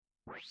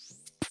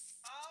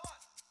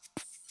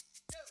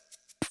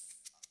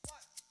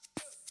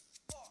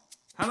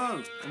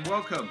Hello and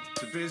welcome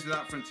to Beers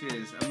Without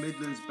Frontiers, a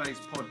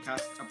Midlands-based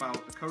podcast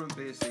about the current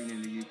beer scene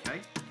in the UK.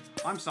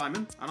 I'm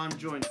Simon and I'm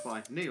joined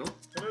by Neil.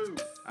 Hello.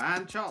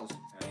 And Charles.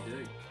 How you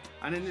doing?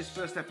 And in this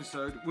first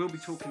episode we'll be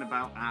talking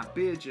about our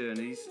beer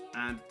journeys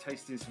and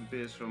tasting some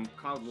beers from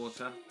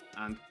Cloudwater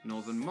and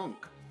Northern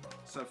Monk.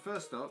 So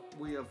first up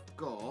we have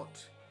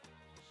got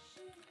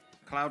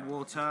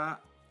Cloudwater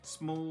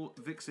Small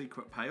Vic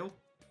Secret Pale,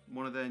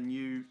 one of their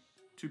new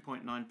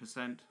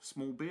 2.9%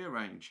 small beer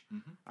range.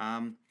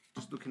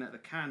 Just looking at the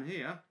can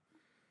here,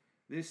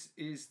 this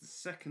is the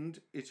second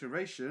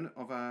iteration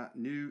of our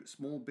new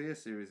small beer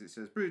series. It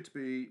says, brewed to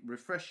be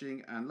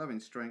refreshing and low in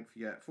strength,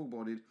 yet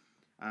full-bodied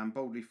and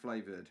boldly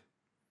flavoured.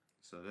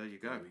 So there you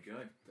go. There we go.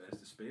 There's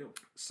the spiel.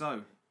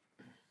 So,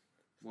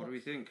 what do we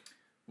think?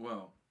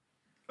 Well,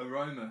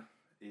 aroma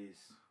is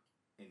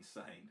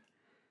insane.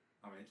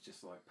 I mean, it's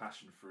just like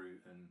passion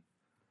fruit and,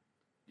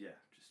 yeah,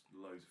 just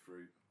loads of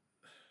fruit.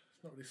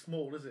 It's not really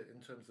small, is it,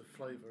 in terms of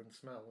flavour and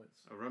smell?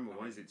 It's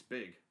Aroma-wise, it's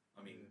big.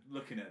 I mean,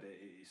 looking at it,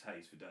 it's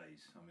haze for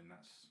days. I mean,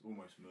 that's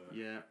almost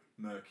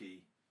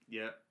murky,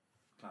 Yeah.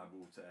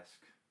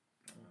 Cloudwater-esque.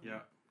 Yeah.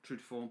 True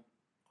to form.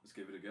 Let's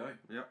give it a go.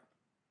 Yeah.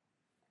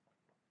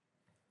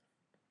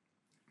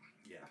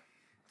 Yeah.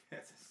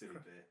 It's a silly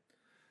beer.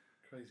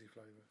 crazy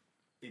flavour.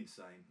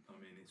 Insane. I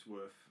mean, it's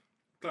worth...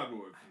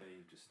 Cloudwater, for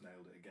me, just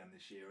nailed it again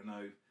this year. I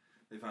know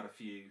they've had a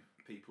few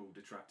people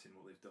detracting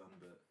what they've done,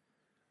 but...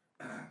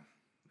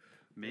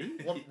 Me?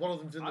 One of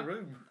them's in the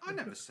room. I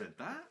never said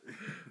that.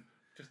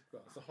 It's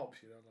the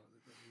hops you don't like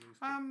that you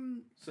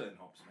use. Certain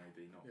hops,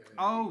 maybe, not... Yeah.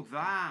 Oh,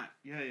 that.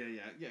 Yeah.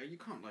 Yeah, you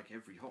can't like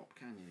every hop,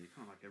 can you? You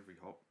can't like every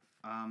hop.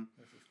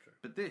 This is true.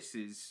 But this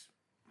is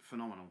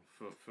phenomenal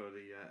for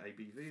the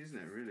ABV, isn't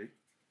it, really?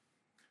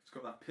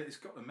 It's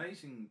got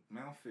amazing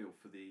mouthfeel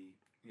for the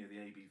the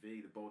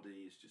ABV. The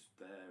body is just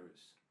there.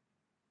 It's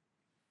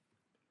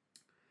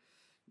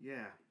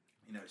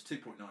it's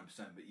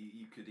 2.9%, but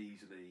you could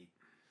easily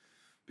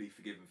be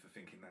forgiven for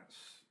thinking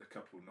that's a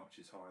couple of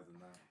notches higher than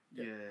that.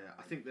 Yeah,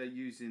 I think they're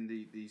using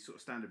the sort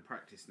of standard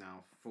practice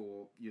now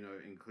for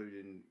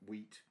including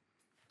wheat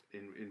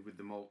in with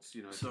the malts,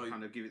 to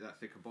kind of give it that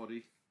thicker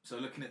body. So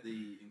looking at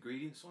the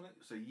ingredients on it,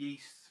 so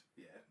yeast,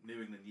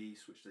 New England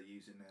yeast, which they're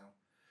using now,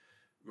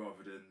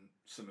 rather than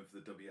some of the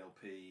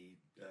WLP,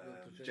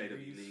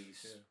 JW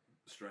Lee's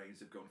strains,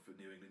 they've gone for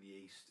New England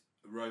yeast.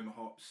 Aroma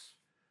hops,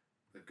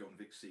 they've gone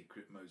Vic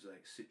Secret,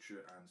 Mosaic,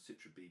 Citra and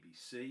Citra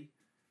BBC.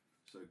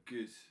 So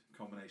good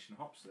combination of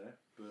hops there,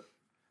 but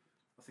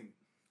I think,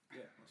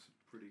 that's a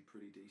pretty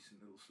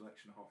decent little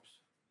selection of hops.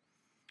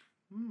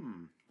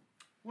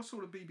 What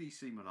sort of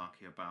BBC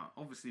malarkey about?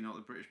 Obviously not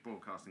the British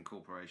Broadcasting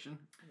Corporation.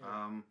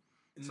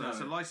 So it's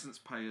a licence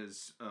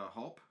payer's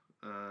hop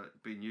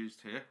being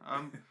used here.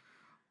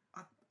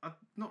 I've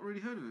not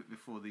really heard of it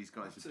before these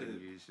guys have been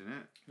using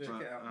it. Yeah,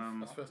 but,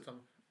 that's first time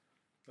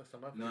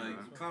I've No, heard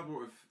of it.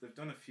 Cloudwater, they've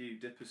done a few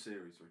Dipper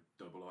series, or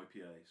double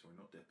IPA, sorry,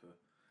 not Dipper.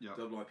 Yeah.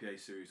 Double IPA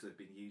series, they've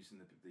been using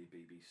the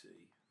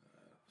BBC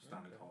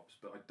standard hops,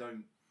 but I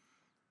think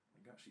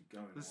actually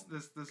going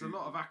there's a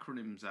lot of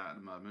acronyms out at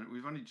the moment.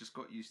 We've only just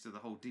got used to the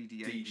whole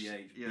DDH.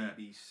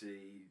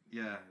 BBC,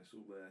 it's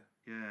all there.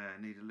 Yeah,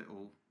 need a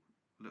little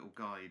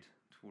guide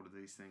to all of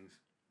these things.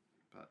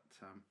 But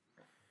it's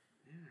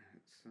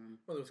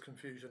Well, there was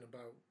confusion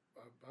about.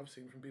 I've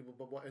seen from people,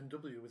 but what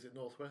NW is it?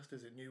 Northwest?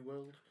 Is it New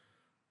World?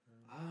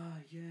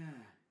 Yeah.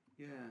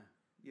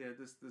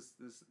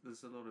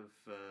 There's a lot of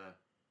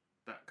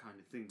that kind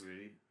of thing,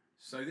 really.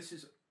 So this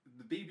is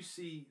the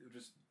BBC. I've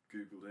just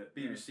googled it.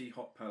 BBC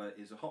hop pellet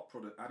is a hop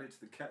product added to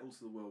the kettles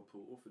of the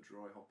whirlpool or for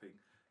dry hopping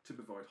to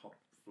provide hop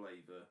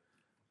flavour.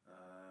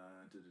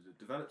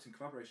 Developed in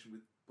collaboration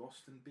with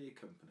Boston Beer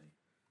Company.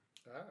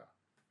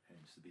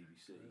 Hence the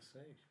BBC. I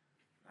see.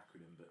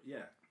 Acronym, but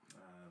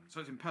So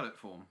it's in pellet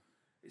form.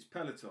 It's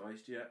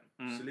pelletised,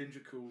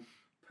 cylindrical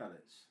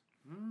pellets.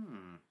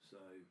 So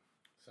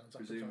Sounds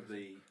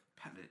presumably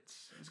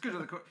pellets. It's good.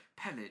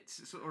 Pellets.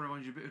 It sort of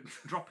reminds you a bit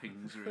of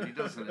droppings, really,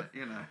 doesn't it?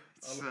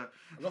 It's, I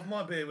love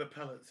my beer with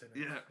pellets in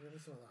it. Yeah.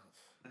 Listen to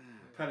that.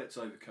 pellets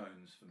over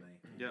cones for me.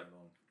 Yeah.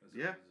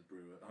 As a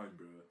brewer, a home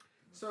brewer.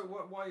 So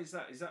why is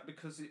that? Is that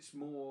because it's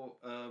more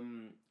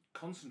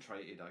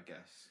concentrated, I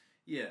guess?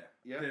 Yeah.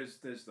 Yeah. There's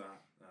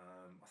that.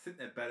 I think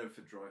they're better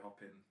for dry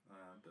hopping,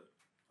 but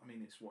I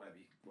mean it's whatever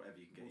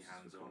you can get your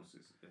hands on.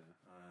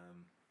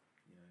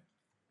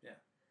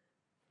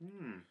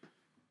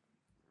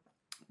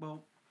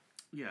 Well,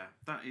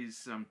 that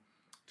is,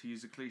 to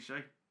use a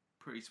cliche,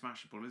 pretty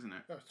smashable, isn't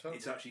it? Oh, totally.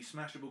 It's actually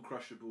smashable,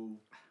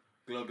 crushable,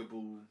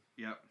 gluggable.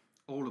 Yeah,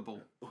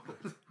 allable.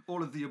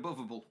 All of the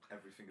aboveable.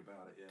 Everything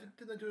about it, yeah.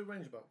 Did they do a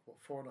range about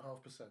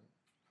 4.5%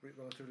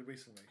 relatively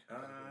recently?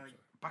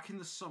 Back in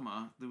the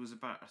summer, there was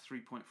about a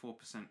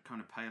 3.4%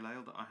 kind of pale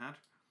ale that I had.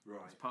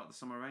 Right. As part of the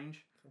summer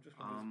range.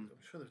 I'm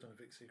sure they've done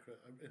a Vic Secret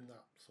in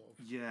that sort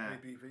of Yeah.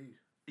 ABV.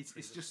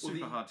 It's just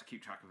super hard to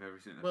keep track of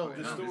everything. Well,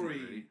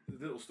 the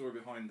little story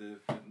behind the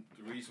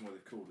reason why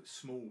they've called it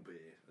small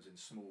beer, as in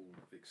small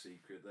Vic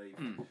Secret, they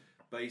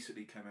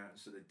basically came out and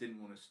said they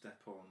didn't want to step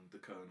on the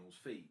Colonel's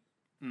feet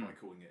by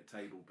calling it a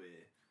table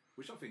beer,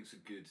 which I think is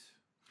a good,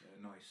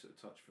 nice sort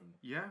of touch from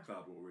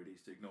Cloudwater really,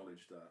 is to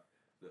acknowledge that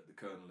the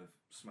Colonel have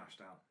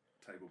smashed out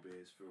table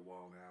beers for a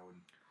while now, and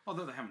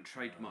although they haven't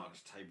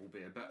trademarked table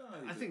beer, but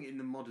I think in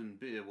the modern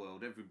beer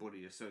world,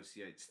 everybody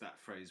associates that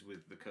phrase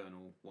with the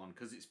Colonel one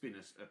because it's been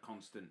a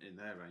constant in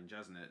their range,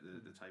 hasn't it?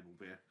 The table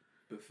beer.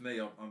 But for me,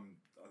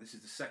 this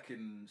is the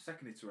second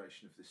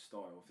iteration of this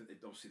style. I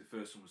think obviously the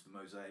first one was the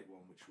Mosaic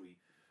one, which we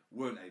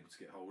weren't able to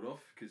get hold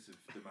of because of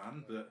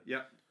demand. But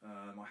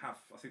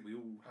I think we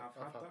all have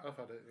had that. I've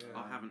had it.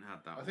 Yeah. I haven't had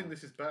that. I think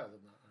this is better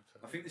than that.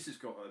 I think this has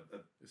got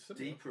a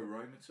deeper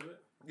aroma to it.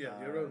 Yeah,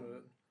 the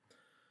aroma.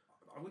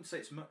 I wouldn't say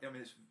it's much. I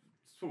mean, it's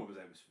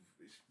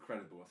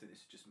incredible. I think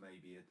this is just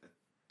maybe a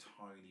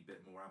tiny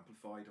bit more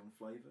amplified on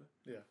flavour.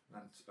 Yeah.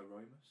 And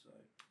aroma. So.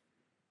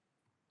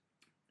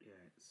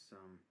 Yeah, it's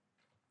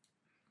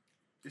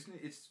Isn't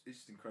it?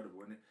 It's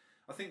incredible, and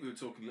I think we were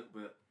talking a little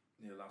bit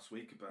last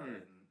week about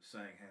it and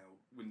saying how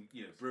when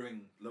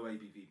brewing low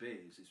ABV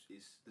beers is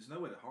there's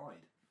nowhere to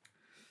hide.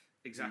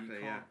 Exactly.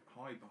 You can't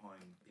hide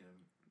behind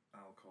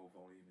alcohol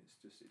volume.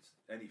 It's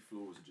any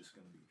flaws are just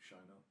going to be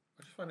shown up.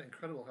 I just find it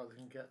incredible how they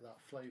can get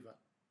that flavour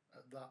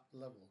at that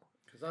level.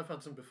 Because I've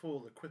had some before,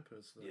 the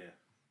Quippers. Sorry.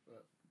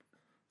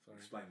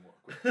 Explain what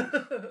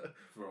Quippers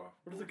for.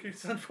 What does the Q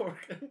stand for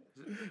again?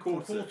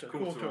 Quarter.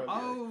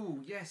 Oh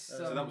yes.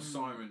 So that was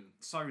Siren.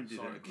 Siren did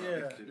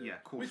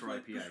it. Quarter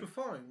IPA. Which were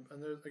fine,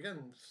 and they're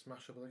again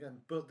smashable again.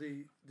 But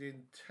the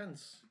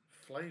intense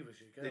flavours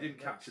you get. They didn't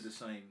capture the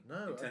same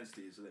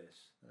intensity as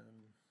this.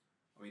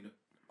 I mean,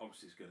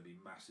 obviously it's going to be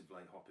massive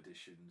late hop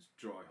additions,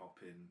 dry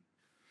hopping.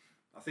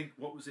 I think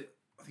what was it?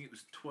 I think it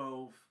was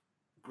 12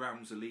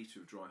 grams a litre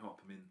of dry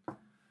hop. I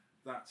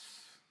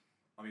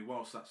mean,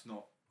 whilst that's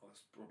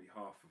probably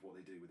half of what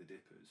they do with the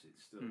dippers,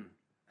 it's still a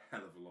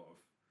hell of a lot of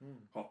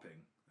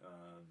hopping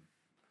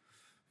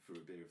for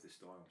a beer of this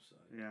style. So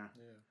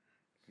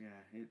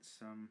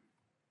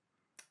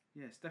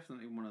it's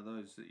definitely one of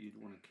those that you'd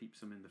want to keep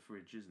some in the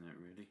fridge, isn't it?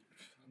 Really,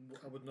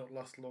 I would not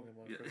last long in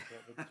my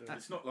fridge.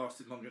 It's not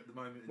lasted long at the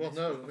moment. Well,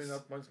 no, I mean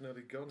mine's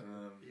nearly gone.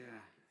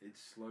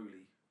 It's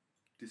slowly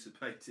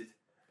dissipated.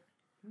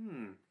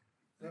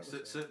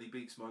 It certainly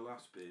beats my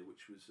last beer,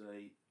 which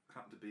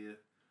happened to be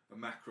a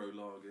macro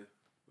lager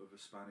of a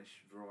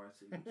Spanish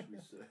variety,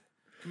 which was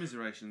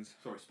commiserations.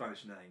 Sorry,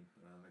 Spanish name,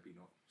 maybe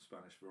not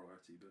Spanish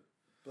variety, but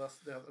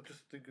I'm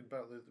just thinking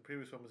about the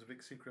previous one was a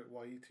Vic Secret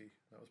Waiti.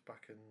 That was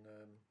back in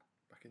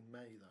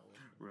May. That was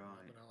right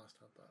when I last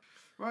had that.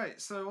 Right,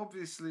 so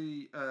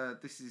obviously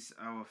this is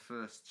our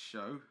first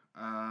show,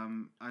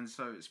 and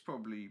so it's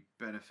probably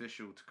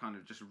beneficial to kind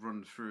of just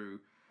run through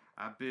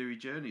our beery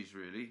journeys,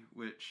 really,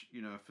 which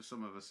for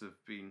some of us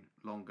have been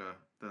longer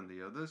than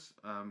the others.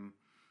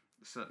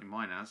 Certainly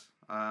mine has.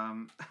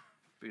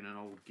 Been an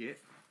old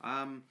git.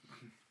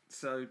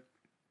 So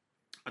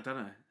I don't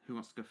know who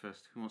wants to go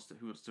first. Who wants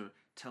to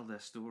tell their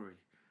story?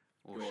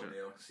 Or go on,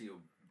 Neil. I see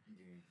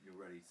you're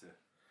ready to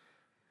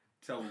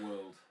tell the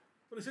world.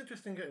 Well, it's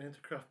interesting getting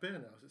into craft beer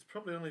now. It's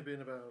probably only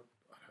been about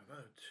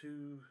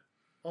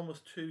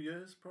almost 2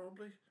 years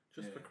probably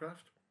just for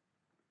craft.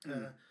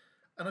 And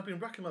I've been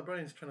racking my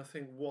brains trying to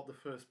think what the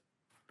first.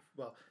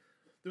 Well,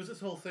 there was this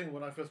whole thing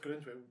when I first got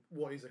into it.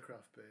 What is a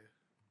craft beer?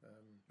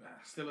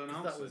 Still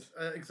unanswered. That was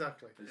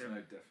exactly. There's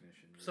no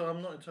definition. Really. So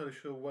I'm not entirely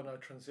sure when I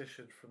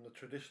transitioned from the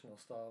traditional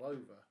style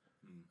over,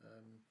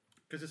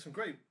 because there's some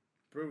great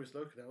breweries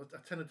locally now. I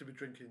tended to be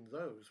drinking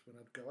those when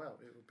I'd go out.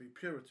 It would be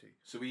Purity.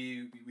 So were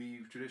you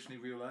traditionally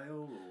real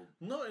ale or?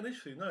 Not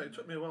initially. No, it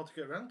took me a while to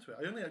get around to it.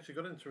 I only actually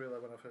got into real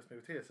ale when I first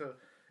moved here. So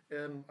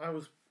I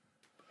was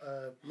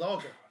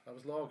lager. I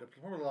was lager,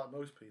 probably like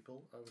most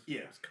people. I was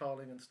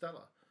Carling and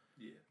Stella.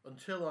 Yeah.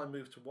 Until I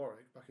moved to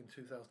Warwick back in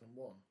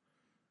 2001.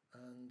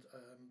 And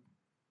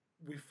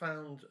we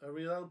found a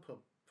real ale pub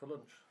for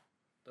lunch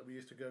that we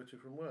used to go to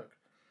from work,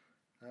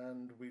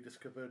 and we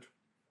discovered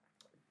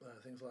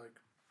things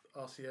like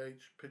RCH,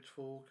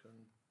 Pitchfork, and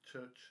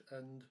Church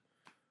End.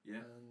 Yeah.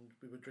 And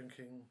we were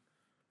drinking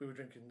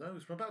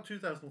those from about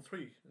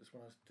 2003 is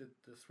when I did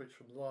the switch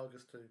from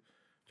lagers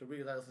to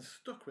real ales, and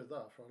stuck with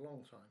that for a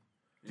long time.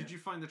 Did you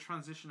find the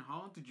transition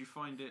hard? Did you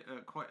find it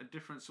quite a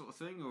different sort of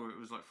thing, or it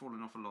was like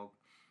falling off a log?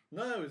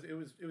 No, it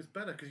was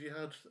better because you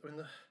had.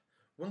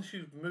 Once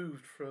you've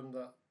moved from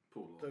that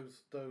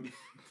those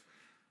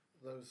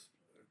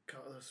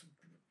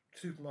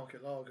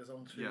supermarket lagers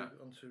onto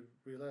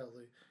real ale,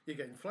 you're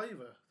getting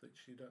flavour that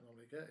you don't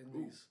normally get in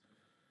these.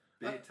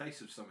 It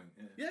tastes of something.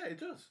 Yeah, it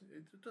does.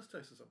 It does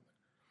taste of something.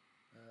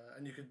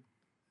 And you could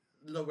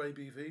low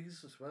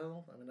ABVs as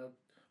well. I mean,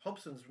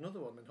 Hobson's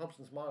another one. I mean,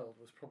 Hobson's Mild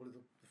was probably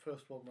the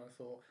first one I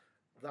thought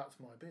that's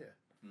my beer.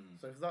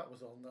 So if that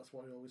was on, that's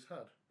what I always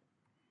had.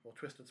 Or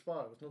Twisted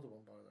Spire was another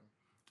one by them.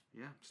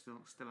 Yeah, still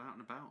out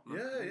and about.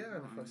 Yeah.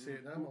 And if I see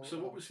it now, So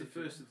what was the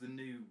first of the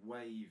new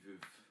wave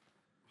of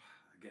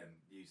again,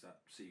 use that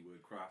C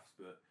word craft,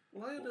 but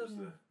Well, I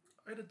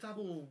had a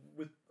dabble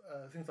with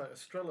things like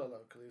Estrella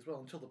locally as well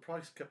until the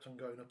price kept on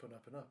going up and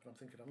up and up, and I'm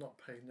thinking I'm not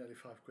paying nearly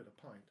 £5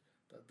 a pint.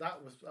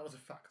 That was a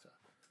factor.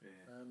 yeah.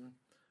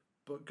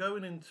 But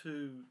going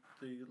into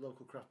the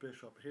local craft beer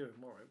shop here in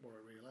Warwick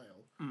Real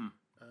Ale,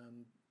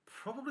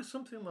 probably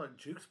something like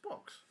Juice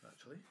Box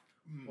actually,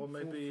 or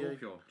maybe Full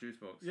Pure Juice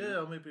Box.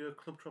 yeah, or maybe a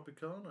Club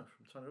Tropicana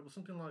from Tiny Rebel,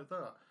 something like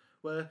that.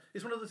 Where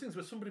it's one of the things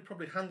where somebody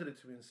probably handed it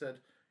to me and said,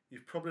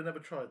 "You've probably never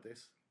tried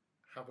this.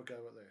 Have a go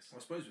at this." I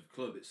suppose with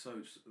Club, it's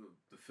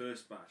the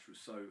first batch was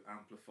so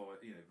amplified,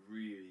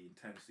 really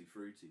intensely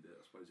fruity that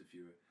I suppose if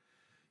you're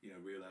a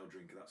real ale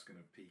drinker, that's going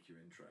to pique your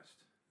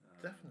interest.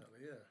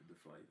 Definitely, yeah. With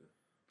the flavour.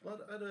 Well,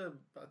 I had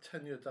about a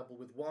 10-year dabble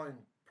with wine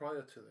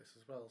prior to this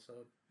as well,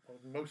 so I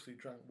mostly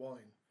drank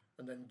wine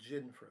and then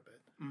gin for a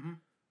bit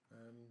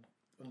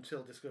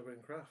until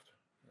discovering craft.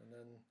 And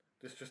then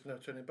there's just no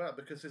turning back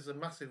because there's a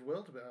massive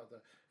world of it out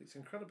there. It's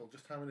incredible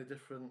just how many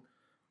different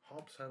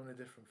hops, how many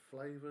different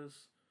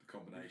flavours The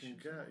combinations. you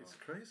can get. It's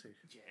crazy.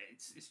 Yeah,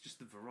 it's just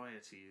the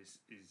variety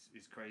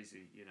is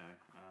crazy, you know.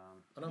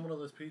 And I'm one of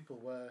those people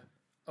where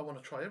I want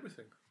to try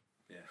everything.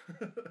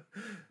 Yeah.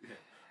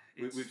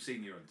 Yeah. We've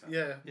seen you on tap.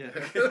 Yeah.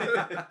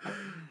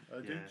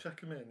 I do Yeah.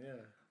 check them in,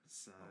 yeah.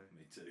 So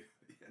Me too.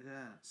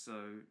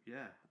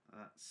 yeah.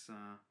 That's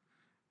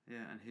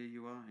and here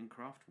you are in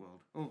craft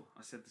world. Oh,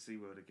 I said the C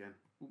word again.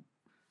 Ooh,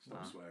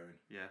 Stop swearing.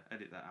 yeah,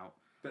 edit that out.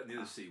 Bet the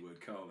other C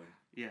word, Carling.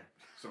 Yeah.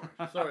 Sorry.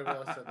 Sorry,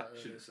 well, I said that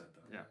earlier. Should have said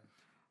that.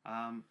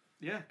 Yeah.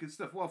 Yeah, good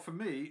stuff. Well, for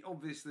me,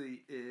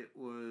 obviously, it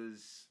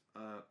was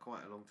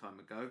quite a long time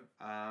ago.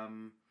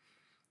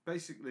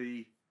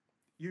 Basically,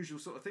 usual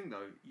sort of thing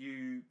though.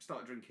 You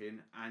start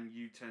drinking and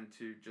you tend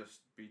to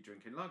just be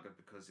drinking lager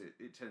because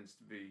it tends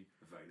to be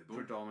Available.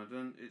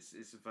 predominant.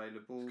 It's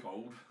available. It's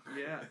cold.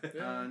 Yeah,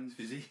 Yeah. and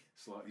Fizzy.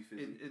 Slightly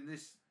fizzy. in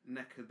this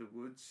neck of the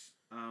woods,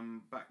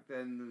 back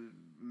then,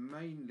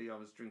 mainly I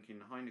was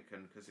drinking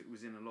Heineken because it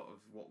was in a lot of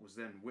what was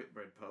then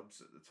Whitbread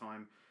pubs at the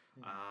time.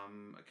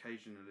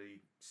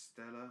 Occasionally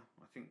Stella,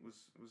 I think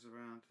was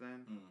around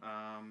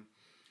then.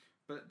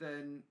 But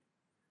then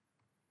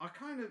I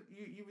kind of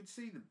you would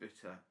see the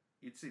bitter.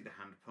 You'd see the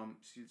hand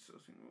pumps. You'd sort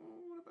of think, oh,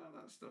 what about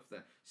that stuff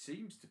there?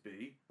 Seems to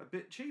be a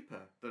bit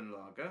cheaper than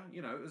lager.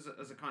 You know,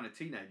 as a kind of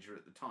teenager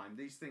at the time,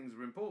 these things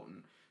were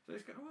important. So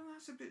it's go, well,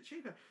 that's a bit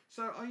cheaper.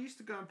 So I used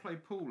to go and play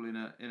pool in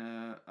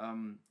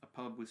a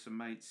pub with some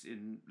mates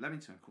in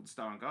Leamington called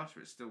Star and Garter.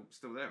 It's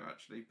still there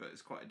actually, but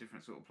it's quite a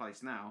different sort of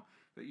place now.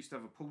 But it used to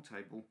have a pool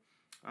table,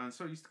 and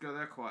so I used to go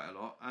there quite a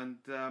lot. And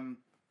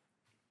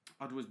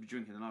I'd always be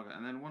drinking the lager.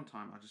 And then one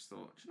time I just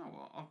thought, do you know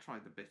what? I'll try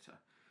the bitter.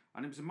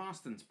 And it was a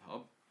Marston's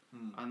pub.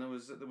 And there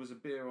was a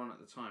beer on at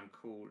the time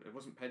called, it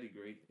wasn't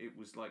Pedigree, it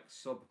was like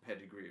sub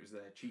Pedigree, it was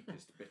their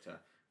cheapest bitter,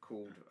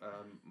 called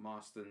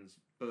Marston's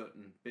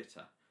Burton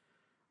Bitter.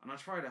 And I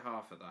tried a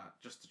half of that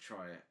just to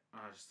try it.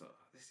 And I just thought,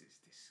 oh, this is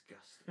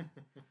disgusting.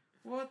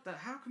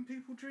 How can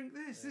people drink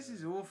this? This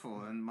is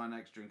awful. And my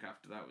next drink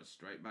after that was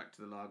straight back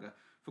to the lager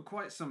for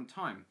quite some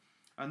time.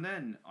 And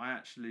then I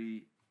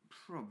actually,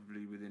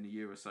 probably within a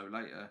year or so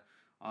later,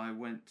 I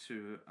went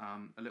to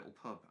a little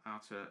pub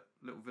out at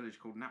a little village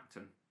called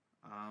Napton.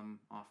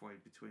 Halfway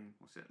between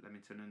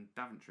Leamington and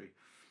Daventry,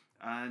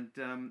 and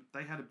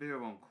they had a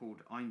beer on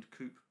called Ind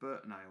Coop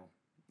Burton Ale.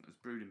 It was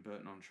brewed in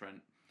Burton on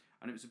Trent,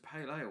 and it was a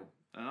pale ale.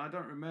 And I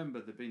don't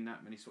remember there being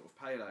that many sort of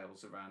pale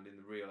ales around in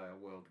the real ale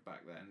world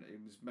back then. It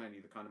was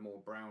mainly the kind of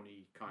more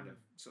browny kind of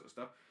sort of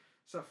stuff.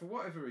 So for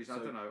whatever reason, I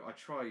don't know, I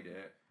tried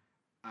it,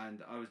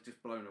 and I was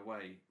just blown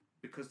away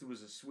because there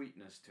was a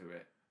sweetness to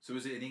it. So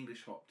was it an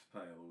English hopped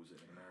pale or was it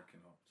an American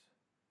hopped?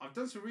 I've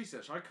done some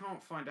research. I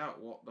can't find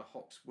out what the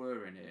hops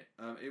were in it.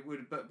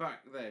 But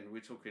back then,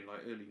 we're talking like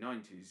early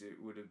 90s. It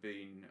would have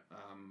been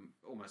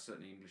almost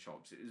certainly English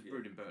hops. It was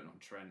brewed in Burton on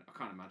Trent. I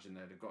can't imagine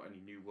they'd have got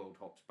any New World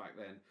hops back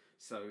then.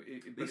 So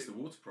at least the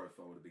water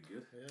profile would have been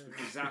good. Yeah.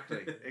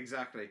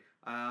 Exactly.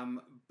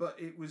 But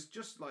it was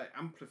just like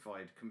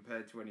amplified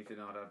compared to anything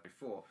I'd had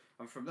before.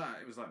 And from that,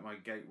 it was like my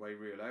gateway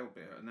real ale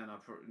beer. And then I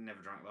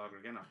never drank lager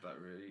again after that.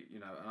 Really, you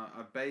know. And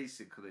I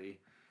basically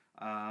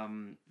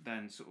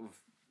then sort of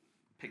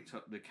picked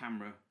up the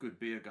CAMRA Good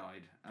Beer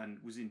Guide and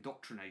was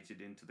indoctrinated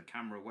into the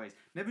CAMRA ways.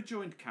 Never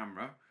joined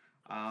CAMRA,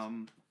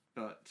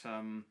 but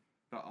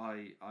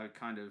I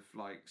kind of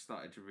like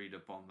started to read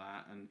up on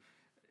that, and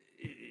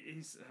it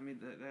is. I mean,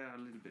 they're a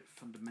little bit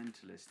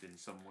fundamentalist in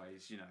some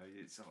ways. You know,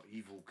 it's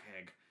evil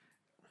keg,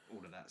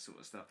 all of that sort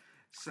of stuff.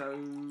 So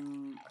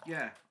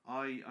yeah,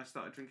 I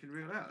started drinking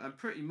real ale, and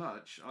pretty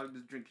much I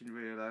was drinking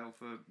real ale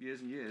for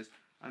years and years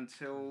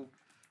until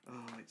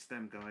it's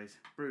them guys,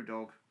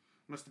 Brewdog.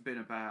 Must have been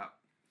about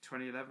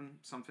 2011,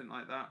 something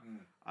like that,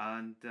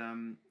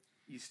 and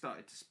you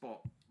started to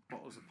spot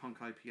bottles of Punk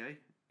IPA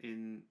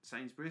in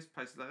Sainsbury's,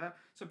 places like that.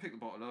 So I picked the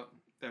bottle up,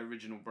 their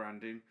original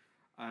branding,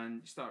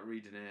 and you start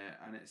reading it,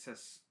 and it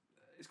says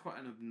it's quite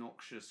an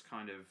obnoxious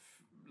kind of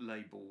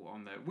label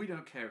on there. We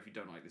don't care if you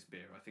don't like this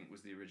beer, I think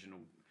was the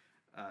original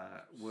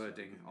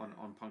wording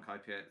on Punk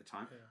IPA at the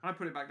time. And I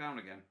put it back down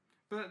again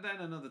But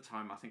then another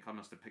time, I think I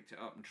must have picked it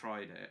up and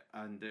tried it,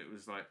 and it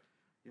was like,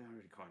 yeah, I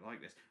really quite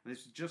like this. And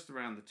this was just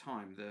around the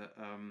time that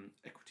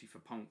Equity for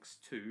Punks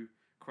 2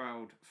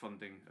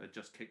 crowdfunding had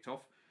just kicked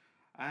off.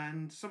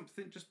 And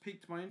something just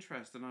piqued my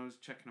interest, and I was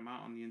checking them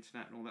out on the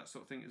internet and all that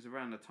sort of thing. It was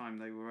around the time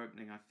they were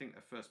opening, I think,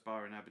 their first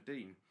bar in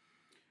Aberdeen.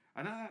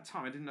 And at that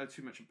time, I didn't know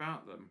too much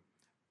about them.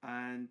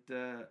 And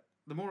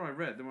the more I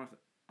read, the more I thought,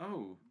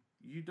 oh,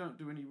 you don't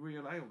do any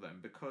real ale then?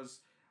 Because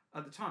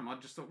at the time, I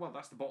just thought, well,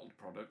 that's the bottled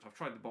product. I've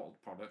tried the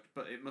bottled product,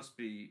 but it must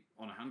be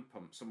on a hand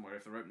pump somewhere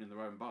if they're opening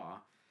their own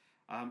bar.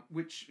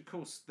 Which, of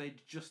course,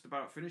 they'd just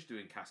about finished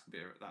doing cask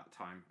beer at that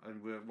time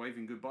and were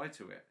waving goodbye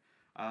to it.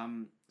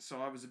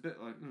 So I was a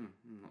bit like,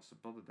 I'm not so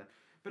bothered then.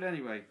 But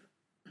anyway,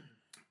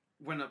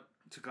 went up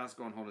to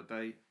Glasgow on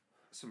holiday.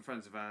 Some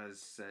friends of ours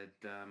said,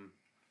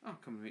 oh,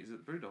 come and meet us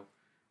at the Brewdog.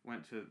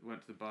 Went to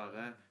the bar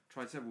there,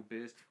 tried several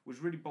beers, was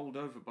really bowled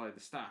over by the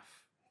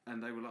staff.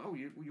 And they were like, oh,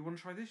 you want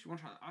to try this? You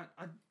want to try that?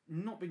 I'd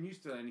not been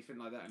used to anything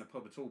like that in a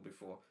pub at all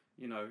before.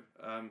 You know,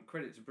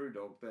 credit to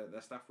Brewdog,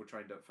 their staff were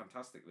trained up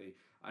fantastically.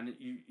 And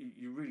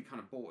you really kind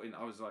of bought in.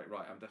 I was like,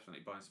 right, I'm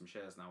definitely buying some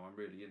shares now. I'm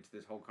really into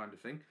this whole kind of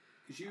thing.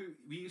 Because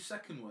were you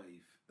second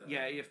wave?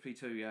 Yeah,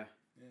 EFP2, yeah.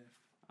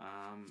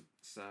 Yeah.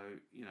 So,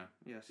 you know,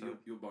 yeah. So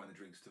you're buying the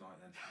drinks tonight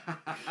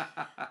then.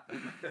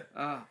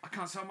 I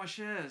can't sell my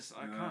shares.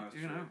 I can't,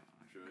 you know.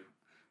 True.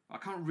 I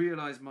can't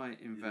realise my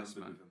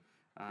investment.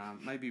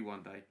 Maybe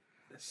one day.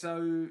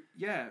 So,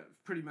 yeah,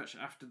 pretty much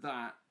after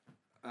that,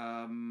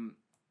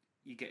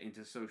 you get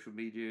into social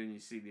media and you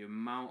see the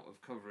amount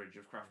of coverage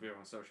of craft beer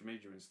on social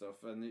media and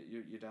stuff, and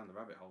you're down the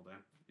rabbit hole then.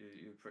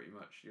 You're pretty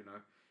much, you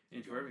know,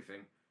 into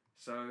everything.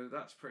 So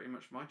that's pretty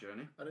much my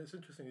journey. And it's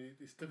interesting,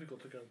 it's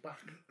difficult to go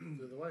back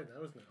the other way now,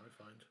 isn't it, I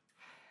find?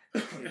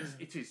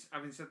 It is.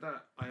 Having said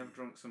that, I have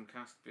drunk some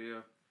cask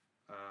beer.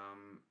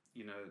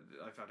 You know,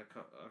 I've had a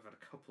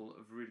couple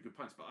of really good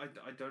pints, but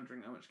I don't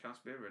drink that much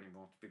cask beer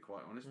anymore, to be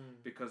quite honest,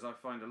 because I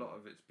find a lot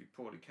of it to be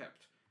poorly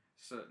kept.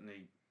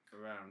 Certainly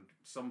around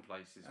some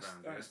places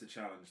around here. That's the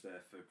challenge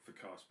there for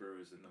cask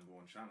brewers, the number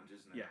one challenge,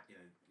 isn't it? Yeah. You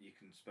know, you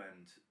can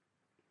spend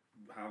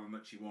however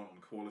much you want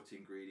on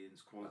quality ingredients,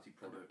 quality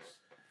products,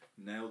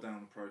 nail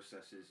down the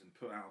processes, and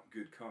put out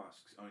good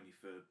casks only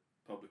for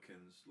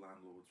publicans,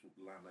 landlords,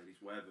 landladies,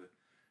 whatever,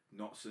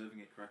 not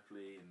serving it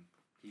correctly and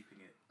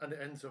keeping it. And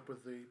it ends up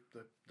with the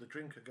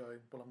drinker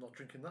going, well, I'm not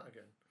drinking that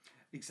again.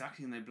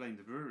 Exactly, and they blame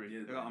the brewery.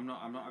 Yeah, I'm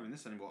not having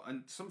this anymore.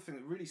 And something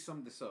that really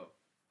summed this up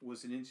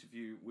was an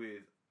interview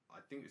with, I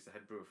think it's the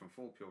head brewer from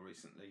Four Pure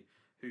recently,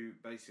 who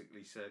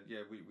basically said, yeah,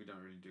 we don't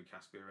really do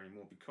cask beer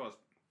anymore because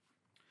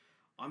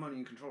I'm only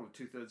in control of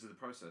 2/3 of the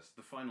process.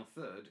 The final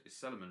third is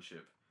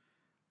cellarmanship.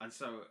 And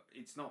so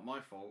it's not my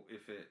fault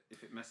if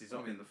it messes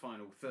up in the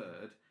final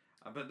third,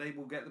 but they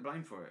will get the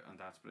blame for it,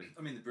 undoubtedly.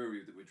 I mean, the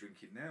brewery that we're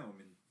drinking now, I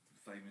mean,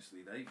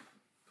 famously they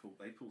pulled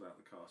out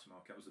the cask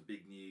market. That was the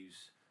big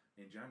news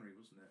in January,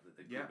 wasn't it? That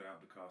they pulled out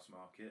the cask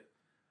market.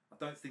 I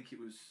don't think it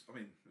was. I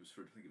mean, I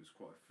think it was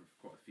quite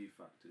a few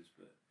factors,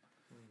 but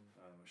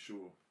I'm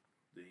sure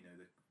the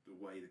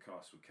way the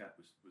casks were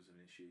kept was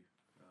an issue,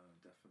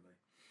 definitely.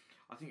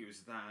 I think it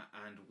was that,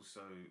 and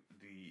also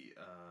the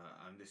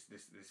and this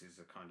is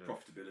a kind of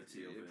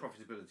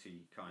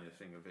profitability kind of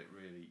thing of it.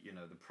 Really, you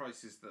know, the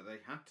prices that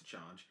they had to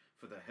charge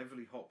for their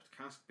heavily hopped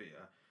cask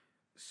beer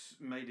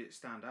made it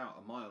stand out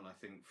a mile, I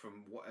think,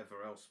 from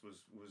whatever else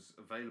was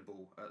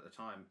available at the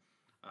time,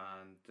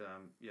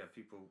 and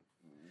people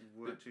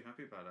weren't too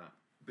happy about that.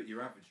 But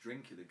your average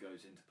drinker that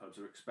goes into pubs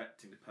are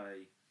expecting to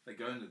pay. They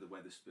go into the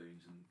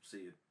Wetherspoons and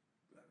see a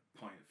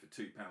pint for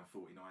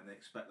 £2.49. They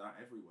expect that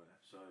everywhere,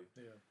 so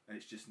and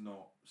it's just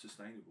not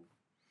sustainable.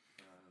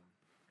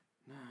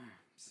 No,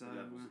 so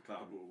the levels of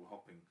Cloudwater were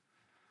hopping,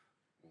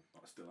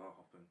 or still are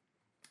hopping.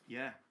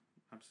 Yeah,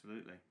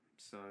 absolutely.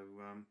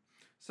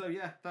 So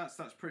yeah,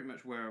 that's pretty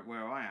much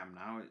where I am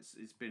now.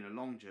 It's been a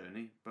long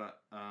journey,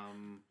 but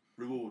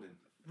rewarding.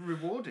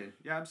 Rewarding,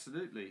 yeah,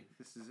 absolutely.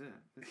 This is it.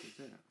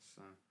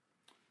 So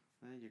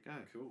there you go.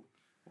 Cool.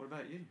 What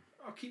about you?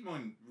 I'll keep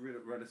mine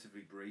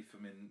relatively brief.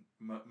 I mean,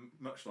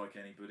 much like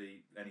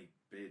anybody, any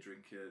beer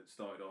drinker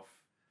started off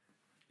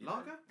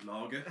lager,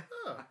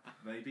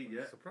 maybe,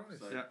 yeah. Surprise.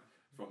 So, yeah.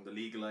 From the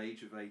legal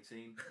age of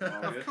 18,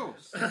 lager. Of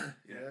course.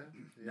 Yeah.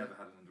 Never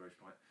had an underage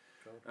pint.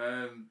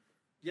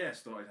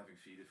 Started having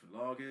a few different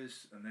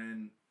lagers, and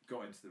then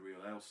got into the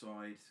real ale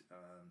side.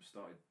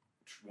 Started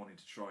wanting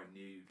to try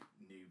new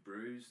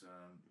brews.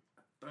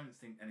 I don't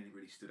think anything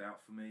really stood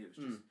out for me. It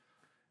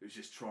was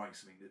just trying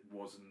something that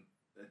wasn't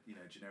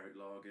a generic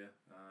lager.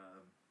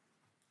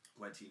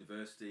 Went to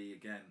university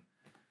again.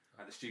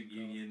 At the student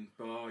union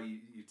bar,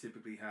 you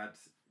typically had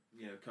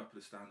a couple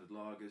of standard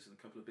lagers and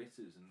a couple of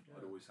bitters, and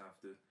I'd always have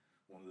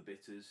one of the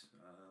bitters.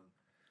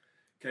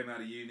 Came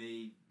out of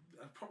uni,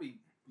 I probably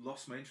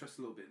lost my interest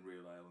a little bit in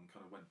real ale and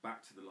kind of went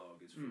back to the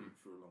lagers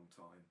for a long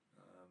time.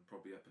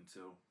 Probably up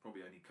until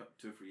only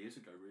 2 or 3 years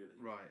ago, really.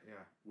 Right,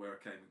 yeah. Where I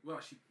came, well,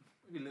 actually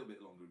maybe a little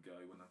bit longer ago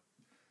when I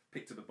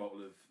picked up a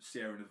bottle of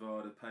Sierra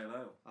Nevada Pale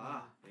Ale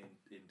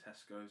in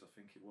Tesco's, I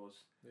think it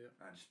was,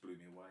 and just blew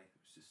me away.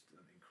 It was just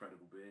an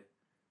incredible beer,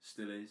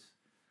 still is.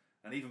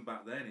 And even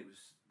back then, it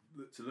was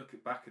to look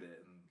back at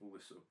it and all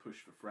this sort of push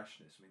for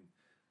freshness. I mean,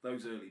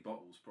 those early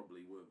bottles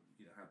probably were,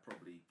 had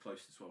probably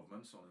close to 12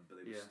 months on them,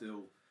 but they were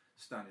still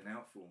standing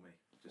out for me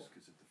just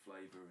because of the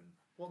flavour. And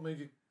what made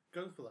you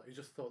go for that? You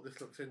just thought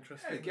this looks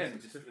interesting. Yeah, again,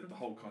 just the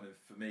whole kind of,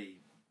 for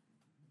me,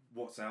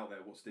 what's out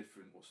there, what's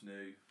different, what's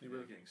new. You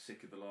were getting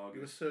sick of the lagers.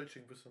 You were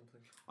searching for something.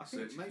 I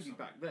think maybe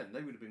back then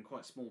they would have been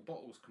quite small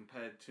bottles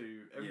compared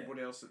to everybody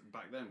else that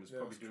back then was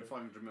probably doing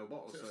 500ml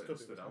bottles, so it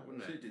stood out,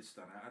 wouldn't it? It did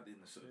stand out in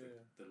the sort of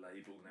the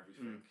label and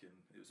everything,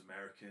 and it was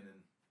American,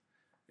 and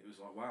it was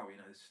like, wow,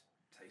 this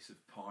taste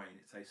of pine,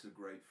 it tastes of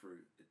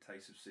grapefruit, it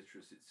tastes of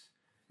citrus, it's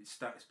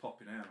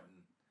popping out,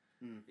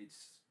 and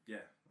it's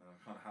I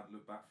kind of had to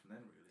look back from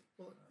then, really.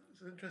 Well,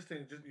 it's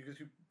interesting just because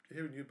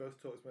hearing you both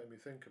talk has made me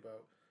think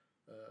about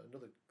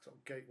another sort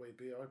of gateway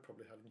beer I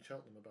probably had in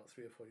Cheltenham about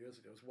 3 or 4 years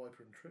ago. Was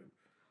Wiper and True.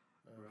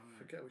 I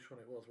forget which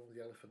one it was. One with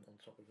the elephant on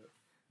top of it.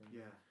 And,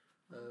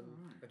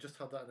 I just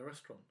had that in a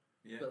restaurant.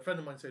 Yeah. But a friend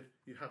of mine said,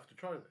 "You have to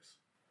try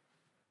this."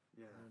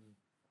 Yeah.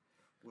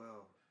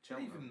 Well,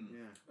 Cheltenham.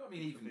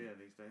 Even beer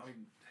these days. I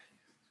mean,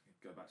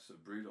 go back to sort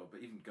of Brewdog,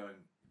 but even going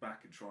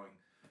back and trying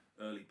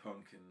early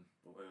punk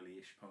or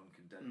early-ish punk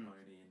and Dead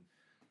Pony, and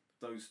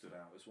those stood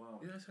out as well.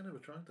 Yes, I never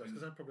tried those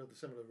because I probably had a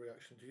similar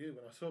reaction to you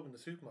when I saw them in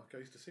the supermarket. I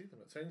used to see them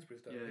at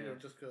Sainsbury's down here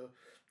and just go,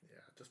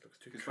 it just looks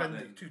too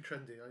trendy. Too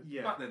trendy.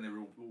 Back then they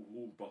were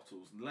all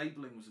bottles, and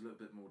labelling was a little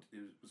bit more.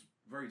 It was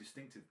very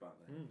distinctive back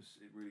then.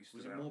 It really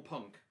stood out. Was it more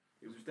punk?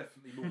 It was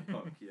definitely more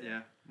punk.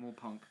 Yeah, more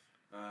punk.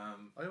 I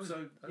always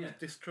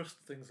distrust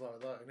things like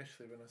that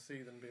initially when I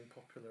see them being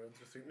popular and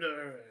just think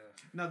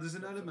no. There's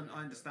an element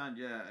I understand.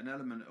 An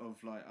element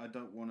of like I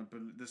don't want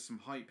to. There's some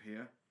hype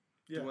here.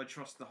 Do I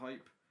trust the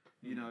hype?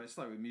 It's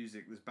like with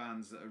music. There's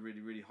bands that are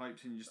really, really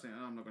hyped, and you just think,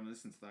 I'm not going to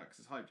listen to that because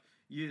it's hyped.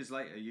 Years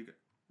later, you go,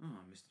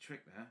 I missed a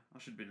trick there. I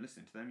should have been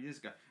listening to them years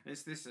ago. And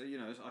it's this,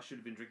 I should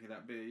have been drinking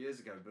that beer years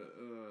ago,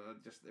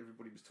 but just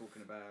everybody was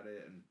talking about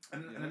it.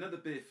 And another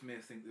beer for me,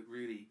 I think that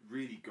really,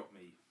 really got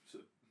me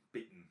sort of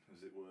bitten,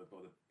 as it were,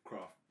 by the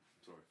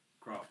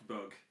craft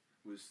bug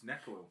was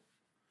neck oil.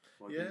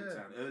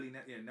 Early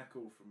neck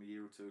oil from a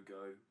year or two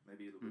ago,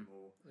 maybe a little bit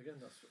more.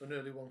 Again, that's an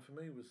early one for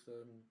me. Was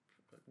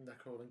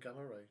neck oil and gamma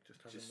ray,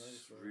 just having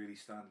those really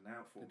standing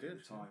out for me at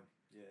the time.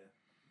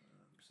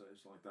 So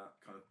it's like that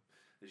kind of,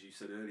 as you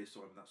said earlier,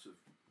 Simon, that sort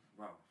of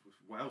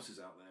what else is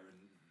out there,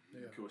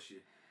 and of course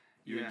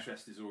your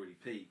interest is already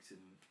peaked, and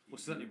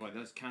certainly by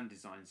those can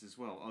designs as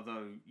well.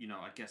 Although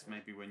I guess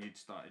maybe when you'd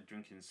started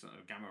drinking sort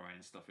of gamma ray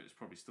and stuff, it was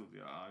probably still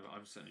I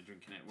was certainly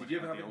drinking it when Did you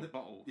ever have the old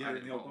bottle. Yeah,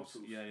 in the old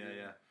bottles.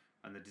 Yeah.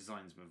 And the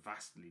designs were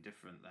vastly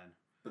different then.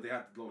 But they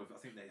had I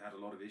think they had a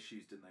lot of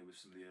issues, didn't they, with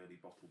some of the early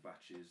bottle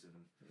batches,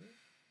 and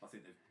I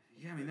think they've.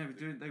 Yeah, I mean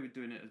they were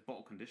doing it as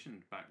bottle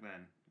conditioned back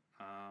then,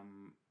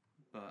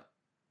 but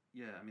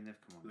I mean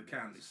they've come on. The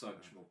cans are so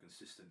much more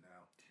consistent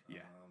now.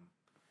 Yeah.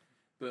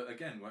 But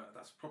again,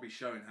 that's probably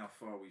showing how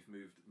far we've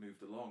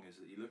moved along. Is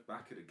that you look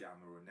back at a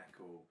Gamma or a neck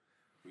oil,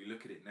 or you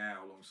look at it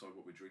now alongside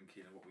what we're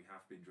drinking and what we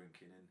have been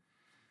drinking, and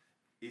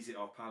is it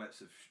our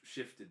palates have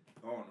shifted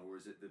on, or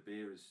is it the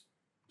beer is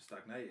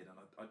stagnated? And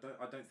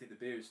I don't think the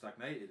beer is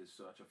stagnated as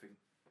such. I think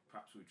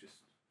perhaps we've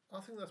just. I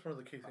think that's one of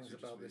the key things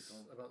about this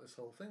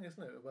whole thing,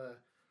 isn't it?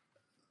 Where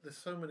there's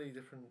so many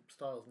different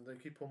styles, and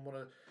they keep on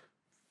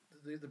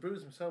the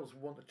brewers themselves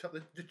want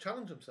to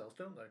challenge themselves,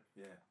 don't they?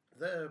 Yeah.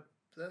 They're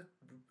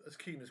as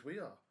keen as we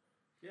are.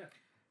 Yeah.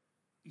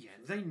 Yeah,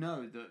 they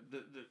know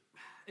that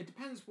it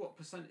depends what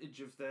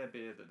percentage of their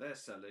beer that they're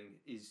selling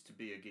is to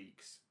beer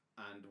geeks,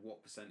 and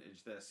what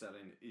percentage they're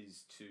selling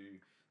is to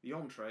the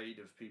on-trade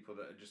of people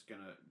that are just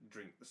going to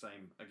drink the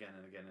same again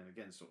and again and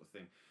again sort of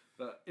thing.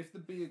 But if the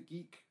beer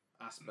geek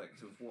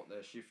aspect of what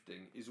they're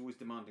shifting is always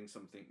demanding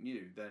something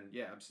new, then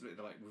absolutely,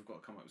 they're like, we've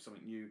got to come up with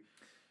something new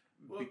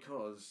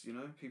because,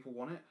 people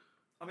want it.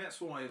 I mean, that's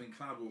why,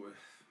 Cloudwater,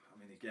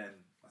 again,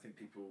 I think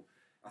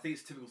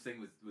it's a typical thing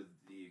with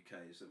the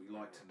UK is that we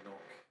like to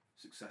knock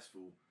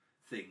successful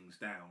things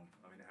down.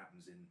 I mean, it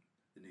happens in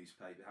the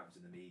newspaper, it happens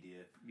in the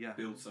media,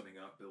 build something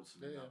up,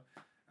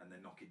 and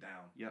then knock it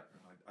down. Yep.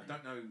 I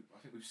don't know. I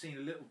think we've seen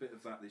a little bit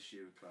of that this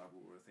year with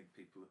Cloudwater. I think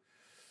people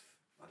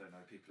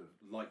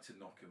like to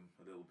knock them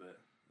a little bit,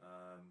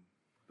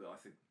 but I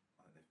think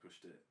they've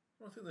pushed it.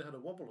 Well, I think they had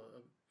a wobble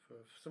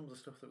for some of the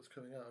stuff that was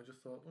coming out. I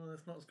just thought,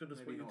 it's not as good as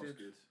what you did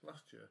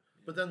last year.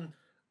 Yeah. But then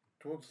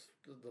towards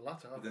the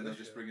latter half, then they'll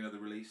just bring another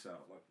release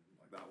out like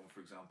that one,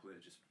 for example.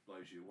 It just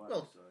blows you away.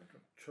 Well,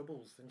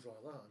 Troubles, things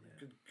like that. I mean,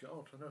 good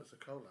God, I know it's a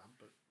collab,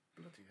 but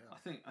bloody hell.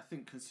 I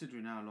think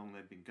considering how long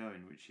they've been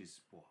going, which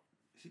is what.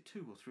 Is it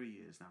 2 or 3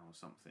 years now or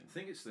something? I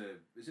think it's the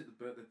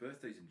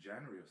birthday's in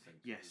January, I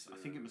think. Yes, I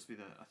think it must be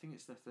I think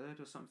it's their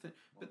third or something.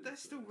 But they're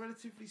still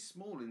relatively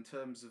small in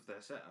terms of their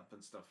setup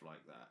and stuff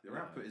like that. Their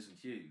output isn't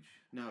huge.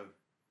 No.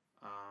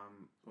 I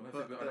don't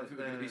think we're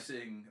going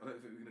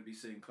to be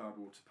seeing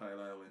Cloudwater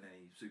Pale Ale in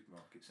any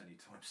supermarkets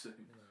anytime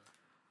soon.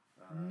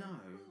 No.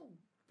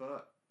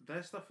 but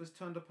their stuff was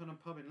turned up in a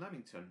pub in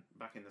Leamington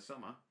back in the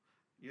summer.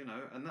 You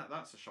know, and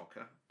that's a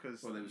shocker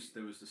because Well,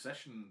 there was the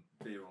session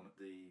beer on at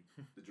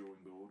the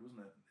drawing board, wasn't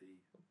it? The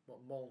What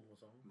mould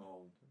was on?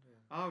 mould.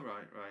 Yeah. oh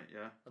right,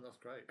 yeah. And that's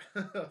great.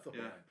 I thought,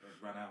 Yeah.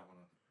 It ran out when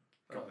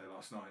I got there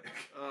last night.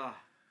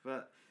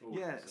 But Always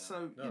yeah, is,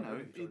 so No, you I know,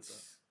 really enjoyed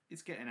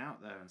it's getting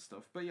out there and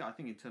stuff. But yeah, I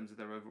think in terms of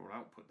their overall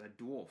output, they're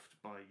dwarfed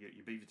by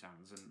your Beaver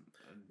Towns and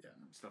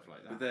stuff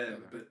like that.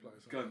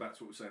 But going back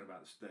to what we were saying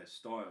about their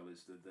style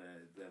is that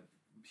their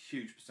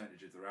huge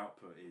percentage of their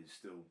output is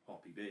still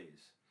hoppy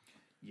beers.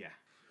 Yeah.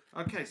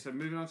 Okay, so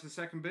moving on to the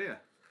second beer.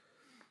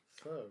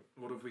 So,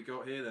 What have we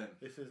got here then?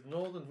 this is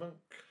Northern Monk,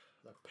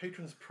 the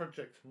Patrons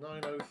Project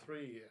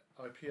 903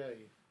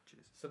 IPA,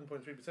 Cheers.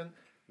 7.3%,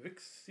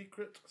 Vic's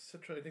Secret,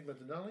 Citra Enigma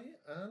Denali,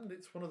 and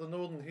it's one of the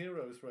Northern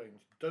Heroes range.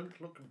 Don't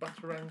look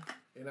Batarang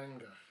in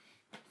anger.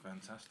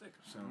 Fantastic.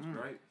 Sounds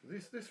great.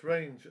 This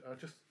range,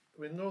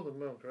 Northern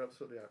Monk are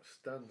absolutely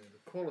outstanding.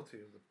 The quality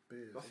of the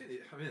beers,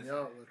 the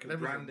artwork, the and everything.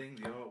 branding,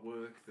 the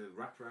artwork, the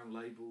wraparound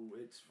label,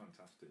 it's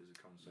fantastic as a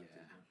concept,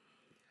 Yeah. isn't it?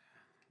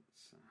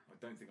 I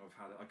don't think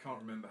I can't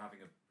remember having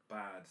a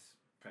bad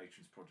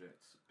Patrons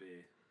Project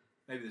beer.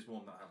 Maybe there's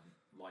one that I haven't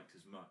liked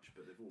as much,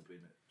 but they've all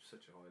been at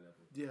such a high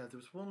level. Yeah, there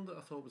was one that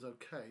I thought was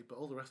okay, but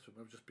all the rest of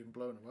them I've just been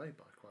blown away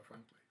by, quite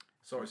frankly.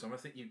 Sorry, Sam, I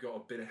think you've got a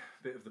bit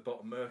of the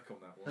bottom murk on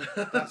that one.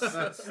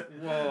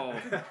 Whoa.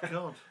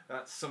 God,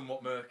 That's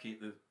somewhat murky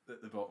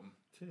at the bottom.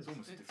 it is. It's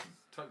almost a different,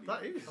 totally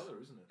That different is. colour,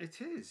 isn't it?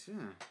 It is, yeah.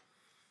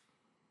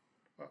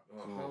 That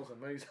Oh. smells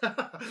amazing.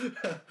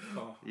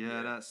 Oh,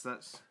 Yeah, that's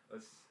That's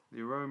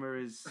the aroma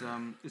is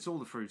it's all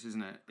the fruit,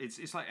 isn't it?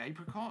 It's like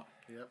apricot.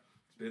 Yep.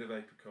 it's a bit of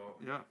apricot.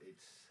 Yeah.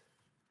 It's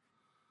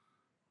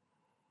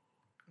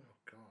Oh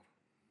God.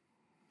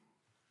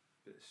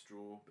 a bit of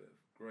straw, bit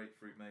of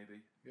grapefruit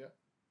maybe. Yep.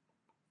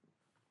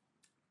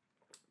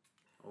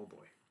 Oh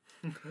boy.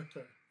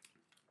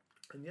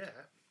 And yeah,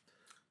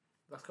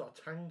 that's got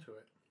a tang to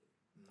it.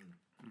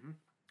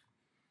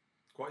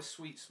 Quite a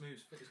sweet, smooth.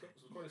 It's got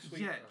quite a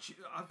sweet. Yeah,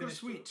 I've got a finish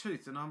sweet to it.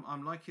 tooth, and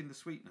I'm liking the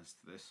sweetness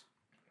to this.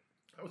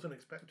 That was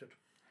unexpected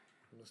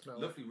from the smell.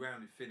 Lovely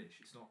rounded finish.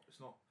 It's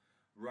not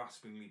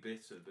raspingly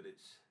bitter, but it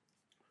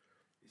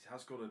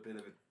has got a bit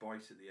of a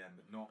bite at the end,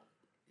 but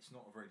it's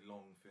not a very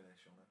long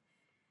finish on it.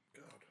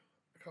 God,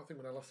 I can't think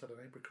when I last had an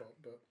apricot,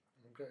 but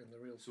I'm getting the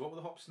real. So what were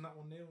the hops in that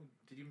one, Neil?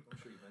 I'm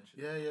sure you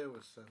mentioned. Yeah, it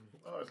was.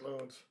 It's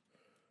loads.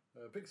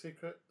 Big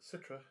Secret,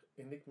 Citra,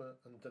 Enigma,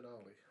 and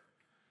Denali.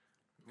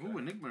 Ooh,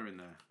 Enigma in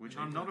there, which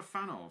I'm not a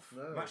fan of.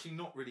 No. I'm actually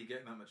not really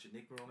getting that much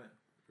Enigma on it,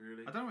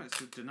 really. I don't know if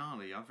it's with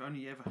Denali. I've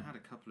only ever had a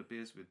couple of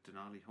beers with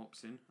Denali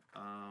hops in.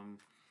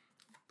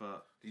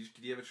 But Did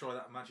you ever try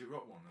that Magic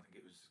Rock one? I think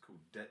it was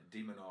called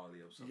Demonali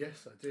or something.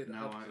 Yes, I did.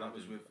 No, I had, So that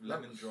was with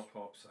lemon drop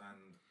hops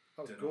and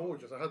that was Denali.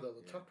 gorgeous. I had that at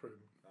the Yeah. tap room.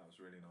 That was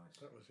really nice.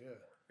 That was, yeah.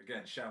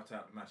 Again, shout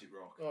out to Magic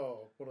Rock.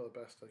 Oh, one of the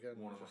best again.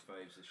 One of my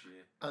faves this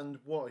year. And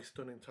what a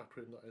stunning tap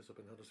room that is up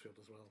in Huddersfield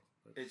as well.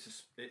 It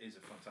is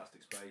a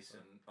fantastic space,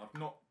 and I've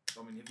not.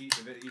 I mean,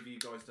 have any of you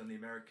guys done the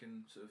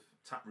American sort of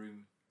tap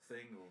room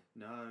thing, or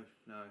no.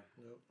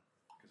 Nope.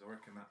 because I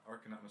reckon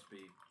that must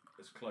be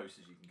as close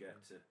as you can get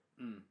to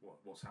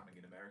what's happening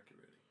in America,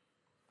 really.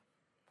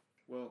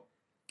 Well,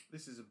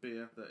 this is a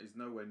beer that is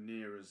nowhere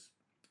near as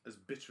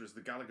bitter as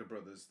the Gallagher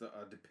brothers that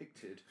are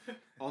depicted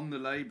on the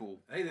label.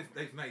 Hey,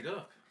 they've made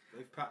up.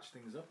 They've patched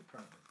things up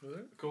apparently.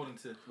 Really? According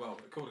to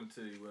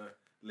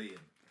Liam,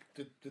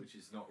 Did which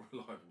is not a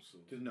reliable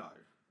source. No.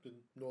 did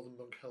Northern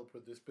Monk help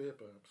with this beer,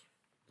 perhaps?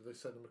 Did they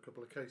send them a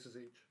couple of cases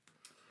each?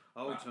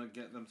 Oh, to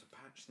get them to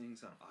patch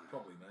things up.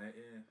 Probably, mate.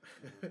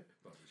 Yeah.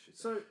 Probably should.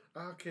 So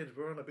Kid,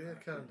 we're on a beer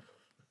can.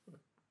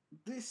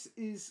 this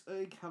is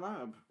a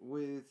collab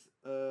with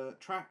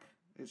Track.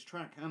 It's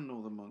Track and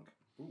Northern Monk.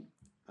 Ooh.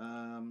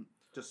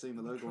 Just seeing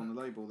the logo on the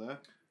label there.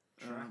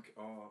 Track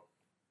are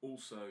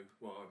also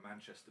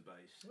Manchester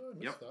based. Oh, I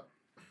missed Yep. that.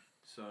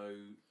 So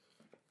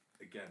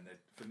again,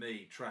 for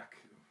me, Track.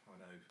 I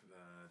know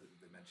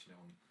they mention it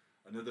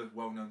on another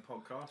well-known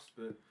podcast,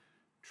 but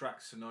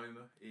Track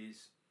Sonoma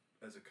is,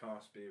 as a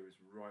cask beer, is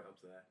right up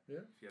there. Yeah.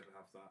 If you ever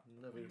have that,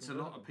 Never even It's a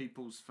heard lot of of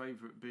people's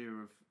favourite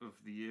beer of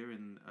the year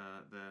in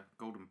their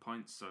Golden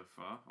Pints so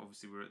far.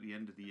 Obviously, we're at the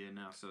end of the year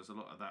now, so there's a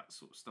lot of that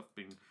sort of stuff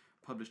being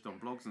published on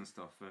blogs and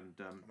stuff. And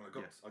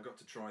I got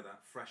to try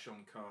that fresh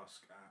on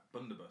cask at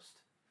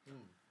Bunderbust.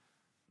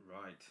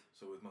 right.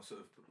 So with my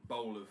sort of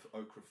bowl of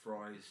okra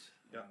fries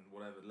Yeah. and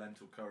whatever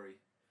lentil curry,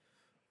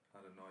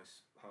 had a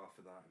nice half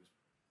of that. It was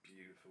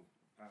beautiful,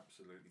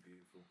 absolutely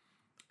beautiful.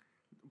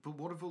 But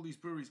what have all these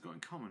breweries got in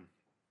common?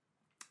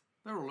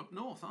 They're all up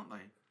north, aren't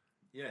they?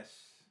 Yes,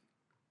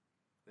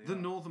 they The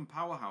are. Northern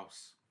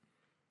Powerhouse.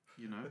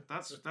 You know,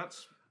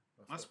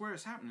 that's where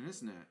it's happening,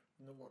 isn't it?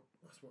 You know what?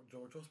 That's what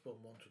George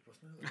Osborne wanted,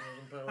 wasn't it?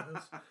 The Northern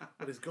Powerhouse.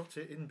 But he's got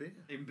it in beer.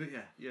 In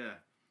beer, yeah.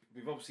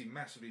 We've obviously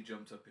massively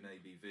jumped up in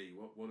ABV.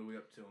 What are we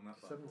up to on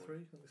that? 7.3,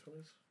 I think this one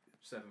is.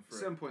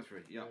 7.3. 7.3,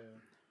 yeah.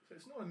 So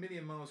it's not a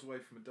million miles away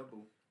from a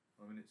double.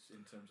 I mean, it's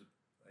in terms of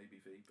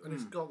ABV. But And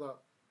it's got that,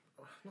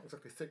 not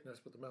exactly thickness,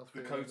 but the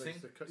mouthfeel. the coating.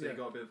 So So you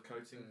got a bit of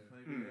coating, Yeah.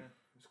 maybe. Yeah.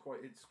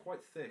 It's quite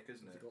thick,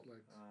 isn't Has it? it got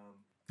legs?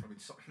 I mean,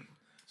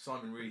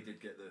 Simon really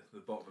did get the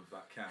bottom of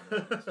that can.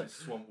 It's just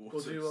swamp water.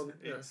 Well, do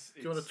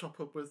you want to top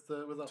up with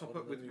that? Top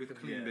one, up with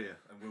clean beer,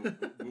 and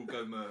we'll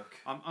go Merc.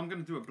 I'm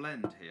going to do a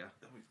blend here.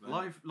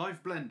 Live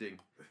blending.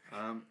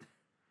 There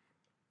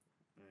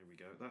we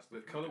go. That's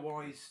the colour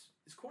wise,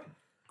 it's quite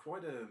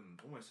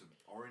almost an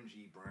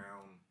orangey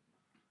brown.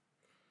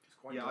 It's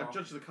quite dark. I'd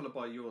judge the colour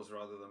by yours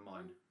rather than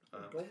mine.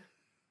 Gold?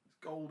 It's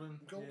golden.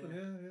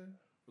 Yeah.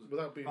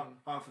 Without being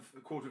half a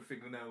quarter of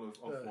fingernail of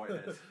off-white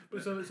head.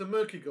 But it's a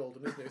murky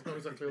golden, isn't it? It's not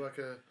exactly like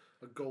a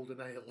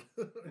golden ale.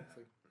 I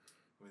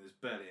mean, there's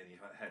barely any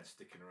head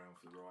sticking around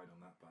for the ride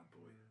on that bad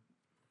boy.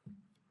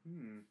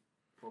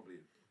 Probably.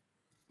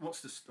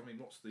 What's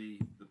the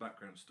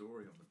background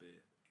story on the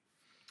beer?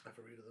 Have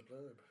a read of the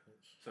blurb.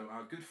 So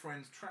our good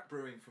friends Trap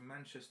Brewing from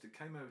Manchester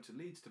came over to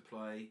Leeds to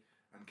play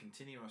and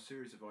continue our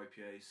series of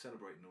IPAs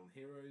celebrating all the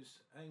heroes.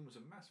 Aim was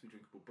a massively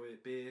drinkable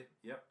beer.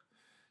 Yep.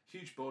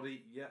 Huge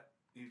body. Yep.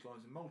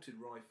 Utilising malted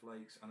rye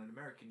flakes and an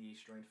American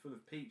yeast strain full of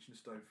peach and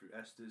stone fruit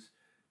esters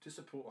to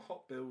support a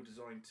hop bill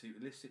designed to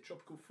elicit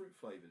tropical fruit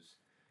flavours.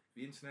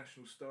 The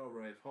international star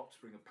array of hops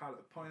bring a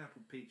palette of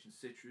pineapple, peach and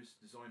citrus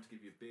designed to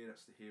give you a beer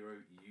that's the hero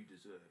you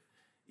deserve,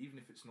 even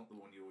if it's not the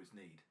one you always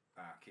need.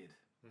 Ah, kid.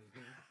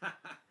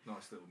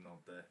 Nice little nod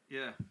there.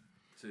 Yeah.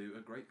 To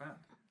a great band.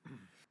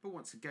 But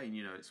once again,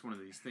 it's one of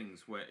these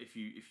things where if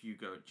you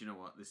go, do you know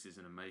what, this is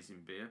an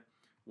amazing beer.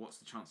 What's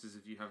the chances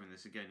of you having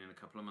this again in a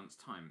couple of months'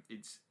 time?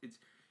 It's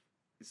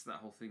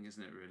that whole thing,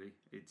 isn't it? Really,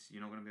 you're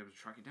not going to be able to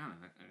track it down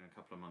in a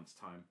couple of months'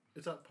 time.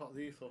 Is that part of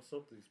the ethos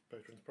of these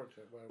patrons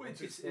project? Where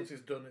once it's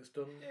done, it's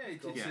done. Yeah,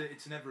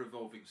 it's an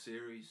ever-evolving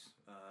series.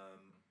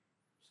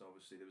 So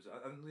obviously there was,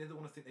 and the other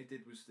one I think they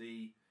did was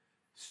the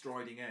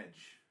Striding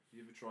Edge. Did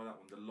you ever try that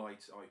one? The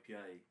light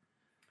IPA.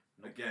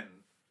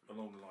 Again,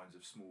 along the lines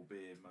of small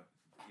beer.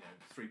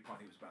 3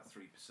 pint. It was about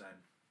 3%.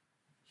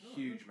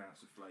 Huge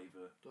amounts of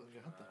flavour. Don't think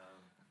I had that.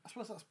 I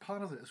suppose that's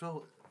part of it as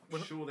well.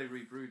 I'm sure they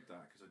rebrewed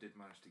that because I did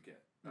manage to get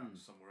that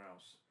somewhere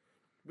else.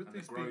 And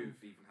the Grove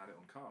even had it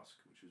on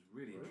cask, which was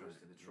really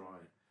interesting to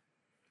try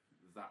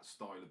that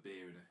style of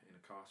beer in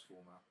a cask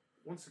format.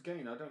 Once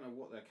again, I don't know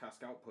what their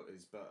cask output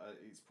is, but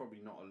it's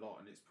probably not a lot,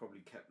 and it's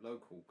probably kept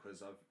local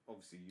because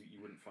obviously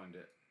you wouldn't find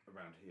it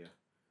around here.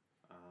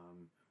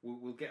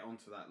 We'll get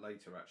onto that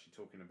later, actually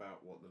talking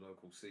about what the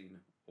local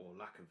scene or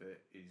lack of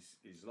it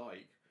is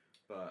like,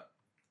 but.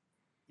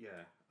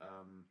 Yeah,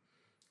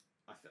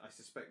 I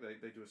suspect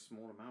they do a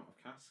small amount of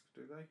cask,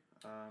 do they?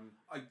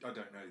 I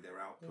don't know their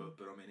output,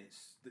 but I mean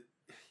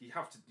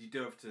you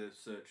do have to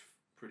search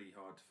pretty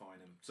hard to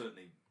find them.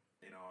 Certainly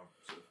in our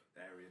sort of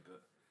area,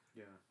 but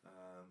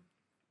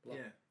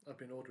I've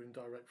been ordering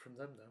direct from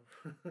them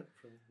now,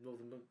 from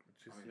Northern Monk,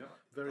 which is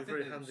very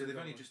handy. So they've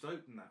only just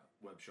opened that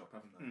web shop,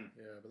 haven't they?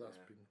 Yeah, but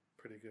that's been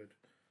pretty good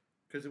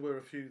because there were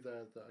a few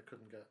there that I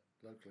couldn't get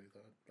locally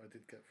that I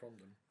did get from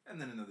them.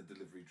 And then another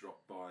delivery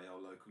dropped by our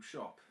local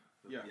shop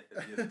the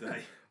other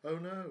day. Oh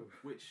no.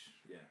 Which,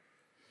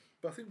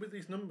 But I think with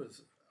these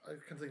numbers, I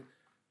can think,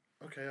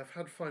 okay, I've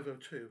had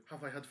 502.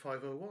 Have I had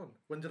 501?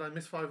 When did I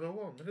miss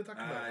 501? When did that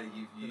come out?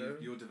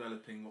 You're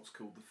developing what's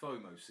called the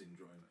FOMO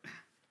syndrome.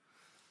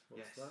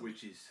 What's that?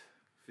 Which is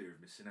fear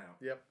of missing out.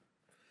 Yep.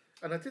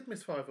 And I did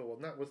miss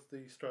 501. That was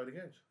the Striding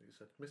Edge that you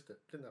said. Missed it.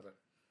 Didn't have it.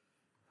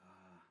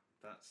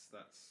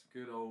 That's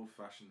good old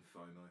fashioned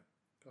FOMO.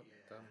 God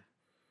damn.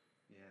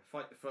 Yeah,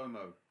 fight the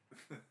FOMO.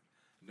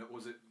 No,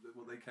 was it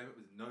what they came up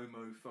with? No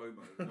mo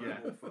FOMO. No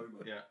more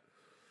FOMO. Yeah.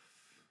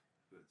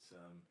 But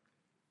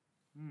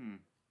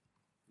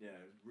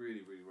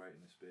really, really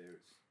rating this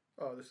beer.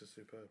 This is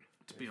superb.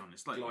 To be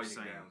honest, like you're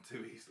saying, down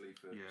too easily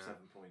for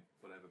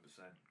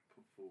 7.whatever%.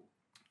 Full.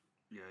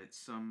 Yeah,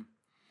 it's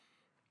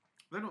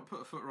they're not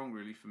put a foot wrong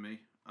really for me.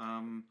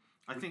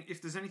 I think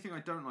if there's anything I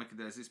don't like of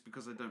theirs, it's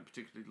because I don't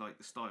particularly like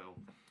the style.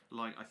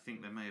 Like, I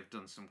think they may have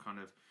done some kind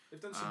of... They've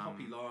done some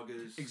hoppy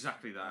lagers.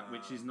 Exactly that,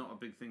 which is not a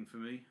big thing for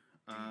me.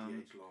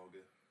 DDH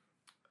lager.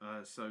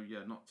 So,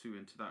 yeah, not too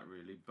into that,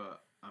 really.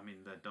 But, I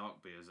mean, their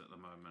dark beers at the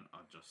moment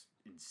are just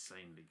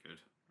insanely good.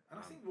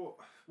 And I think what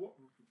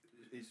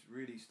is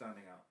really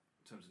standing out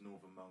in terms of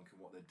Northern Monk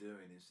and what they're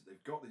doing is that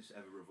they've got this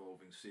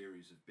ever-evolving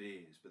series of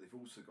beers, but they've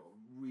also got a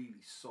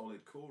really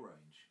solid core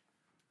range.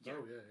 Yeah.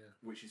 Oh, yeah.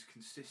 Which is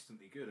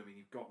consistently good. I mean,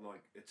 you've got,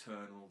 like,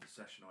 Eternal, the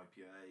Session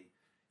IPA...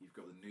 You've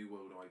got the New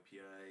World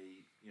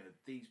IPA.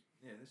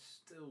 They're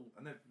still,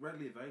 and they're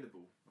readily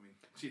available. I mean,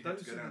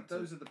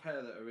 those are the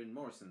pair that are in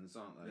Morrison's,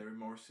 aren't they? They're in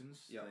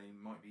Morrison's. Yep.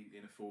 They might be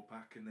in a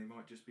 4-pack, and they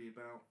might just be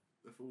about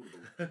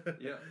affordable.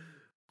 Yeah.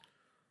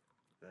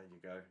 There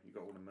you go. You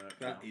got all the merch.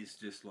 That is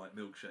just like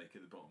milkshake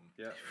at the bottom.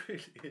 It Yeah,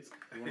 really is.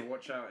 You want to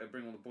watch out. It'll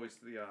bring all the boys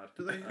to the yard.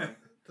 Do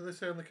they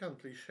say on the can,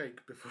 please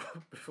shake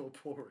before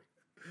pouring?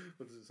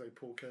 Or does it say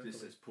pour carefully? This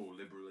says pour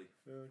liberally.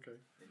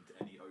 Okay. Into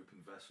any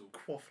open vessel.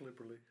 Quaff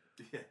liberally.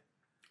 Yeah.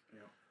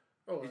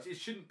 Oh, it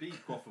shouldn't be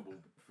quaffable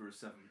for a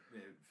 7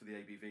 for the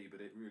ABV,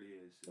 but it really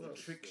is. Well, it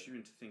tricks you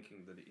into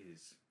thinking that it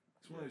is.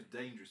 It's one of those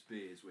dangerous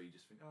beers where you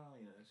just think,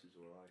 this is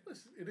all right.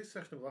 It is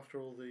sessionable after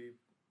all the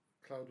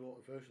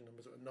Cloudwater version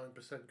numbers that were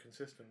 9%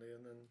 consistently,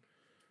 and then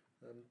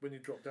when you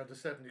drop down to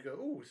 7, you go,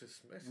 oh, this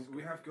is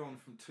We have gone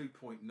from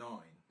 2.9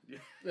 Yeah.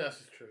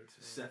 Yes, it's true.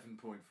 to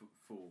 7.4.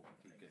 I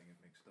keep getting it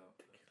mixed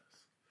up.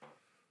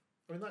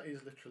 I mean, that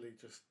is literally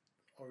just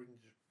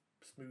orange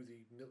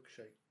smoothie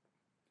milkshake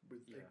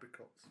with Yeah.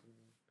 apricots.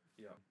 And,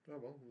 Yeah. oh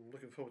well, I'm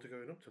looking forward to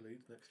going up to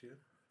Leeds next year.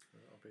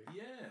 That'll be.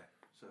 Yeah,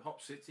 so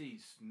Hop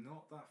City's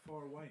not that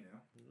far away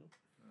now. No.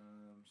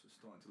 So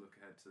starting to look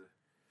ahead to.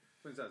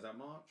 When's that? Is that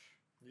March?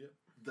 Yep.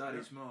 That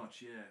is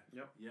March, yeah.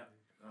 Yep. Yeah.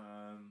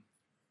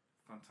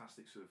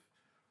 Fantastic sort of,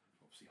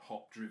 obviously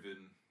hop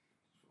driven.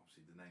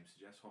 Obviously the name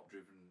suggests hop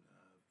driven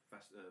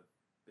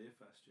beer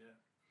fest, yeah.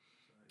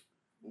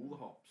 So all the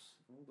hops.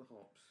 All the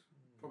hops.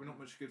 Probably not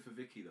much good for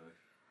Vicky though.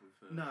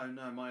 With, No,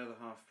 my other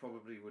half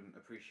probably wouldn't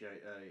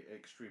appreciate a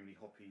extremely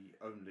hoppy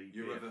only.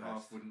 Your beer other fest.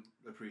 half wouldn't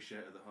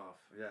appreciate the half.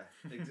 Yeah.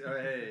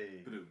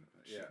 Hey. Ba-doom.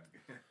 Yeah.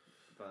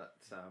 But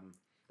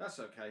that's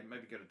okay.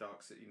 Maybe go to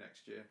Dark City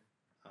next year.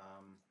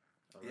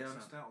 Yeah, I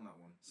missed out on that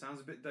one. Sounds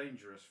a bit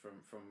dangerous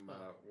from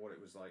what it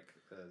was like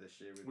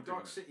this year. Well,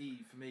 Dark City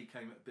for me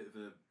came at a bit of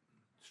a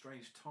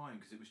strange time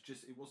because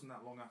it wasn't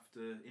that long after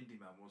Indie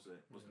Man, was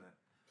it? Wasn't it?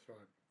 That's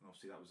right. And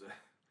obviously that was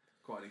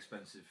quite an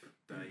expensive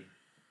day,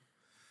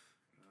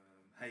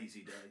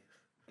 hazy day.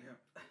 Yeah.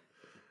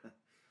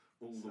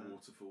 All the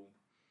waterfall.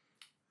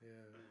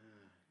 Yeah.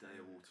 Day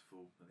of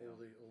waterfall.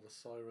 All the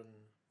siren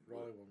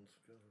rye ones.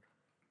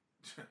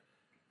 God.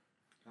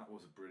 That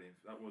was a brilliant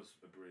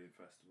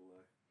festival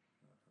though.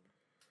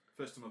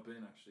 First time I've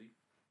been actually.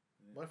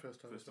 Yeah. My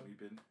first time. You've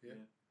been. Yeah.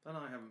 And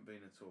I haven't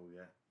been at all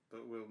yet.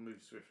 But we'll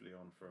move swiftly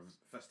on from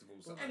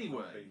festivals. Well, that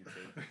anyway. I've not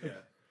been to.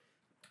 Yeah.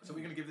 So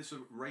we're going to give this a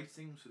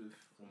rating, sort of,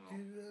 or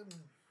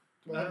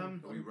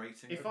not? Are we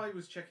rating? If I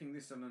was checking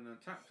this on an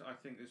Untapped, I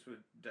think this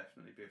would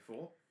definitely be a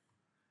 4.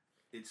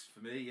 It's for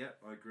me, yeah,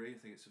 I agree. I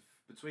think it's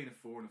between a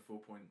 4 and a 4.25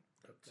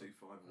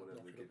 or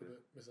whatever I'd we knock give it up a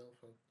it. bit myself.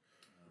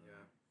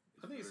 Yeah.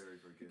 It's I think very,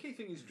 very the good. key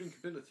thing is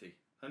drinkability.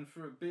 And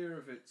for a beer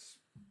of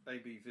its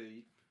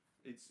ABV,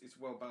 it's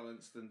well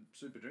balanced and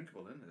super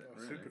drinkable, isn't it? Oh,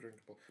 really? super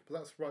drinkable. But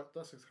that's right.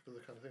 That's exactly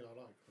the kind of thing I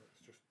like.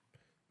 It's just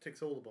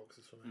ticks all the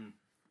boxes for me.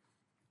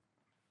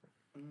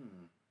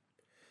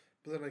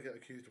 But then I get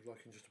accused of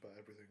liking just about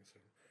everything. So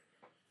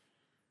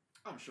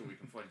I'm sure we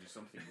can find you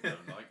something you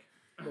don't like.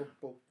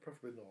 well,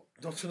 preferably not.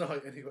 Not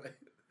tonight, anyway.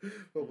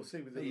 Well, we'll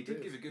see with the But you other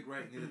did give beers. a good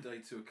rating the other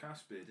day to a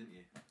cask beer, didn't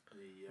you?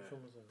 Which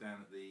one was that?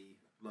 Down at the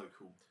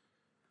local.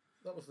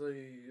 That was the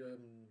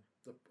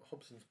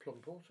Hobson's Plum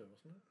Porter,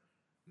 wasn't it?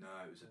 No,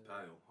 it was a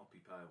pale, hoppy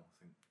pale, I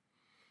think.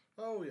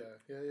 Oh yeah.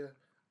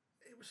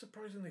 It was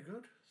surprisingly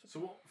good. So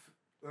what?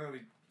 Well,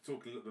 we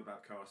talk a little bit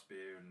about cask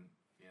beer, and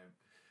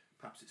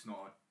perhaps it's not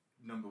our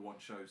number one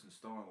chosen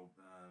style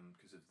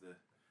because of the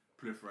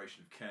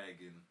proliferation of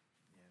keg, and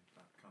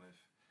that kind of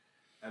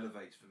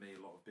elevates for me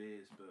a lot of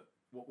beers. But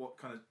what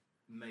kind of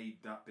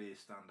made that beer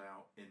stand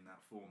out in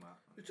that format?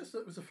 It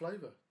was the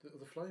flavour.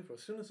 The flavour.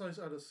 As soon as I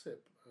had a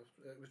sip,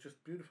 it was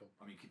just beautiful.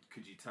 I mean,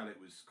 could you tell it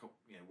was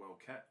well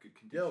kept, good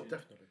condition? Yeah, oh,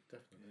 definitely.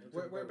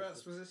 Yeah.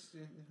 Whereabouts was this?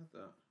 You had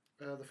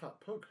that? The Fat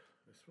Pug.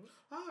 This was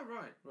Ah,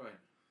 right.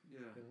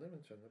 Yeah. in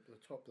Leamington, up at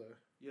the top there.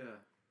 Yeah.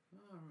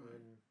 Ah,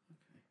 right.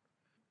 Okay.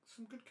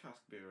 Some good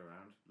cask beer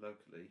around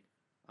locally.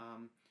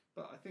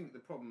 But I think the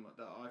problem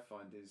that I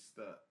find is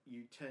that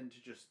you tend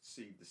to just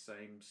see the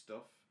same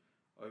stuff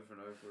over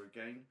and over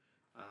again.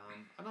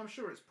 And I'm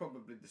sure it's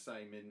probably the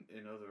same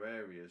in other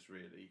areas,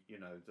 really.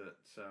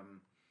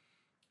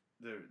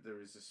 That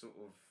there is a sort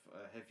of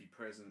heavy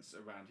presence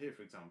around here,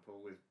 for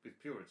example, with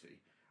Purity,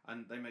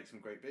 and they make some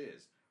great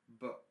beers.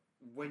 But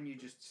when you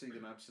just see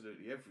them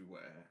absolutely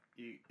everywhere,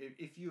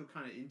 if you're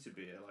kind of into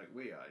beer like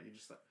we are, you're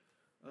just like,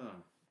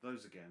 oh,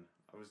 those again.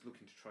 I was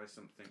looking to try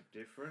something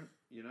different,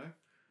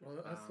 Well,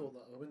 I thought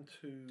that. I went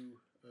to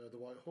the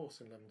White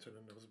Horse in Leamington,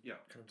 and I was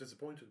kind of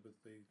disappointed with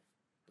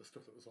the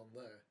stuff that was on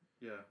there.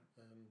 Yeah.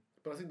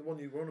 But I think the one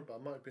you were on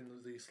about might have been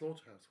the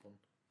Slaughterhouse one,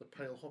 the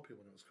Pale Hoppy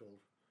one it was called.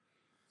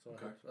 So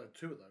Okay. I had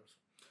 2 of those.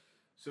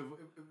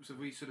 So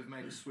we sort of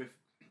made a swift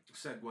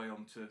segue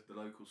onto the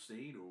local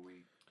scene, or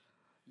we?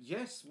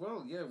 Yes,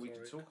 well, yeah, we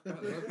could Sorry. talk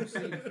about the local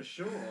scene for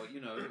sure.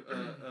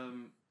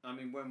 I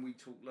mean, when we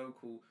talk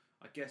local,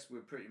 I guess we're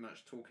pretty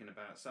much talking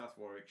about South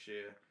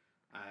Warwickshire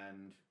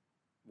and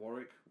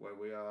Warwick, where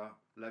we are,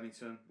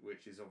 Leamington,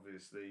 which is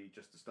obviously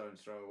just a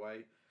stone's throw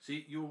away.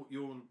 See, you're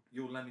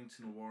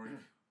Leamington or Warwick.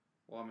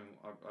 Well, I mean,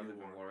 I live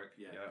in Warwick.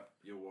 Yeah,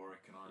 you're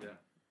Warwick, and I'm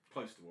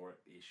close to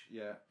Warwick-ish.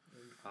 Yeah.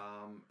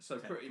 So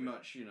pretty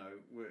much,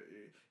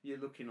 you're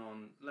looking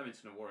on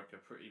Leamington and Warwick are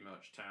pretty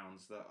much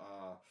towns that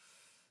are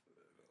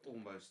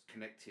almost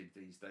connected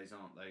these days,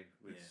 aren't they?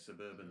 With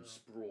suburban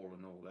sprawl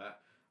and all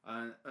that.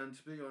 And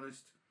to be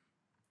honest,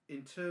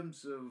 in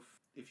terms of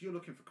if you're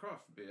looking for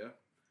craft beer,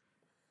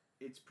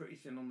 it's pretty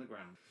thin on the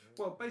ground.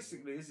 Well,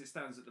 basically, as it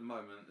stands at the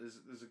moment,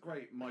 there's a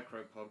great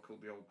micro pub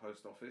called the Old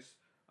Post Office,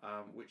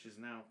 which has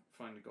now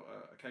finally got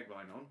a keg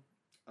line on.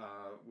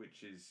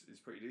 which is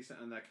pretty decent,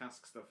 and their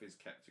cask stuff is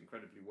kept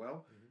incredibly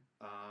well.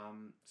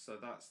 So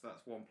that's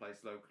one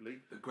place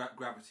locally. The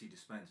Gravity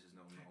dispensers,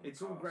 no.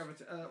 It's all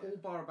Gravity, all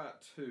bar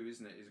about 2,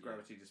 isn't it? Is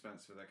Gravity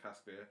dispenser for their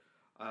cask beer.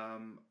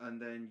 And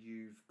then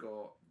you've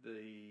got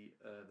the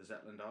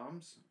Zetland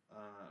Arms,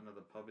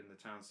 another pub in the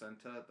town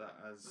centre that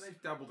has.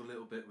 They've dabbled a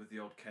little bit with the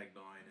odd keg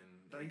line,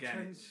 and they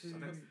again,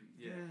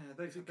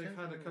 they've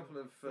had a couple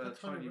of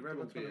tiny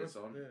rebel beers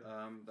on.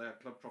 Yeah. They had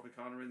Club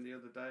Tropicana in the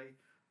other day.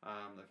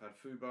 They've had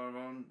Fubar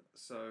on,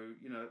 so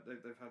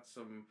they've had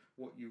some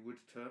what you would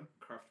term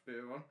craft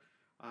beer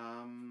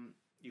on.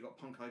 You got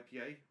Punk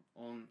IPA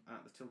on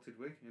at the Tilted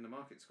Wig in the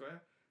Market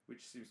Square,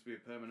 which seems to be a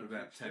permanent for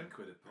about fixture.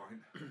 £10 a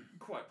pint.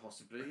 Quite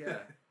possibly,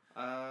 yeah.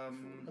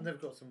 And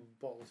they've got some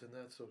bottles in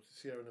there, so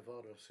Sierra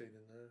Nevada I've seen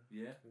in there.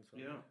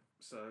 Yeah.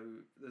 So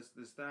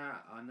there's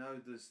that. I know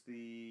there's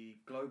the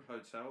Globe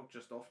Hotel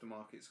just off the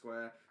Market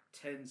Square,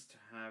 tends to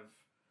have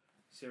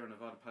Sierra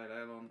Nevada Pale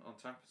Ale on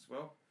tap as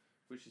well,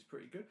 which is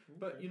pretty good. Okay.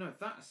 But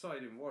that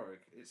aside, in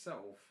Warwick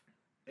itself,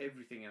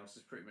 everything else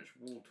is pretty much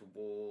wall to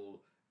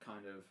wall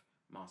kind of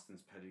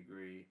Marston's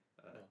Pedigree,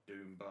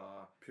 Doom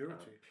Bar,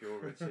 Purity,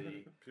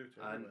 Purity,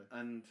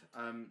 and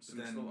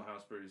some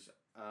slaughterhouse brews.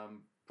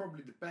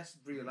 Probably the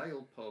best real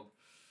ale pub,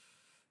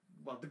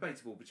 well,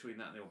 debatable between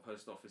that and the old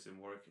post office in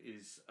Warwick,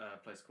 is a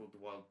place called the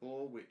Wild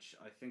Boar, which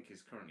I think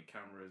is currently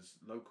Camera's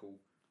local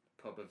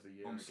pub of the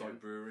year.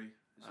 On-site brewery.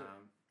 Is it?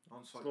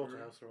 On-site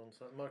Slaughterhouse are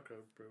on-site.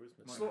 Micro brew,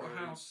 isn't it?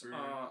 Slaughterhouse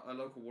are a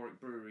local Warwick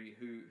brewery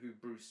who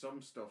brew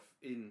some stuff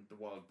in the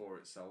Wild Boar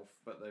itself,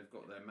 but they've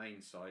got their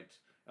main site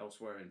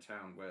elsewhere in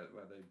town where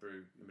they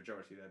brew the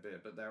majority of their beer.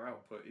 But their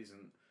output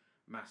isn't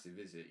massive,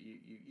 is it?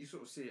 You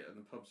sort of see it in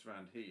the pubs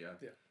around here.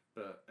 Yeah.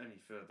 But any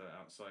further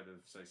outside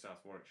of, say, South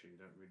Warwickshire, you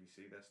don't really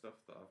see their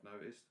stuff that I've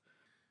noticed.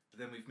 But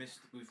then we've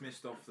missed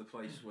off the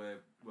place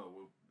where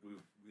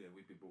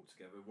we've been brought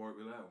together. Warwick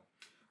Real Ale.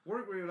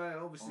 Warwick Real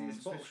Ale obviously is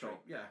a bottle Smith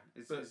shop. Yeah,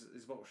 it's a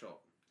bottle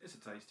shop. It's a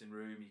tasting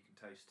room. You can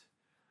taste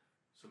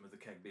some of the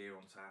keg beer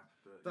on tap.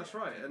 But that's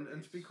right,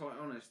 and to be quite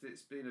honest,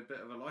 it's been a bit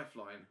of a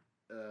lifeline.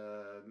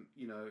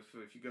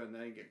 If you go in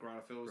there and get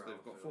growler fills,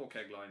 they've got 4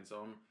 keg lines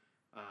on.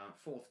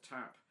 Fourth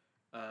tap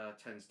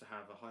tends to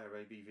have a higher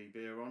ABV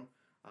beer on.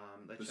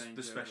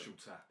 The special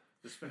tap.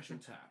 The special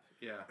tap,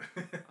 yeah.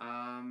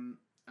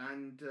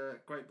 And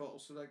great bottle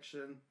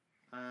selection.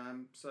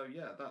 So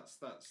yeah, that's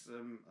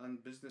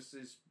and business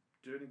is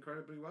doing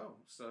incredibly well.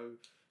 So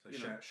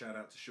shout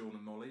out to Sean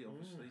and Molly,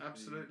 obviously.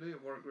 Absolutely,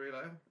 at Warwick Real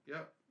Ale.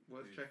 Yep,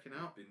 worth checking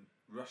out. Been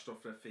rushed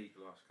off their feet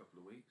the last couple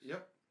of weeks.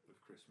 Yep.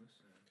 With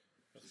Christmas.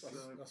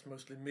 That's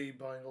mostly me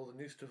buying all the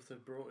new stuff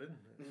they've brought in.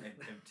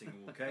 Emptying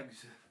all the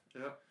kegs.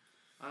 Yep.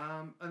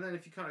 And then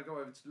if you kind of go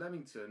over to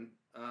Leamington,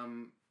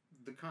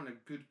 the kind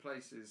of good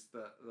places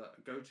that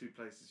go-to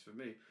places for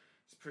me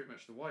is pretty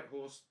much the White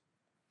Horse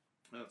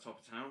at the top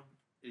of town.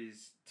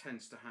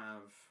 Tends to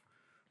have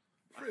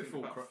three or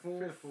four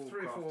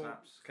craft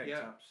taps, keg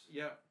taps.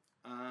 Yeah.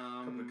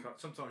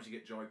 Sometimes you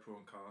get Jaipur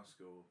on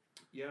cask or.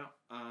 Yeah,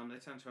 they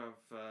tend to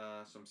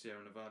have some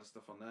Sierra Nevada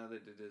stuff on there. They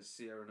did a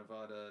Sierra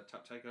Nevada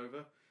tap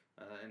takeover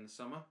in the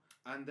summer,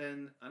 and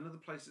then another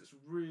place that's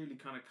really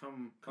kind of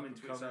come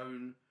into its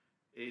own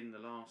in the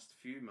last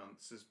few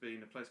months has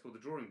been a place called the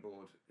Drawing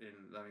Board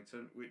in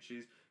Leamington, which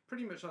is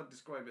pretty much, I'd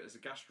describe it as a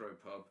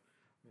gastropub,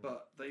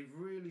 but they've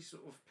really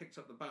sort of picked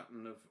up the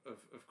baton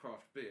of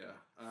craft beer.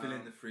 Fill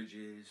in the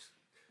fridges.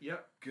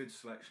 Yep. Good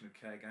selection of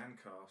keg and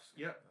cask.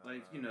 Yep.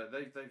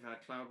 They've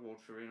had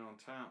Cloudwater in on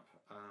tap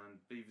and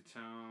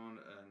Beavertown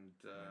and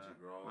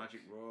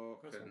Magic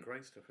Rock. Got some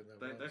great stuff in there.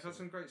 They've had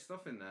some great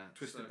stuff in there.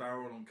 Twisted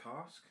Barrel on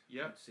cask.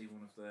 Yep. See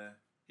one of their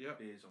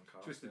beers on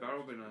cask. Twisted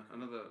Barrel being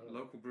another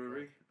local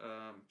brewery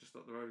just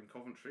up the road in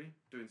Coventry,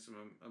 doing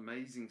some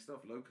amazing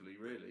stuff locally,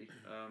 really.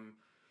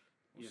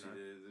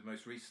 The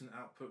most recent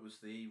output was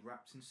the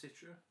Wrapped in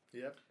Citra.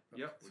 Yep.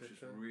 Which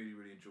is really,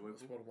 really enjoyable.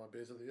 That's one of my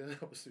beers of the year.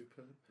 That was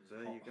superb.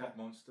 There you go. Hot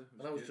Monster.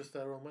 And I was just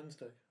there on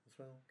Wednesday as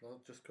well.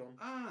 I've just gone.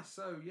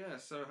 So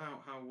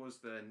how was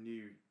their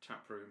new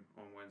tap room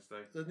on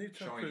Wednesday? The new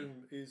tap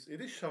room is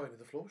shiny.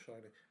 The floor's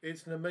shiny.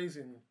 It's an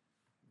amazing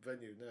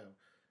venue now.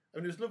 I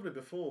mean, it was lovely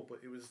before,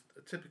 but it was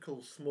a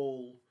typical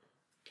small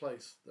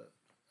place that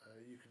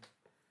you could.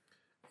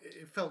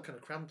 It felt kind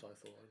of cramped, I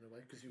thought, in a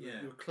way, because you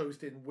were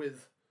closed in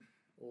with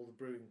all the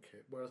brewing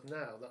kit. Whereas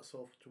now that's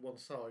off to one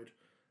side,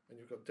 and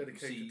you've got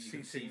dedicated seating. You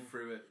can see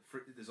through it.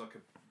 There's like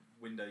a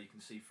window you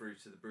can see through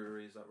to the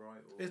brewery. Is that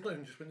right? Or? It's not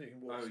even just window. You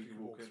can walk. You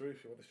can walk in. through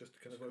if you want. It's just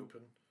kind of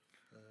open.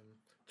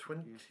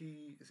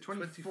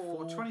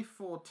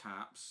 24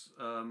 taps.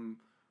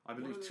 I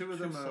believe 2 of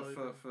them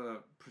are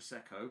for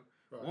Prosecco,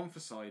 1 for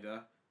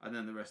cider, and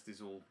then the rest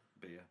is all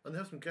beer. And they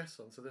have some guests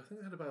on, so I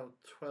think they had about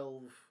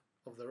 12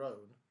 of their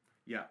own.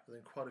 Yeah. And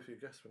then quite a few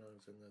guests when I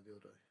was in there the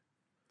other day.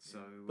 So,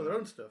 but their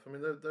own stuff. I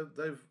mean,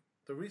 they've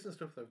the recent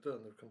stuff they've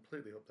done. They've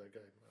completely upped their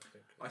game.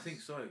 I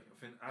think so.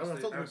 I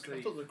thought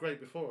they were great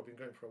before. I've been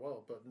going for a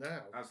while, but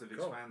now as they've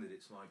expanded,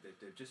 it's like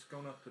they've just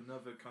gone up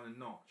another kind of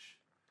notch.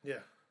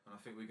 Yeah. And I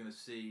think we're going to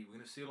see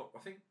a lot. I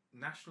think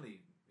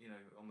nationally,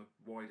 on the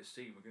wider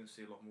scene, we're going to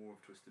see a lot more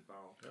of Twisted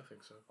Barrel. I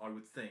think so. I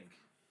would think.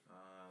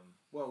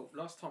 Well,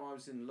 last time I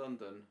was in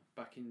London,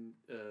 back in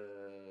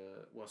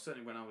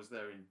certainly when I was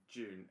there in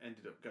June,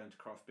 ended up going to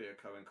Craft Beer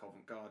Co in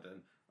Covent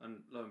Garden,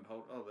 and lo and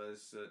behold,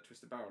 there's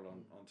Twisted Barrel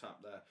on tap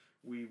there.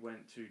 We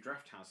went to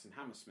Draft House in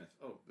Hammersmith.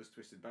 Oh, there's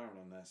Twisted Barrel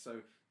on there.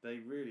 So they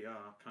really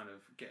are kind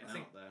of getting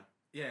out there.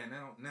 Yeah,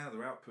 now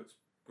their output's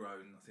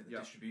grown. I think the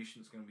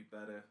distribution's going to be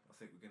better. I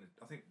think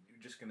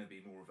we're just going to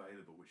be more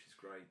available, which is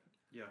great.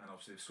 Yeah, and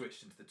obviously they've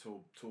switched into the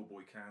tall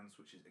boy cans,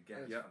 which is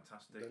again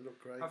fantastic. They look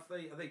great. Are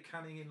they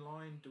canning in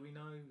line? Do we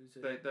know? Is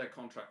it? They're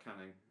contract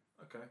canning.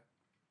 Okay.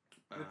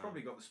 They've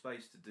probably got the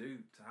space to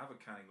have a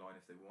canning line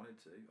if they wanted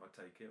to. I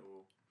take it,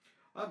 or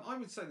I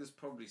would say there's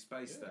probably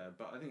space there,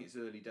 but I think it's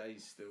early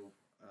days still.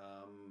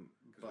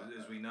 But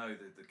as we know,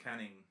 the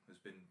canning has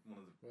been one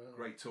of the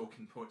great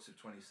talking points of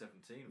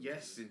 2017.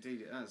 Yes,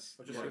 indeed it has.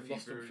 I just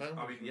lost and found.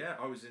 I mean,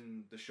 I was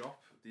in the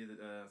shop the other.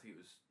 I think it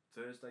was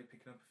Thursday,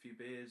 picking up a few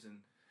beers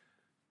and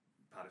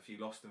had a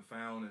few lost and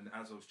found. And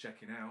as I was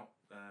checking out,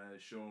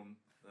 Sean,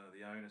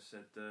 the owner,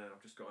 said,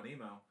 "I've just got an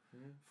email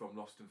from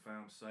Lost and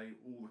Found to say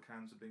all the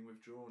cans are being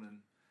withdrawn and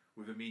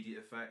with immediate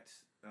effect."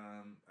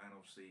 And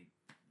obviously.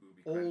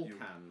 All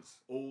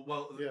cans.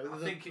 I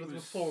think it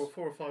was four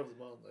or five of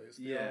them, aren't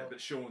they?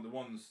 But Sean, the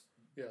ones.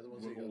 Yeah, the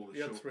ones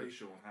that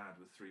Sean had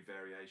with 3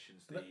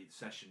 variations: the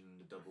session,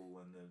 the double,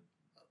 and the.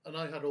 And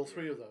I had all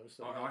 3 of those.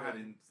 So I had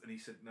and he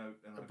said no.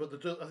 But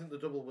I think the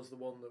double was the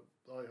one that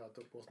I had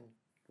that wasn't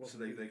so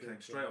they came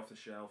straight off the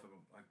shelf, and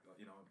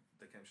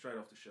they came straight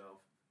off the shelf,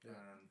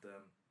 and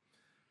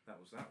that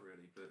was that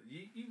really. But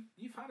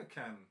you've had a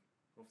can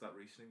of that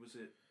recently. Was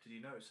it? Did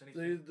you notice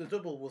anything? The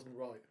double wasn't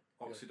right.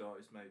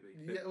 Oxidised,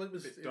 maybe. It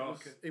was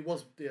darker. It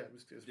was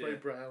very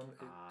brown.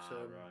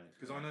 Right.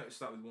 Because I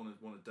noticed that with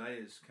one of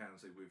Daya's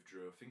cans they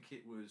withdrew. I think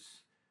it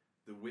was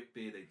the wit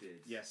beer they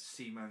did. Yes.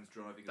 Seaman's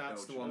Driving.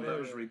 That's a Belgian the one that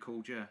was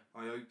recalled. Yeah.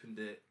 I opened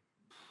it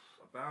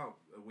about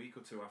a week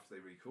or 2 after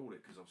they recalled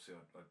it because obviously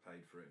I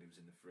paid for it and it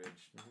was in the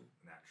fridge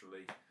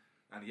naturally,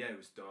 and it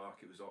was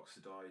dark. It was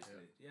oxidised.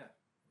 Yeah.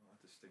 I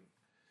just think.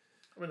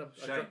 I mean,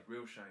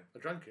 real shame. I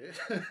drank it.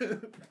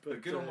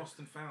 but good on Lost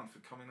and Found for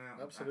coming out.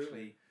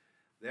 Absolutely.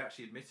 They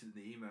actually admitted in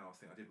the email. I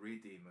think I did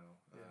read the email,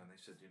 and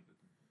they said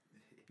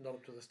not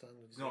up to the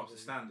standards. Not up to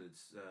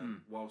standards.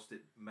 Whilst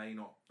it may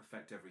not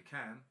affect every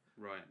can,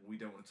 right? We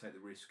don't want to take the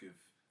risk of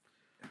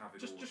having.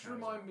 Just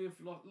remind me of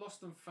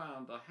Lost and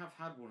Found. I have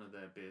had one of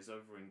their beers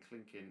over in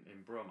Clink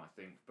in Brum, I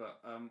think.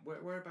 But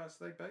whereabouts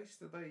are they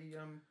based? Are they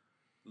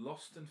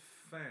Lost and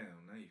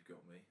Found? Now you've got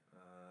me.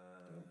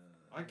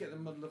 I get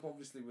them muddled up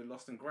obviously with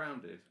Lost and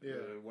Grounded.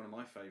 One of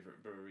my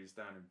favourite breweries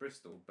down in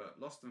Bristol. But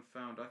Lost and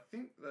Found, I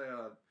think they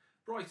are.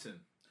 Brighton.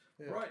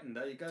 Brighton,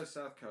 there you go,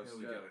 South Coast. There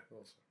we go.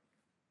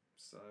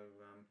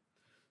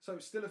 So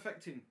it's still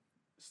affecting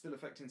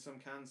some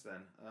cans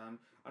then,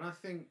 and I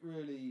think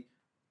really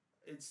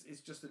it's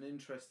just an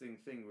interesting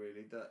thing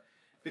really that,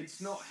 but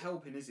it's not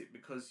helping, is it?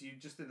 Because you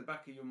just in the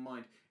back of your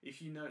mind,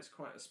 if you know it's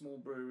quite a small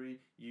brewery,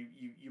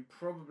 you're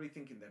probably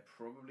thinking they're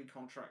probably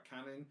contract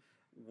canning.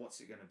 What's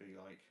it going to be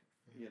like?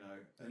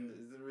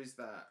 And there is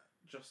that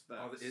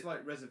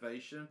slight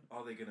reservation.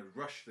 Are they going to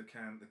rush the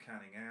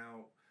canning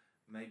out?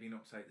 Maybe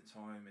not take the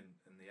time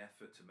and the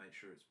effort to make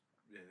sure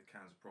the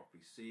cans are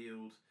properly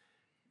sealed.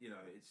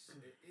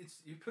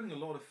 It's you're putting a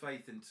lot of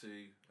faith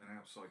into an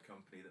outside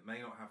company that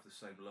may not have the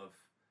same love.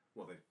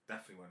 Well, they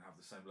definitely won't have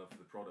the same love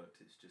for the product.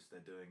 It's just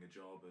they're doing a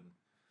job and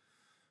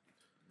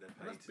they're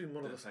paid to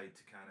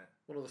can it.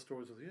 One of the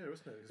stories of the year,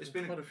 isn't it? It's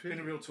been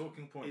a real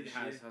talking point. It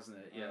has, hasn't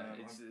it? Yeah,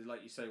 it's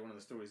like you say, one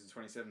of the stories of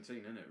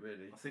 2017, isn't it?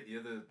 Really. I think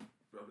the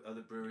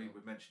other brewery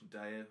we mentioned,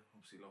 Daya,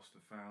 obviously Lost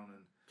and Found,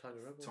 and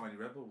Tiny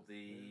Rebel,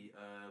 the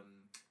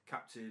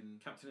Captain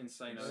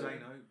Insano,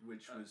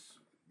 which was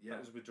that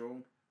was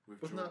withdrawn.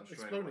 Wasn't that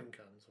exploding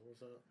cans, or was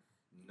that?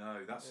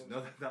 No, that's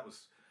another. That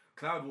was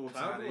Cloudwater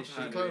had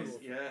issues.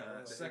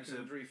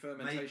 Secondary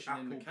fermentation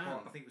in the can.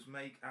 I think it was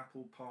make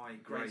apple pie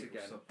great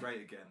again.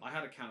 I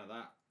had a can of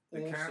that.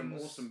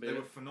 Awesome beer. They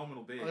were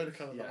phenomenal beers. I had a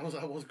can of that.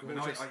 I was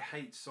gorgeous. I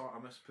hate cider. I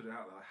must put it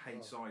out there. I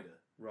hate cider.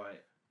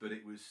 Right. But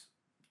it was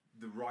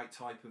the right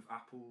type of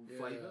apple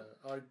flavour.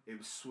 It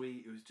was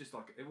sweet. It was just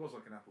like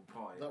an apple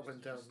pie. That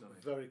went down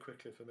very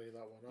quickly for me.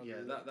 That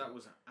one. That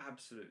was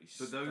absolutely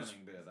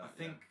stunning beer. I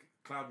think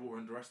Cloudwater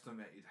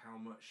underestimated how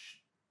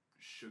much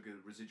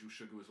residual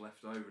sugar was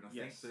left over, and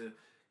I think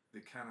the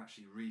can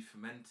actually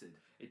re-fermented.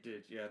 It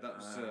did. Yeah, that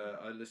was.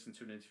 I listened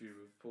to an interview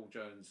with Paul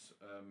Jones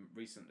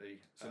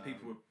recently. So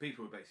people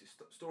were basically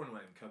storing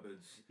away in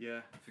cupboards.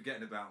 Yeah.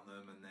 Forgetting about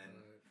them, and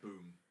then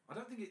boom. I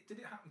don't think did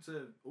it happen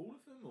to all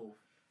of them, or.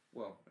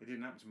 Well, it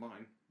didn't happen to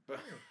mine, but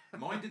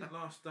mine didn't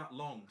last that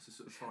long to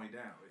sort of find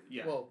out.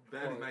 It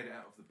barely made it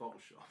out of the bottle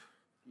shop.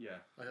 Yeah,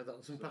 I had that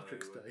on St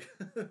Patrick's Day.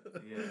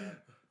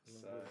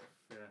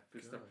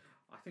 Good stuff.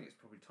 I think it's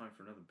probably time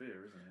for another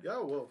beer, isn't it? Yeah,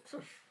 well,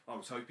 I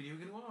was hoping you were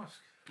going to ask.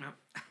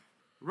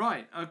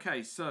 Right.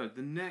 Okay. So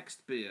the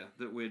next beer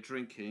that we're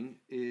drinking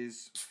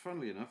is,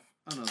 funnily enough,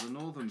 another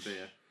Northern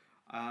beer.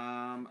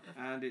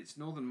 And it's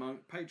Northern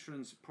Monk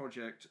Patrons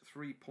Project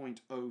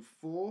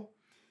 3.04.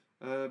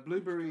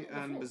 Blueberry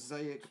and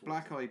Mosaic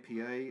Black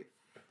IPA,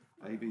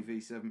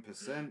 ABV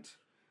 7%.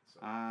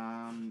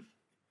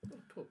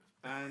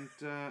 And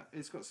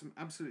it's got some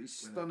absolutely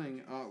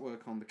stunning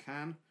artwork on the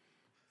can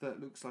that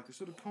looks like a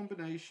sort of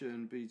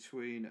combination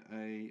between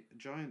a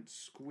giant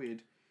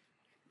squid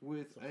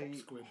with a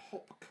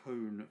hop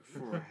cone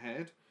for a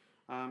head.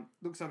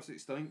 Looks absolutely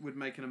stunning. Would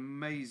make an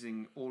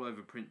amazing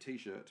all-over print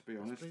T-shirt, to be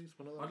honest.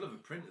 I'd love a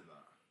print of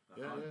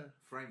that.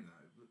 Frame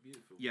that. It would look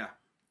beautiful.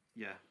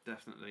 Yeah,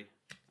 definitely.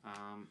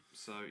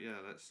 So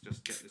yeah, let's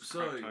just get this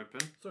cracked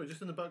open. Sorry,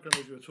 just in the background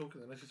as you were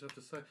talking, then I just have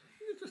to say,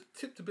 you just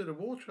tipped a bit of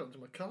water onto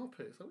my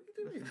carpet. So what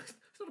are you doing?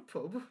 It's not a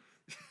pub.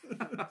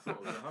 I thought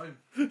I was at home.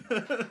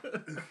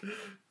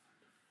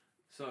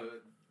 So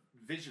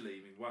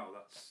visually, I mean, wow,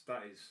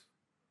 that is.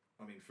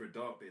 I mean, for a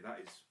dark beer, that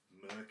is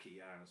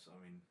murky as. I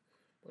mean,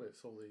 well,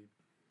 it's all the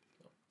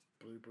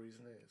blueberries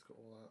in it. It's got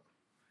all that.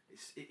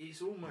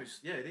 It's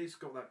almost it is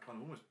got that kind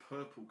of almost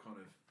purple kind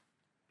of.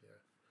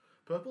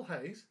 Purple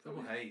haze.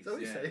 Purple haze. Is that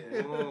what you say?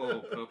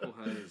 Oh, purple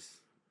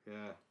haze.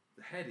 Yeah.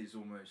 The head is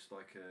almost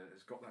like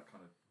it's got that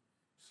kind of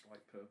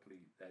slight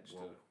purpley edge to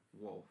it.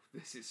 Whoa,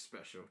 this is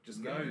special. Just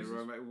Nose getting it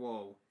right, mate.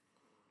 Whoa.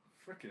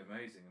 Freaking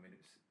amazing. I mean,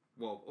 it's.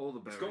 Whoa, all the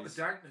berries. It's got the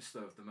dankness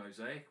though of the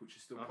mosaic, which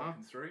is still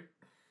popping through.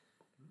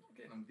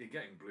 You're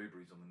getting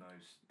blueberries on the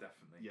nose,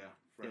 definitely. Yeah.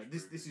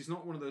 This is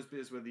not one of those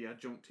beers where the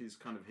adjunct is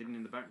kind of hidden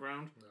in the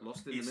background,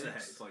 lost in the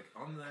mix. It's like,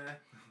 I'm there.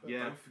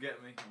 Yeah. Don't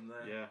forget me. I'm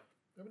there. Yeah.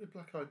 How many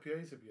black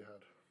IPAs have you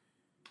had?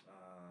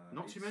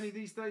 Not too many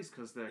these days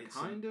because they're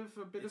kind of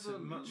a bit of a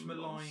much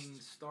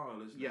maligned style,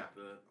 isn't it? Yeah.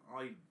 But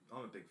I'm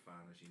a big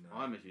fan, as you know.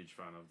 I'm a huge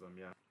fan of them.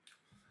 Yeah.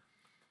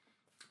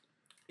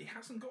 It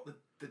hasn't got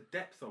the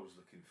depth I was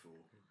looking for.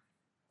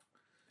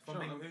 If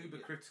I'm being uber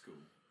critical,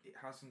 it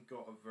hasn't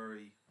got a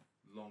very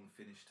long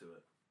finish to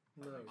it.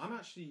 No. I'm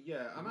actually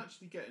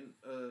getting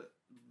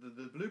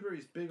the blueberry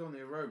is big on the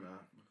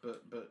aroma,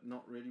 but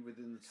not really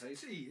within the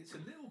taste. It's a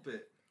little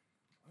bit.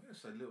 I'm going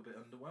to say a little bit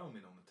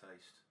underwhelming on the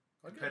taste.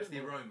 I Compared to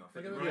the aroma. I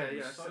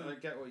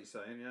get what you're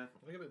saying, yeah.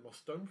 I get a bit more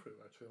stone fruit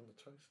actually on the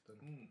taste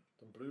than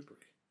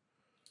blueberry.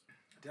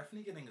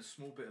 Definitely getting a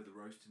small bit of the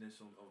roastiness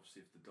on,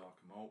 obviously, of the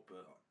darker malt,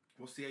 but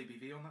what's the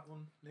ABV on that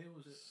one, Neil?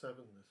 Was it 7?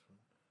 This one.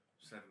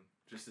 7.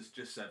 Just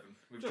 7.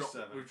 We've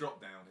dropped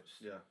down.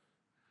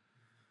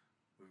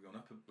 We've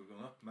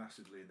gone up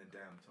massively and then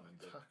down a tiny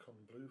bit. Attack on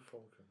Blue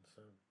Falcon.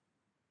 So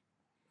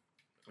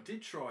I did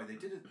try. They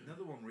did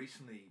another one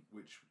recently,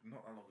 which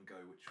not that long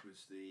ago, which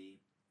was I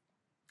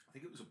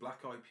think it was a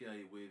black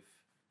IPA with,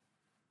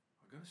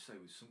 I'm going to say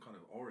with some kind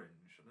of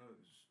orange. I know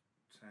it was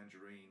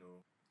tangerine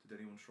or. Did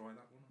anyone try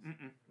that one?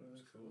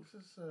 This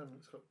is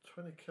it's got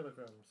 20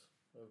 kilograms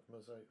of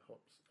mosaic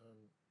hops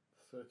and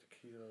 30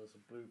 kilos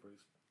of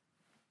blueberries.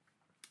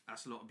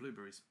 That's a lot of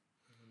blueberries.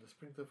 And a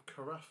sprinkle of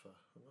carafa.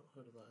 I've not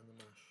heard of that in the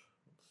mash.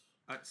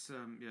 That's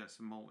some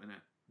malt in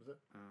it. Was it?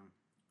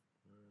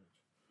 Right.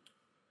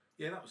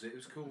 Yeah, that was it.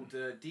 It was called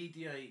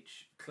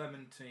DDH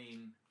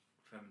Clementine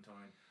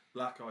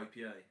Black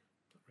IPA.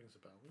 That rings a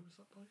bell. Who was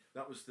that by?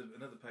 That was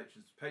another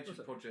Patron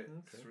Project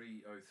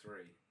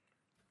 303.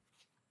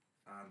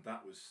 And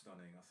that was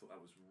stunning. I thought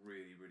that was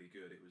really, really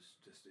good. It was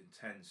just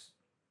intense,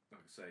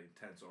 like I say,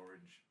 intense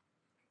orange,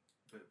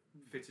 but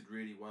fitted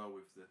really well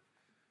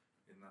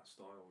in that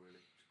style.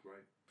 Really, it's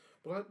great.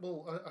 But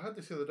I had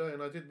this the other day,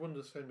 and I did wonder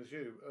the same as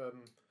you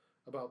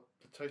about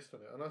the taste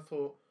on it. And I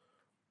thought,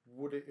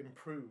 would it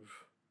improve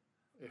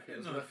if it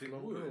was left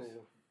longer?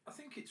 I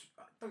think it's.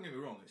 Don't get me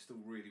wrong. It's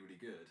still really, really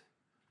good.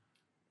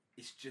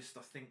 It's just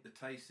I think the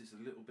taste is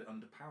a little bit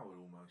underpowered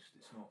almost.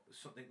 It's not.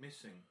 There's something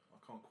missing. I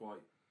can't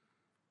quite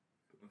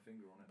put my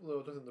finger on it.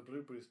 Although doesn't the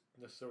blueberries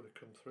necessarily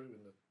come through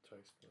in the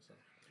taste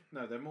myself?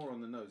 No, they're more on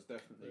the nose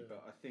definitely. Yeah.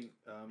 But I think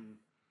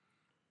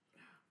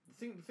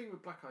the thing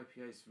with black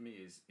IPAs for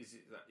me is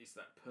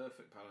that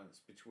perfect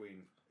balance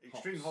between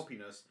extreme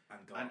hoppiness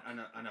and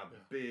a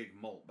big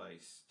malt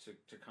base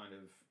to kind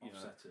of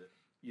offset it.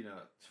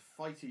 To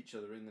fight each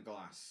other in the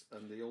glass,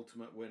 and the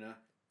ultimate winner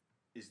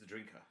is the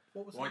drinker.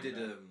 What was I did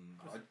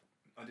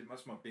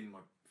that's been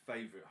my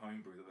favourite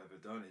homebrew that I've ever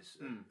done is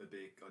a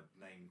beer I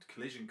named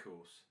Collision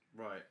Course.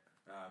 Right.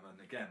 And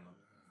again,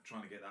 I'm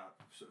trying to get that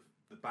sort of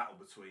the battle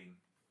between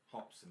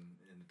hops and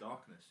the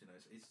darkness.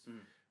 It's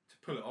to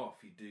pull it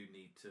off. You do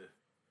need to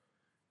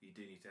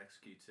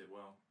execute it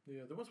well.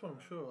 Yeah, there was one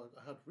I'm sure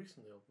I had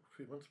recently, a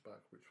few months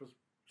back, which was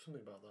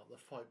something about that, the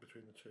fight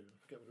between the two. I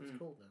forget what it's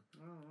called now.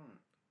 Oh,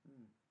 right.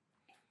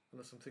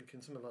 Unless I'm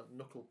thinking something like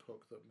Knuckle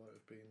Puck that might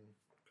have been,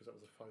 because that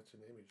was a fight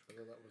in the image,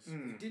 whether that was...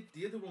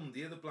 The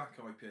other black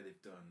IPA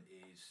they've done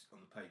is,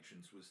 on the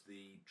Patrons, was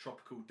the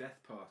Tropical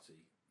Death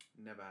Party.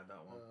 Never had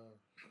that one.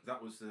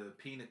 That was the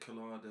Pina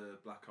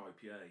Colada black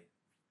IPA.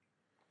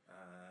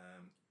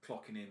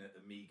 Clocking in at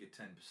a meagre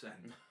 10%.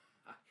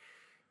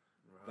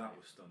 Right. That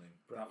was stunning.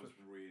 That was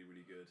really,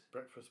 really good.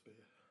 Breakfast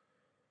beer.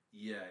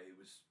 Yeah, it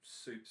was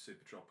super,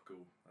 super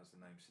tropical, as the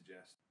name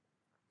suggests.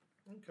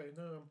 Okay,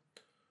 no,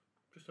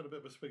 Just had a bit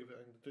of a swig of it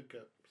and did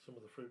get some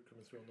of the fruit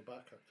coming through on the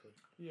back, actually.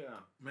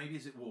 Yeah. Maybe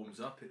as it warms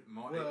up, it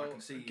might. Well, I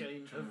can see.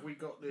 again, have we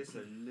got this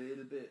a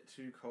little bit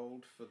too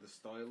cold for the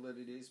style that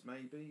it is?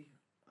 Maybe.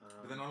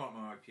 But then I like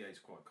my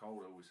IPAs quite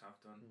cold. I always have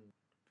done.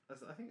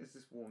 I think as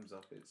this warms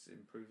up, it's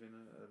improving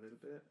a little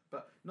bit.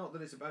 But not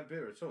that it's a bad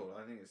beer at all.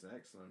 I think it's an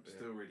excellent beer.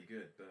 Still really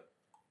good, but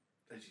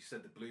as you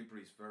said, the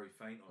blueberry's very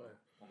faint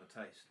on the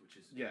taste, which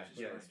is yeah.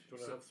 Do you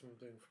want to have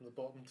something from the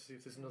bottom to see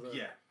if there's another?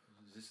 Yeah.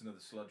 Is this another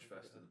sludge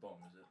fest at the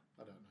bottom? Is it?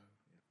 I don't know.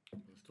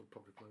 There's still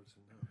probably loads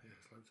in there. Yeah,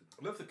 there's loads in there.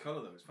 I love the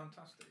colour though. It's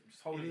fantastic. I'm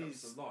just holding up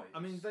to the light.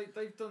 I mean,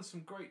 they've done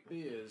some great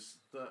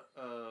beers that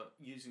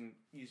using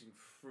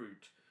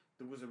fruit.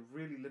 There was a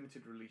really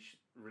limited release.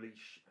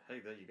 Hey,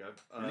 there you go.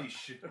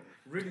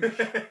 Release.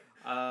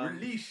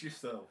 Release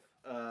yourself.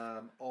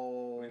 There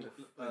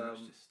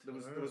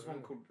was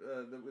one called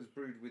that was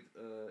brewed with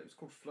it was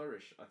called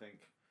Flourish, I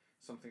think,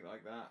 something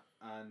like that,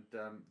 and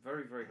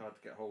very very hard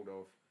to get hold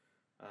of.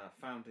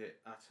 Found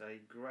it at a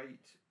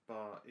great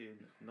bar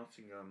in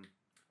Nottingham,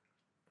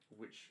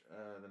 which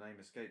the name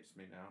escapes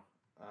me now.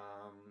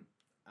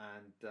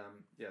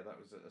 Yeah, that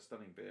was a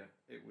stunning beer.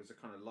 It was a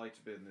kind of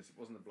lighter beer than this. It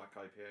wasn't a black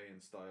IPA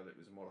in style. It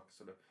was more like a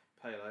sort of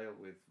pale ale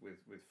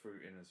with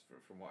fruit in,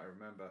 from what I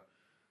remember,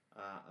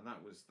 and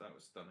that was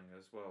stunning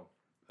as well.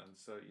 And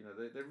so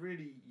they're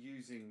really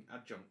using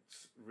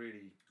adjuncts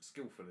really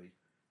skillfully.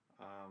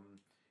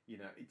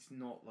 It's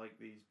not like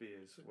these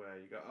beers where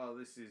you go, oh,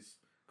 this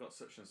is got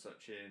such and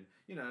such in.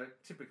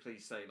 Typically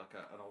say like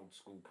an old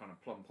school kind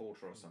of plum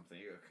porter or something.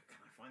 You go,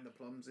 can I find the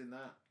plums in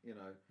that?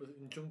 Was it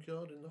in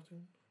Junkyard in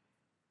Nottingham?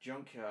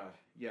 Junkyard,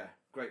 yeah,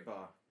 great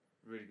bar,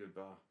 really good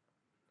bar.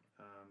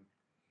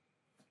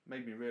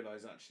 Made me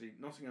realise actually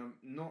Nottingham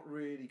not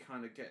really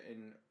kind of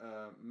getting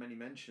many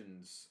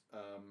mentions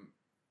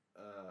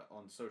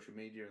on social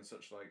media and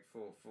such like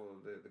for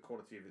the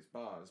quality of its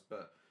bars,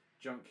 but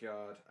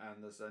Junkyard,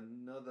 and there's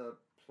another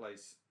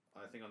place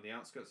I think on the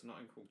outskirts of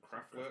Nottingham called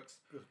Craftworks.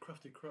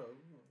 Crafty Crow.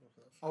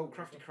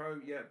 Crafty Crow,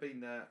 yeah, been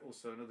there.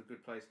 Also another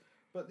good place.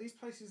 But these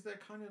places, they're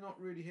kind of not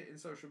really hitting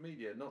social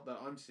media. Not that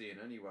I'm seeing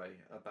anyway.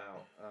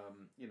 About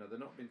they're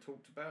not being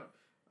talked about.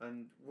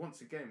 And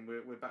once again,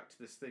 we're back to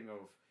this thing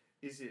of,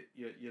 is it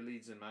your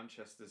Leeds and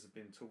Manchesters have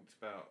been talked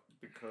about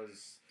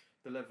because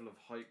the level of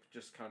hype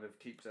just kind of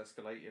keeps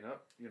escalating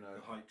up. The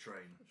hype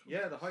train.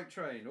 Yeah, the hype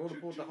train. All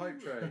aboard the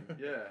hype train.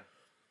 Yeah.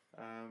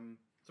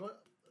 So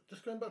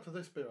just going back to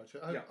this beer,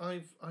 actually,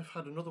 I've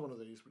had another one of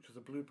these, which was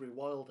a blueberry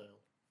wild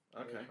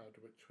ale. Okay.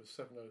 Which was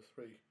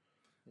 703.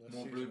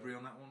 More blueberry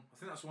on that one. I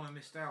think that's the one I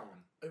missed out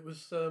on. It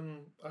was.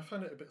 I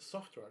found it a bit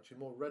softer actually,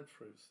 more red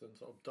fruits than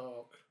sort of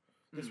dark.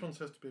 This one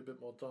says to be a bit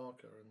more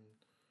darker and.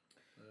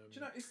 Do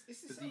you know?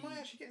 Am I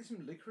actually getting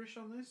some licorice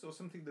on this, or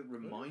something that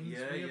reminds me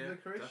of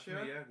licorice?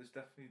 Definitely, yeah, there's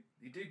definitely.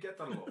 You do get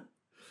that a lot.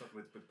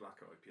 With black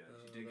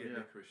IPAs, you do get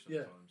licorice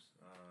sometimes.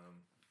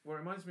 Well, it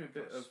reminds me a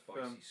bit of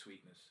spicy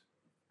sweetness.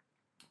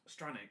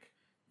 Stranick,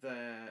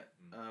 their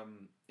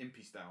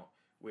Impy Stout,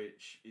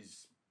 which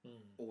is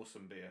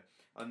awesome beer,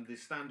 and the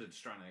standard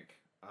Stranick,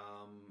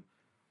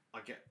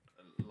 I get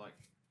like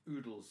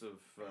oodles of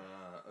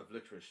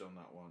licorice on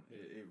that one.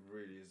 It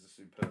really is a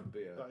superb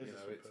beer. That is a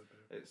superb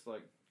beer. It's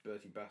like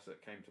Bertie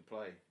Bassett came to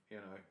play.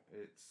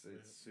 It's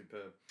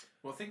superb.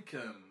 Well, I think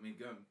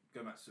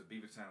going back to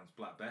Beavertown's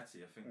Black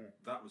Betty, I think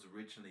that was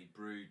originally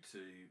brewed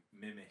to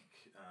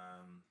mimic.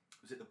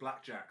 Was it the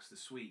Blackjacks, the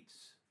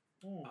sweets?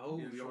 Oh,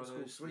 the old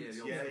school sweets.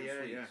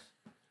 Yeah.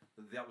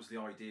 That was the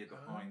idea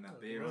behind that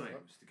beer. Right.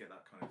 Was to get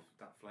that kind of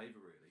that flavour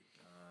really.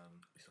 I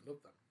used to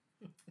love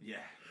them.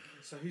 Yeah.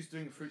 So who's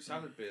doing the fruit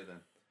salad beer then?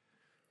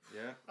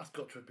 Yeah. That's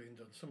got to have been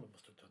done. Someone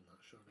must have done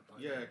that, surely.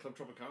 Yeah, Club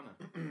Tropicana.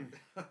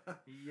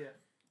 Yeah.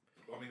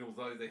 I mean,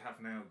 although they have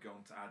now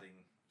gone to adding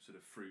sort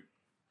of fruit.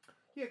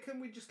 Yeah,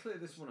 can we just clear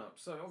this one up?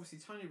 So obviously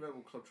Tiny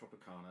Rebel Club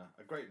Tropicana,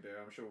 a great beer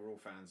I'm sure we're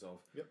all fans of.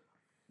 Yep.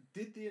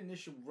 Did the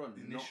initial run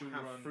not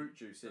have fruit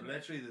juice in it?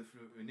 Literally, the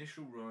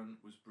initial run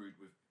was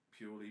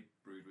purely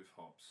brewed with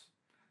hops.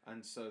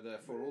 And so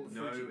therefore all the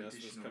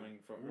fruitiness was coming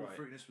from... All the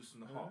fruitiness was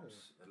from the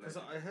hops. Because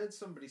I heard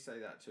somebody say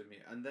that to me,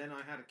 and then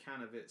I had a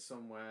can of it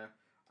somewhere,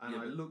 and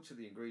I looked at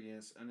the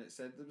ingredients, and it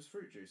said there was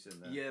fruit juice in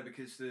there. Yeah,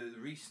 because the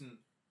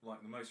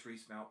most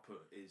recent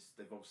output is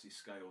they've obviously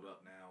scaled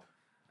up now.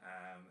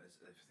 As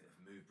they've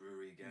moved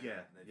brewery again.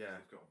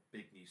 They've got a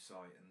big new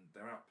site, and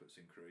their output's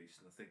increased.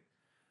 And I think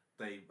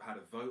they had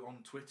a vote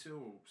on Twitter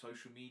or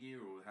social media,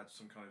 or had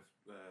some kind of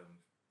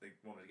they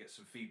wanted to get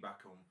some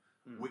feedback on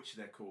which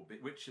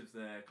of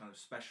their kind of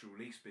special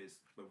release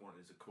beers they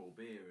wanted as a core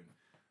beer, and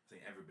I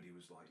think everybody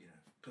was like,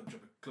 club.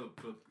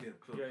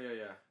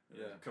 Yeah.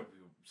 A couple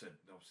of people said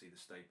obviously the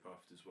Stay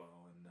Puft as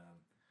well, and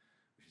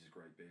which is a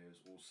great beer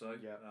also.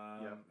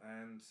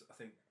 And I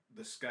think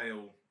the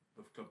scale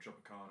of Club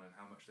Tropicana and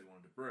how much they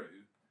wanted to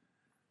brew,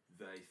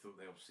 they thought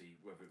they obviously,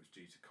 whether it was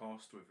due to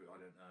cost, whether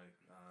I don't know,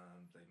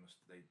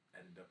 they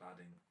ended up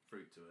adding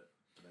fruit to it.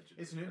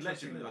 Allegedly. It's an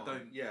interesting one.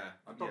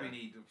 I probably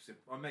need.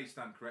 I may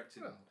stand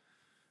corrected.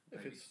 If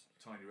maybe it's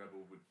Tiny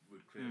Rebel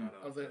would clear that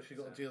up. have they actually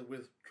got to deal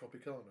with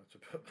Tropicana to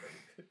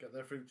get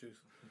their fruit juice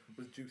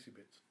with juicy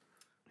bits?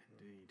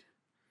 Indeed.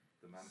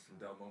 The man from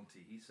Del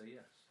Monte, he'd say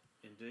yes.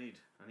 Indeed,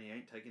 and he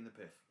ain't taking the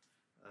piff.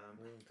 Oh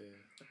dear.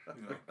 Oh,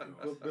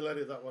 God. We'll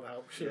edit that one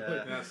out.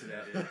 Yeah, That's an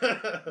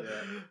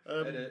edit.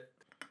 Edit.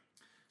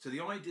 So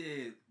the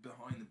idea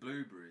behind the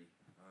blueberry,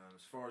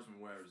 as far as I'm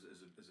aware, as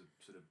a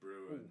sort of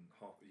brewer and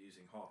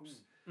using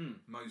hops,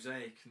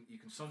 mosaic. You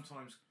can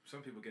sometimes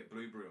some people get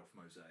blueberry off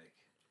mosaic,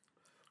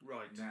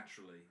 Right.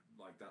 naturally.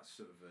 Like that's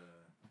sort of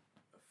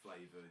a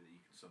flavour that you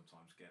can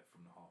sometimes get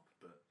from the hop.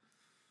 But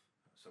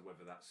so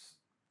whether that's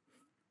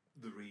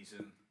the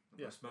reason,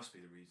 must be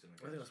the reason.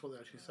 I think that's what they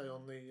actually say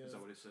on the is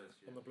that what it says?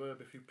 on the blurb.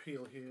 If you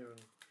peel here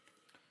and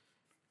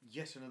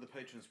Yet another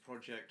patrons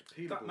project.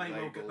 Peelable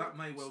That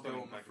may well go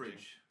stunning on my packaging.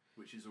 fridge,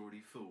 which is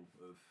already full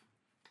of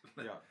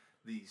Yeah.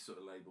 these sort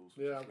of labels.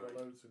 which yeah, is I've got great.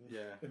 loads in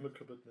Yeah. in my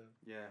cupboard now.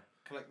 Yeah.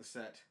 Collect the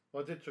set.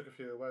 Well, I did chuck a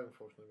few away,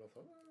 unfortunately.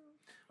 But I thought,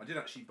 I did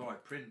actually buy a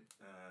print.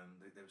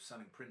 They were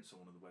selling prints on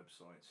one of the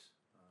websites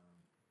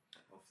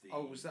of the.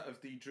 Oh, was that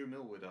of the Drew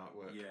Millwood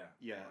artwork? Yeah.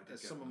 Yeah. I did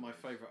That's get some of one my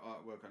of those. favourite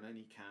artwork on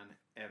any can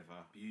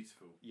ever.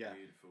 Beautiful. Yeah.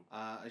 Beautiful.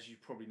 As you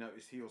probably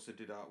noticed, he also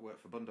did artwork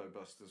for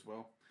Bundobust as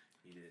well.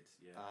 He did.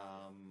 Yeah.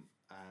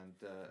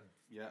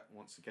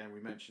 Once again, we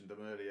mentioned them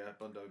earlier.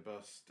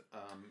 Bundobust,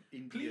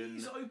 Indian.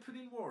 Please open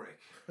in Warwick.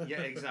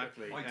 Yeah,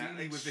 exactly.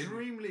 Ideally within-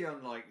 extremely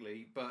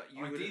unlikely, but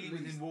you would Ideally at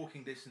least, within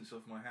walking distance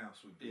of my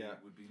house would be Yeah.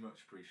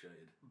 much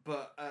appreciated.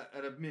 But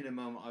at a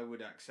minimum, I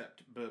would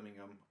accept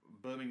Birmingham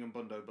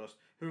Bundobust,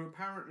 who are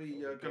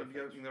apparently Oh, going to be perfect.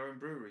 opening their own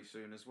brewery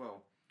soon as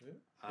well. yeah.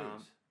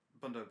 Who's?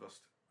 Bundobust.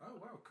 Oh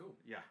wow, cool.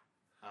 Yeah.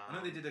 I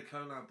know they did a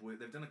collab with.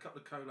 They've done a couple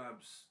of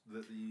collabs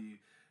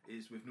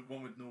is with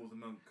one with Northern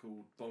Monk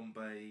called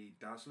Bombay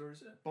Dazzler.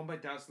 Is it? Bombay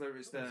Dazzler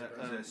is their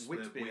Is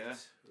wit their beer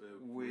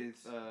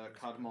with wit,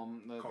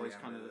 cardamom. There's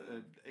kind of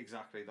coriander.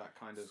 exactly that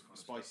kind of Kind of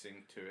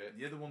spicing to it.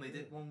 The other one they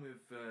did one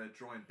with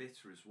Dry and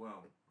Bitter as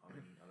well. I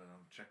mean, I don't know.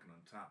 I'm checking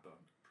on tap, but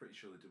I'm pretty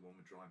sure they did one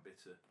with Dry and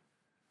Bitter,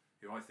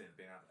 who I think have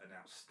been an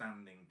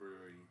outstanding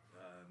brewery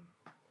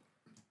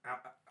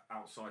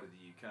outside of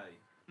the UK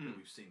that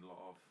we've seen a lot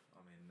of.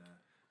 I mean,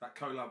 that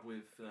collab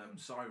with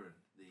Siren,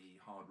 the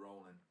hard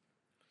rolling,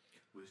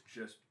 was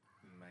just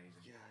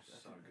amazing. Yeah,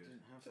 so I good.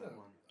 didn't have Yeah, that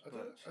one.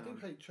 I do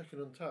hate checking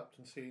Untapped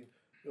and seeing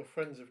your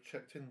friends have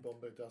checked in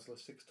Bombay Dazzler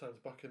 6 times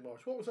back in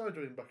March. What was I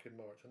doing back in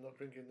March? I'm not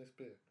drinking this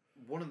beer.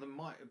 One of them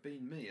might have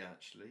been me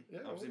actually.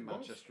 Yeah, I was in well, it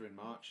was. Manchester in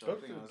March. I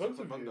Both think I of- was both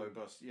at the of you.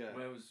 Bundobust. Yeah.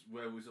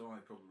 Where was I?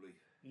 Probably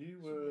You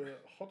were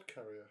hod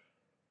carrier.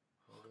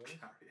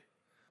 carrier.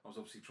 I was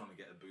obviously trying to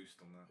get a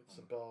boost on that. It's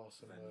on a bar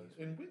somewhere venues.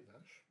 in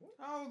Whitnash. What?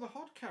 Oh, the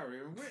hod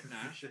carrier in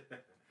Whitnash.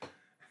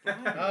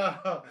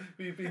 Ah,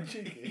 you've been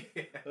cheeky.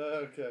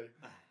 Okay,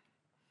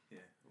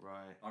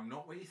 Right. I'm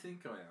not where you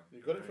think I am. you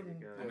got it There from. you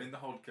go. I'm in the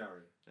hold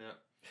carry.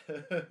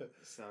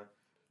 So.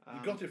 You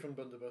got it from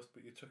Bundobust,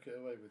 but you took it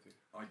away with you.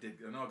 I did.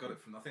 No, I got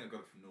it from. I think I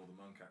got it from Northern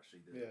Monk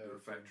actually. The Yeah,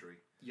 refectory,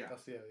 Yeah.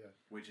 That's yeah.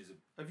 which is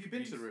a. Have you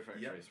been to the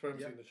refectory? Yeah. It's where I'm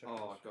Yeah. seeing the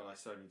Oh checkers. god, I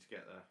so need to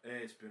get there.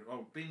 It's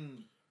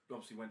been.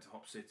 Obviously went to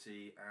Hop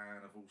City,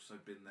 and I've also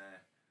been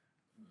there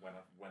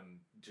when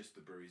just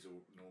the breweries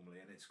all normally,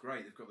 and it's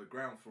great. They've got the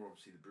ground floor,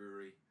 obviously the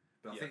brewery,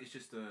 but I think it's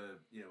just where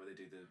they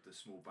do the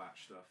small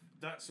batch stuff.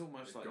 That's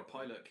almost They've like a got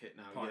pilot kit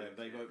now. pilot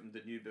They've kit. opened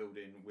the new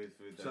building with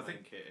So their I main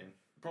think- kit in.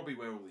 Probably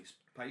where all these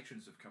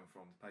patrons have come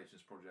from. The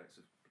patrons projects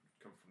have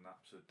come from that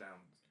sort of down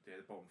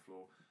the bottom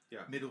floor.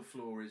 Yeah. Middle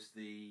floor is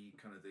the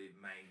kind of the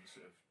main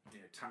sort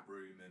of tap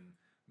room and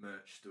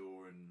merch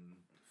store, and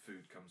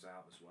food comes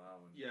out as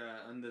well. And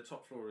Yeah, and the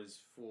top floor is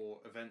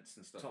for events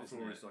and stuff. top isn't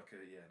floor it? is like an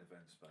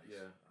event space.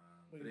 Yeah.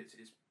 But it's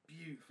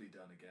beautifully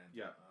done again.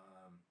 Yeah.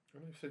 I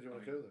know you said you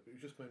want I to go there, but you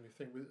just made me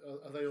think.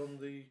 Are they on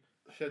the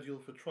schedule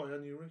for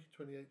Triannuary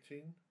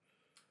 2018?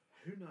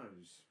 Who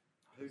knows?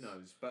 Who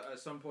knows? But at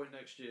some point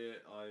next year,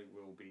 I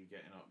will be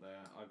getting up there.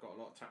 I've got a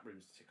lot of tap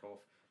rooms to tick off.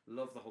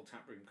 Love the whole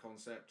tap room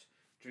concept.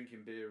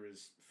 Drinking beer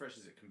as fresh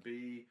as it can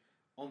be.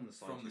 On the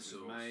site From it the was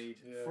source. made.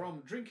 Yeah.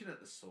 From drinking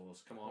at the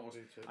source. Come on. I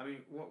do too. I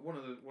mean, one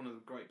of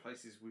the great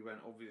places we went,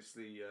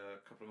 obviously, a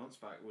couple of months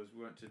back was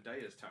we went to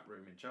Daya's tap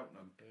room in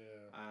Cheltenham,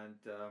 Yeah.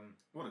 and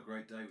What a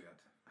great day we had.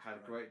 had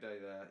a great day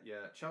there.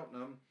 Yeah,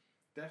 Cheltenham,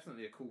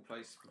 definitely a cool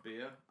place for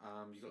beer.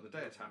 You've got the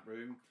Daya tap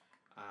room.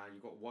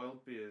 You've got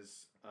Wild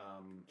Beer's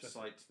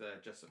Jessup. site there,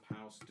 Jessup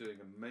House, doing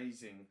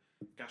amazing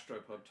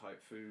gastropub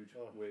type food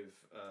with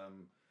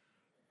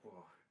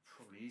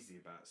probably easily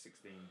about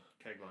 16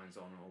 keg lines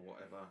on or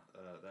whatever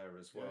there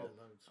as well.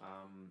 Yeah, loads.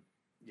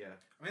 Yeah,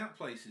 I mean, that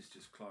place is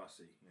just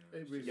classy.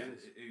 It really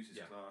is. It oozes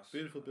Yeah. class.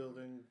 Beautiful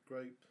building,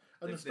 great,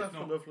 and They've- the staff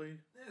they've are not- lovely.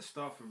 Their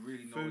staff are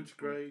really Food's knowledgeable.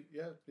 great.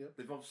 Yeah, yeah.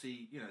 They've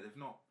obviously, they've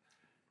not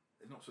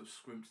sort of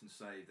scrimped and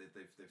saved.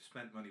 They've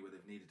spent money where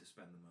they've needed to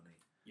spend the money.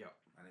 Yeah.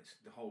 And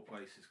the whole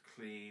place is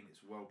clean.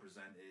 It's well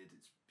presented.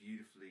 It's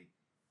beautifully,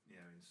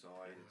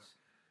 inside. Yeah. It's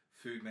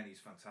food menu's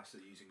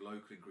fantastic. Using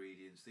local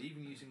ingredients. They're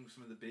even using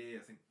some of the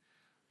beer. I think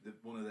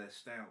one of their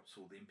stouts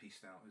or the Impy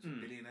Stout is a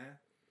Billionaire.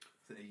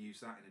 think they use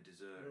that in a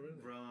dessert. Oh,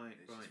 really? Right,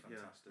 It's just yeah.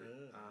 fantastic.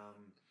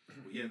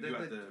 Yeah. You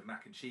had the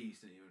mac and cheese,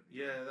 didn't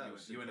you? Yeah, that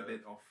was You went a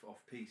superb. bit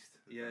off piste.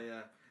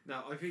 Yeah.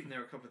 Now, I've eaten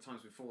there a couple of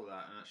times before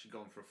that and actually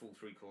gone for a full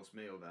 3-course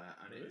meal there,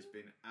 and it has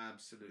been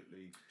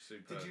absolutely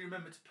superb. Did you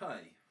remember to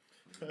pay?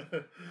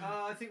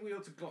 I think we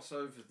ought to gloss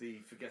over the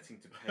forgetting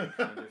to pay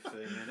kind of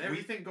thing, and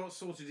everything got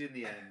sorted in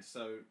the end,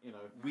 so, you know.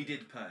 We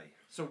did pay.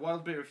 So,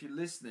 Wild Beer, if you're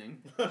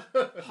listening,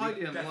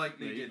 highly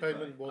unlikely, did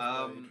Payment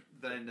was made.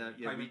 then,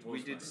 yeah, Payment we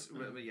was did,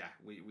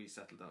 made. we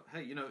settled up.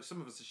 Hey, you know, some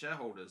of us are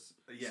shareholders,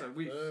 Yeah. so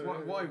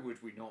why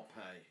would we not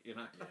pay, you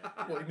know?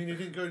 What, you mean you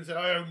didn't go and say,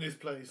 I own this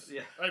place?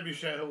 Yeah. I'm your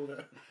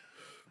shareholder.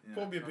 Yeah.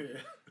 Pour me a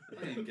beer. I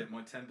didn't even get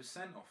my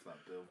 10% off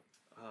that bill.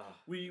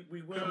 We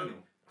were...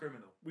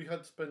 Criminal. We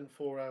had spent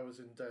 4 hours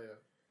in Daya,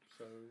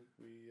 so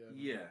we...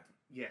 Yeah.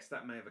 Yes,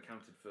 that may have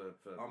accounted for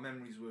Our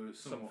memories were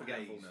some somewhat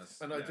forgetfulness.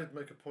 And I did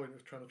make a point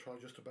of trying to try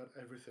just about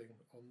everything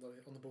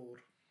on the board.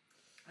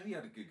 And you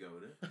had a good go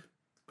at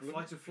it.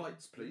 Flight of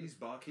flights, please,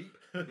 barkeep.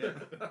 Yeah.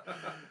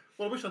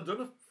 Well, I wish I'd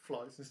done a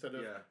flights instead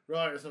of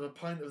right. Let's have a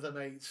pint of them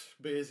 8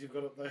 beers you've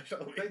got up there,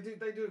 shall we?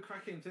 They do a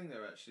cracking thing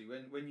there actually.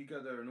 When you go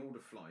there and order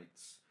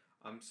flights,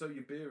 so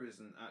your beer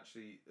isn't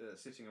actually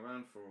sitting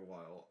around for a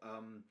while.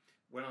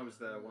 When I was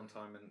there one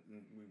time and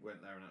we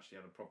went there and actually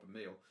had a proper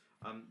meal,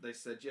 they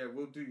said, yeah,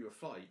 we'll do you a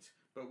flight,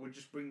 but we'll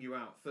just bring you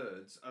out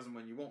thirds as and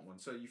when you want one.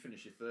 So you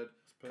finish your third,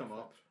 come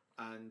up,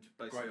 and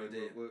basically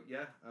we'll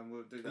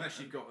do that. Unless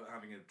you've got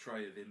having a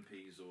tray of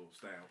impies or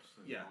stouts,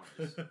 then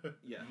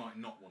you might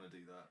not want to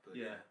do that. But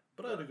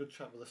But I had a good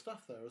chat with the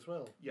staff there as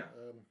well. Yeah.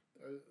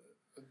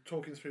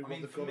 Talking through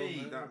what they've for got me,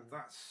 on there.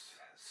 that's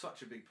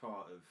such a big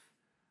part of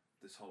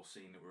this whole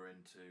scene that we're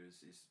into is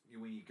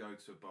when you go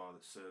to a bar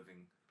that's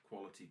serving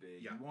quality beer,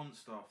 you want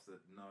staff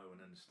that know and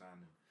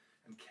understand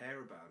and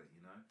care about it,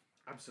 you know.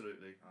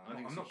 Absolutely.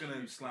 I'm not going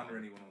to slander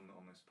anyone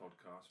on this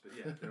podcast, but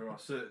yeah, there are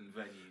certain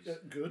venues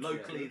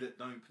locally that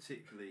don't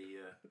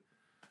particularly,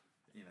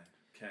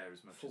 care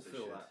as much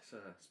fulfill as they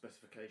should. that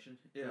specification.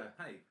 Yeah.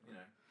 Hey,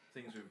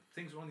 things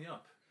are on the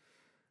up.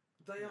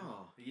 They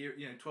are. A year,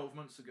 12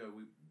 months ago,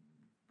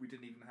 we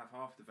didn't even have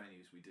half the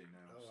venues we do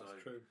now. Oh, so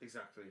that's true.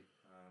 Exactly.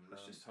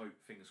 Let's just hope,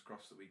 fingers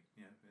crossed, that we,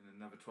 in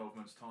another 12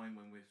 months' time,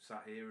 when we're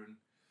sat here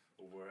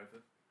or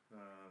wherever,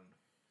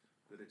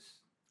 that it's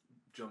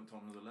jumped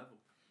on another level.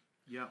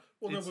 Yeah.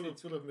 Well, we'll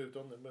have moved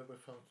on then. We're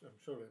found, I'm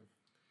sure.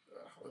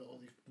 All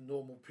these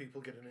normal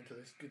people getting into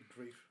this. Good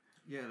grief.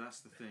 Yeah, that's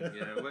the thing.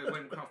 Yeah,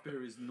 when craft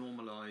beer is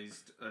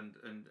normalised and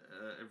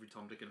every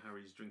Tom, Dick, and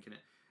Harry is drinking it,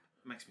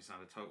 makes me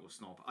sound a total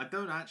snob. I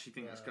don't actually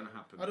think that's going to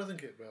happen. I don't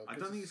think it will. I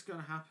don't think it's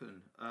going to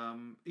happen.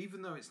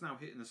 Even though it's now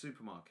hitting the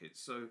supermarkets.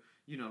 So,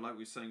 like we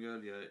were saying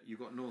earlier, you've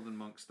got Northern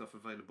Monk stuff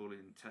available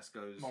in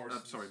Tesco's.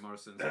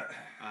 Morrison's.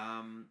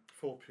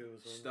 4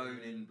 Pures. Stone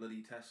in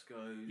bloody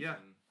Tesco's. Yeah.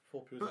 And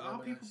 4 Pures. But are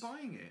people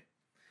buying it?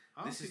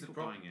 This is the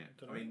problem.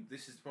 Buying it?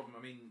 This is the problem.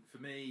 For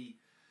me,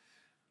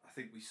 I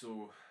think we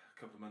saw a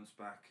couple of months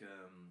back,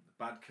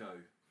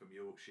 Badco from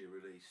Yorkshire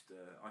released,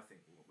 I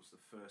think, what was the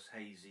first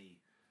hazy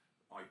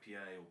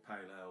IPA or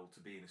pale ale to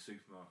be in a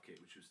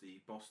supermarket, which was the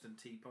Boston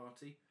Tea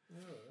Party.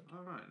 Yeah.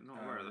 All right,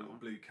 not aware of that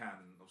one. Blue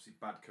can, and obviously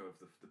Badco of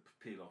the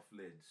peel off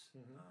lids.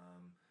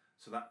 Mm-hmm.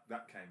 So that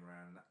came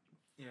around.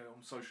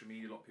 On social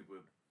media, a lot of people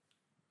were,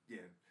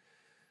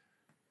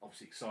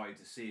 obviously excited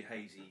to see a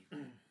hazy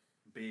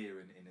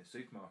beer in a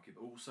supermarket,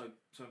 but also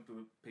some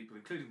people,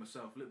 including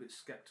myself, a little bit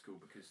sceptical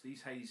because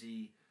these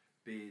hazy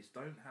beers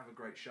don't have a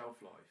great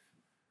shelf life.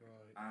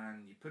 Right.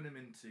 And you put them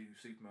into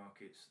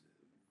supermarkets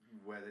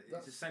where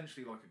it's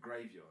essentially like a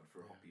graveyard for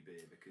a hoppy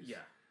beer because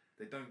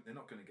they're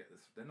not going to get the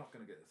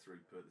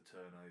throughput, the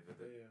turnover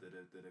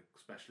that a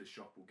specialist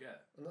shop will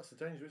get. And that's the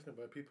danger, isn't it?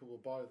 Where people will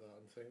buy that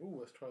and think, "Oh,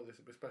 let's try this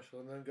a bit special,"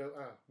 and then go,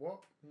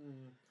 what?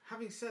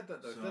 Having said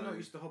that, though, if they're not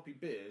used to hoppy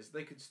beers,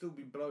 they could still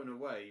be blown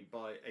away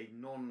by a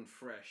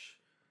non-fresh.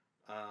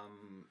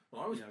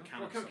 Well, I was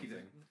can of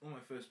something. One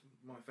of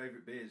my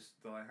favourite beers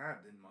that I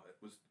had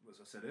was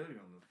I said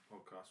earlier on the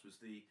podcast, was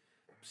the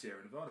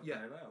Sierra Nevada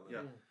Pale Ale.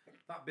 Yeah.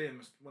 That beer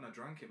when I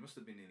drank it, must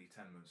have been nearly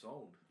 10 months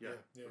old.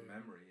 From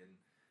memory, and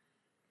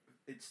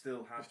it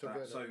still has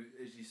that. So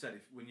as you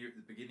said, when you're at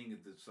the beginning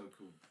of the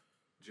so-called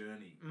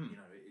journey,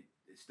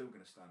 it's still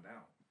going to stand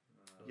out.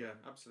 Yeah,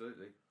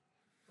 absolutely.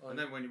 And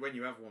then when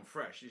you have one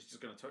fresh, it's just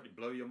going to totally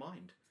blow your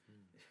mind.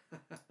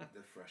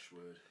 The fresh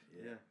word.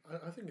 Yeah.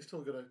 I think it's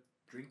still going to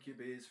drink your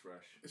beers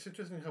fresh. It's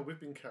interesting how we've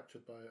been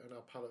captured by it and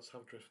our palates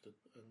have drifted.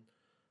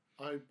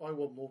 And I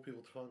want more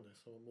people to find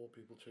this. I want more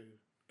people to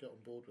get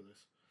on board with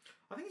this.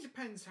 I think it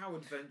depends how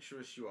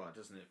adventurous you are,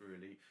 doesn't it,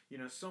 really?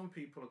 Some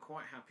people are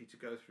quite happy to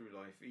go through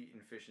life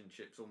eating fish and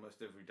chips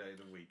almost every day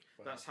of the week.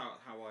 Wow. That's how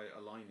I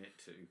align it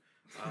to.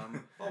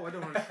 I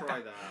don't want to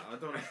try that. I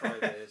don't want to try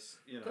this.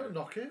 Don't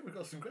knock it. We've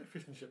got some great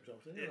fish and chip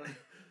shops here.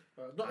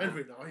 Not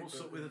every night. What's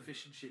up with the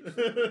fish and chips?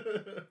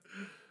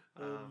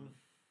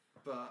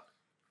 But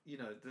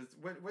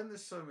when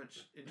there's so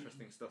much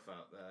interesting stuff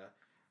out there,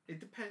 It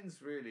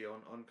depends really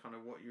on kind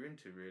of what you're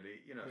into,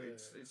 really. You know,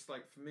 it's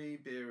like for me,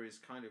 beer is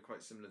kind of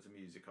quite similar to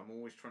music. I'm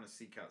always trying to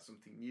seek out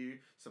something new,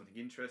 something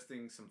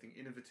interesting, something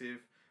innovative.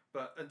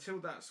 But until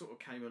that sort of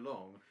came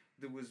along,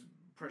 there was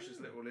precious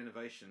little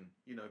innovation,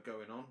 you know,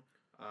 going on.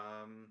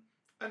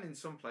 And in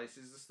some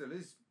places, there still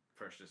is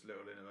precious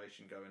little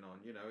innovation going on.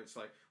 You know, it's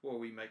like, well,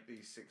 we make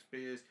these 6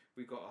 beers.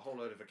 We've got a whole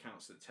load of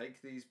accounts that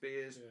take these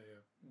beers.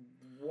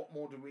 What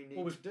more do we need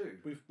to do?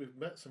 We've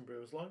met some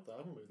brewers like that,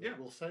 haven't we? Yeah.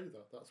 We'll say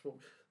that.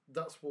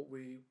 That's what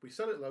we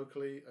sell it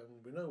locally,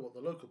 and we know what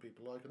the local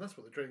people like, and that's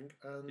what they drink,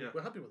 and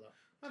we're happy with that.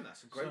 And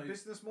that's a great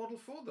business model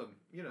for them,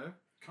 you know.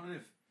 Kind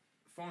of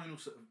final,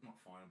 sort of, not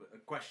final, but a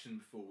question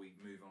before we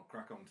move on,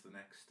 crack on to the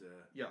next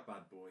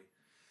bad boy.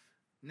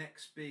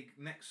 Next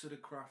sort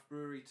of craft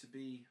brewery to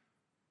be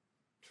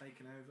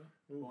taken over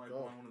by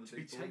one of the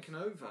big boys. Taken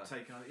over?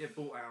 Taken over, yeah,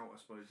 bought out, I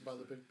suppose. By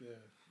the big,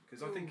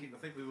 Because I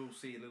think we will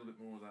see a little bit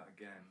more of that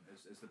again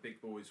as the big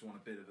boys want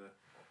a bit of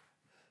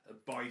a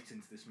bite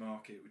into this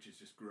market, which is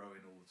just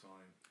growing all the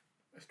time.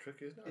 It's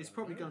tricky, isn't it? It's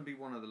probably going to be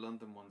one of the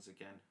London ones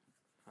again.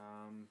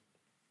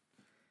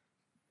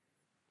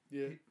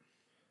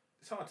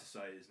 It's hard to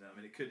say, isn't it? I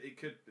mean, it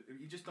could.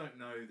 You just don't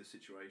know the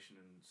situation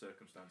and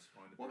circumstances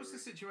behind the brewery. What was the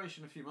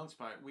situation a few months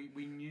back?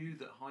 We knew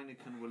that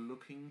Heineken were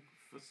looking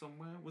for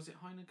somewhere. Was it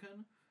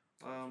Heineken?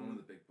 One of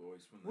the big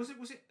boys.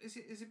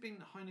 Is it been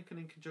Heineken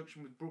in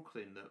conjunction with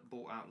Brooklyn that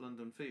bought out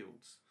London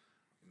Fields?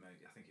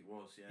 Maybe, I think it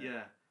was. Yeah.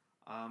 Yeah.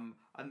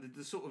 And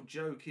the sort of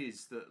joke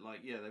is that,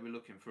 like, they were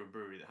looking for a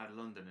brewery that had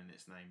London in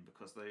its name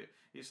because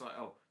it's like,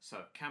 so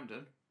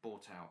Camden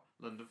bought out,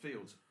 London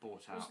Fields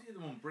bought out. Wasn't the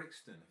other one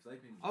Brixton? Have they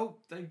been? Oh,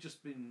 they've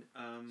just been.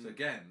 So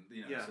again,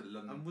 you know, it's a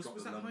London. And was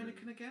that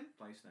Heineken again?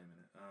 Place name in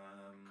it.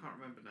 Can't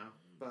remember now,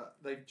 but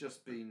they've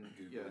just been.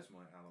 Google is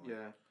my ally.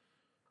 Yeah,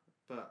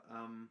 but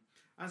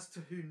as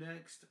to who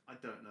next, I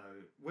don't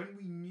know. When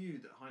we knew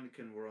that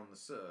Heineken were on the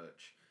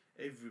search,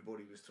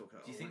 everybody was talking.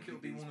 Do you think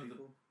it'll be one of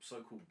the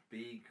so-called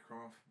big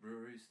craft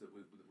breweries that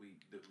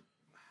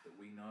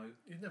we know?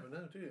 You never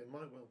know, do you? It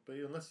might well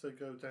be, unless they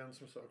go down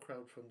some sort of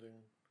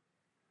crowdfunding.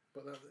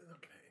 But they're not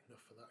going to get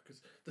enough for that,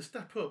 because the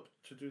step up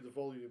to do the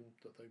volume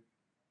that they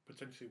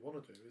potentially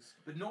want to do is.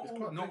 But not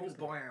all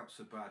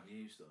buyouts are bad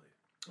news, though.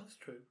 That's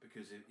true.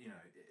 Because if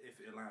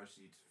it allows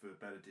you for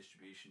better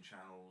distribution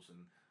channels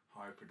and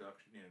higher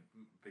production,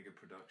 bigger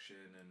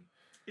production, and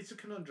it's a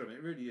conundrum.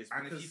 It really is.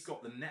 And if you've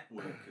got the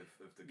network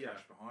of the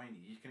cash behind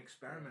you, you can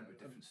experiment with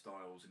different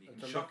styles, and you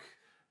can chuck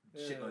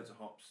shitloads of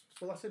hops.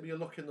 Well, that's it. But you're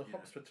locking the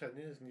hops for 10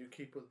 years, and you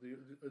keep the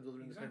other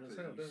independents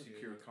out, don't you?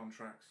 Secure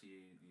contracts.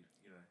 You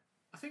know.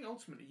 I think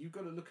ultimately you've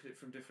got to look at it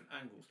from different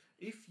angles.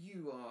 If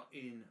you are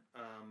in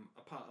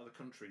a part of the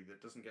country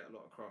that doesn't get a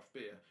lot of craft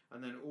beer,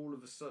 and then all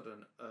of a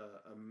sudden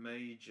a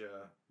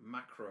major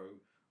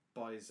macro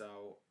buys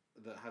out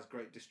that has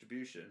great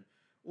distribution,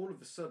 all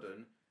of a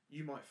sudden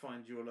you might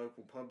find your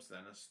local pubs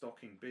then are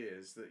stocking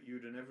beers that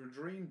you'd have never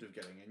dreamed of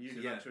getting, and you'd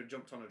have had to have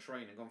jumped on a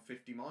train and gone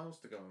 50 miles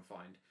to go and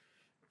find.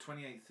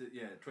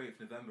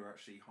 28th November,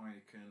 actually,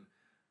 Heineken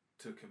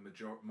took a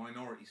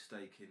minority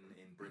stake in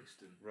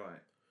Brixton. Right.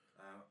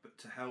 But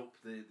to help,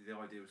 the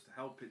idea was to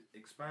help it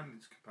expand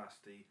its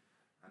capacity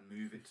and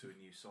move it to a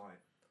new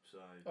site. So.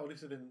 Oh, at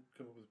least they didn't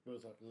come up with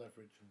words like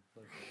leverage and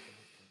those sort of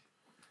things.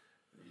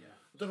 Yeah.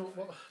 I don't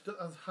know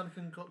has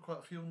Heineken got quite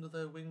a few under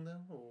their wing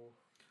now, or?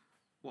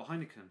 What,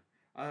 Heineken?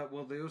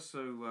 Well, they also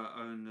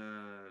own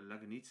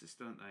Lagunitas,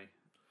 don't they?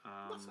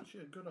 That's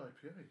actually a good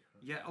IPA.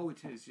 Yeah. Oh,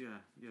 it is. Yeah.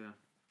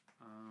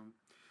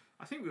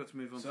 I think we ought to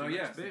move on to the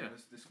next beer.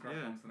 Let's crack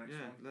on to the next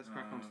one. Let's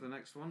crack on to the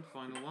next one.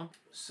 Final one.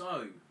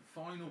 So,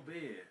 final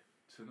beer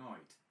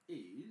tonight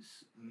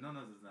is none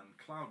other than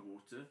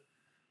Cloudwater,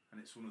 and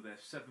it's one of their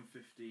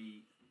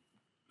 750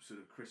 sort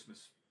of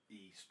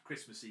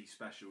Christmassy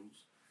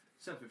specials.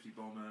 750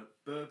 bomber,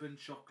 bourbon,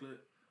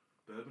 chocolate,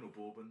 bourbon or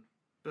bourbon?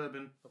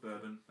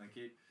 Bourbon, thank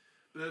you.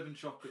 Bourbon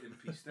chocolate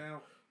imperial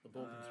stout.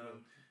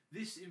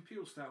 This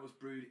imperial stout was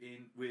brewed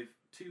with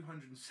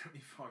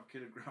 275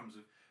 kilograms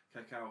of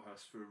cacao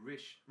husk for a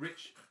rich, I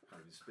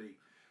can't even speak.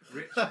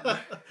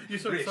 You're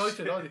so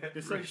excited, aren't you?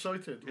 You're so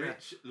excited.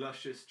 Rich,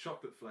 luscious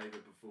chocolate flavour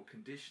before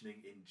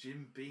conditioning in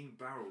Jim Beam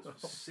barrels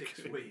for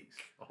 6 weeks.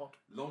 God.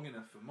 Long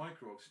enough for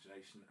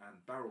micro-oxidation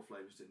and barrel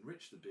flavours to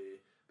enrich the beer,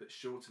 but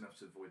short enough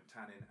to avoid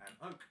tannin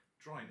and oak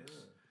dryness.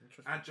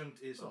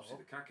 Adjunct is obviously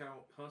the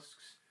cacao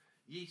husks.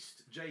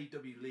 Yeast,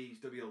 J.W. Lee's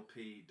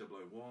WLP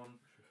 001.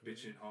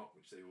 Bitumen hop,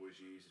 which they always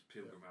use, is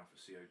Pilgrim Alpha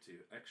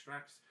CO2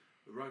 extracts.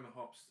 Aroma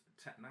hops,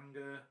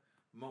 Tetnanga.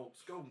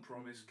 Malts, Golden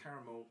Promise,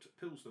 Caramel,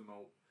 Pilsner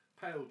malt,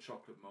 Pale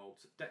chocolate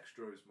malt,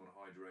 Dextrose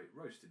monohydrate,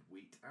 roasted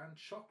wheat and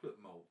chocolate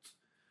malt.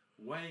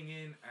 Weighing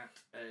in at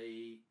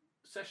a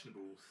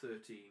sessionable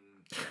 13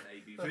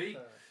 ABV.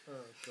 Oh,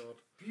 God.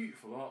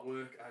 Beautiful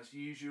artwork as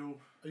usual.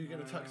 Are you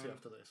getting a taxi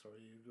after this, or are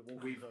you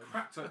walking We've home?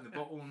 cracked open the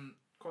bottle, and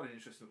quite an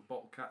interesting little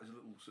bottle cap. There's a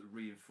little sort of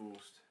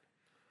reinforced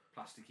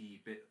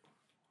plasticky bit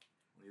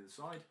on the other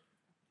side.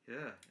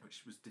 Yeah.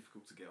 Which was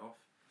difficult to get off.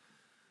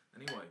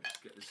 Anyway, let's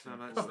get this So thing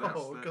let's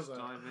poured out.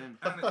 dive in.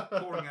 And it's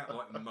pouring out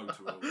like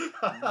motor oil.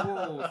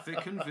 Whoa,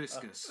 thick and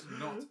viscous.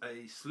 Not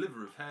a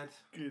sliver of head.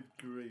 Good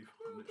grief.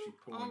 I'm literally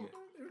pouring it.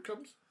 Here it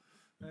comes.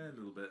 A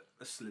little bit.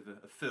 A sliver.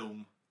 A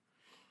film.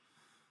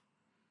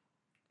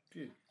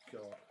 Good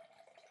God.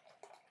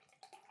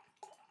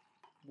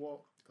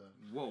 What the...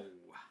 Whoa.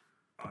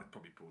 I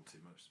probably poured too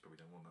much. Probably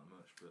don't want that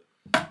much,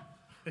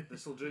 but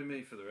This'll do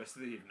me for the rest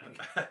of the evening.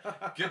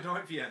 good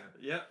night, Vienna.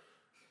 Yep.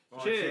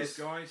 Right, Cheers,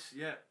 guys.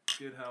 Yeah,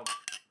 good health.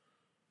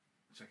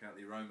 Check out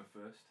the aroma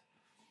first.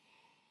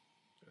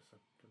 Just a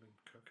blooming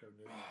cocoa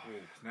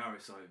nib. Now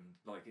it's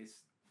like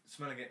it's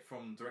smelling it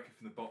from directly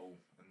from the bottle,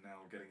 and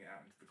now getting it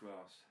out into the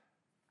glass.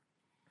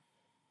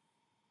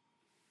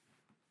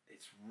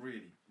 It's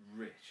really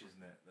rich,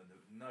 isn't it? And the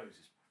nose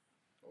is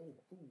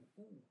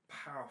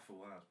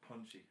powerful and it's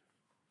punchy.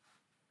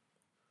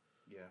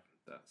 Yeah,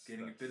 that's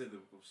Getting a bit of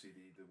the obviously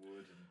the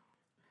wood and.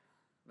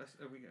 Let's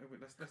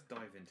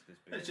dive into this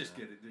beer. Let's just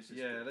now. get it.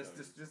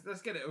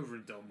 Let's get it over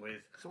and done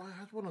with. So I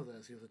had one of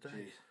those the other day.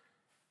 Jeez.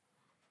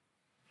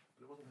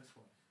 But it wasn't this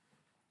one.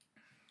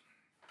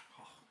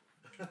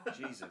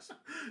 Jesus.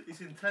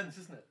 It's intense,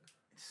 isn't it?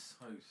 It's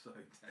so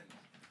intense.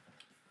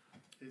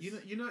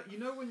 You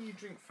know when you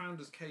drink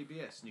Founders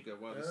KBS and you go,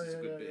 "Wow, this is a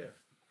good beer."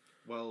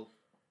 Well,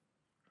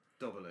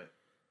 double it.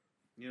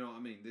 You know what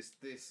I mean? This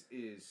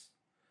is.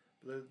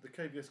 The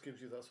KBS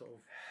gives you that sort of.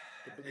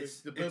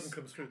 The bourbon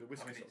comes through. The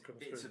whiskey sort of comes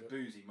through. It's a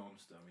boozy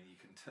monster. I mean, you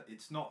can.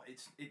 It's not.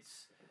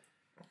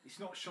 It's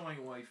not shying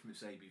away from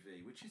its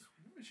ABV, which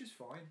is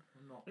fine.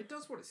 I'm not. It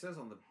does what it says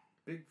on the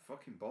big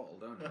fucking bottle,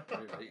 don't it?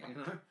 Really, you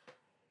know.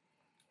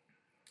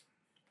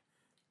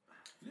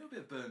 A little bit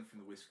of burn from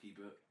the whiskey,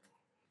 but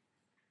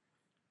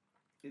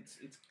it's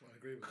I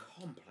agree with that.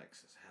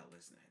 complex as hell,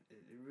 isn't it?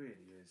 It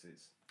really is.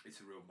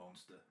 it's a real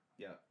monster.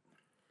 Yeah.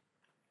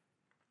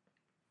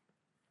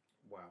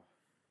 Wow.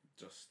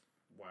 Just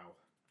wow.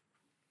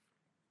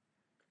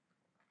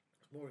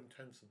 It's more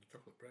intense than the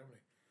chocolate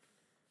brownie.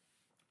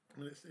 I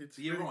mean, it's.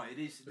 You're really, right. It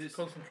is. It's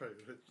concentrated.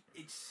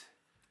 It's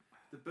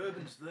the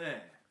bourbon's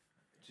there,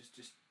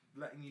 just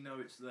letting you know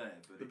it's there.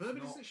 But The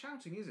bourbon isn't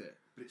shouting, is it?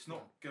 But it's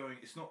not going.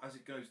 It's not as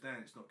it goes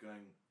down. It's not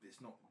going.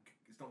 It's not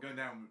going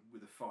down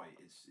with a fight.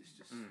 It's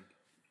just.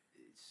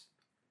 It's.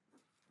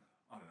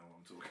 I don't know what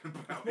I'm talking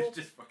about. It's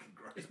just fucking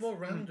great. It's more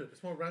rounded.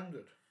 It's more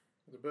rounded.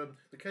 The bourbon,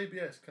 the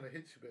KBS kind of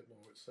hits you a bit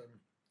more. It's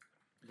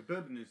The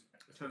bourbon is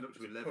turned up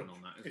to 11 on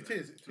that, isn't it? It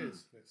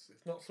is.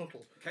 It's not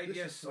subtle.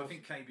 KBS. I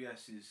think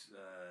KBS is.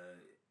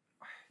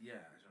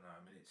 Yeah, I don't know.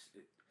 I mean,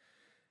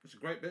 It's a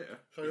great beer.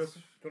 So do you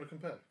want to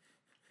compare?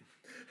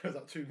 Is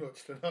that too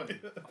much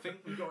tonight? I think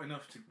we've got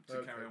enough to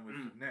Okay. carry on with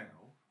for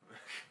now.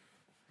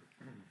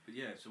 But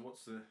yeah, so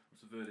what's the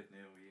verdict,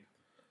 Neil? With you?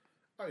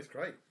 Oh, it's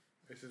great.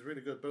 This is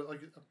really good. But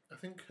like, I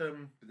think But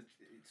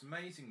it's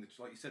amazing that,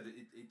 like you said,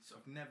 it's.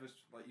 I've never,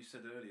 like you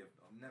said earlier,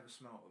 I've never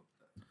smelled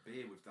a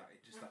beer with that.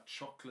 Just that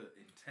chocolate,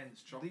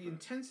 intense chocolate. The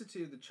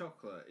intensity of the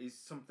chocolate is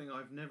something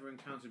I've never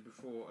encountered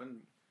before,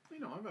 and you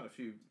know I've had a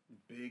few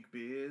big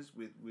beers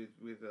with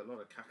a lot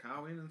of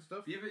cacao in and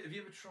stuff. Have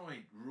you ever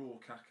tried raw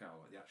cacao,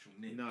 like the actual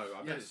nibs? No,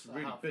 I bet it's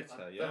really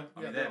bitter. Yeah,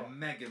 I mean, they're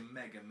mega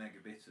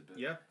bitter, but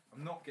yeah.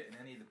 I'm not getting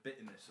any of the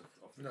bitterness of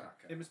the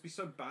cacao. It must be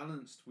so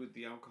balanced with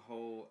the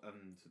alcohol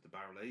and the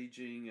barrel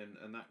aging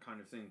and that kind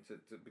of thing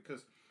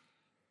because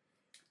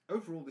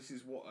overall this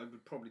is what I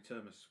would probably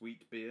term a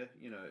sweet beer.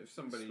 You know, if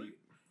somebody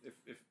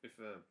if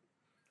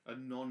a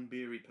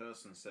non-beery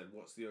person said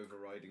what's the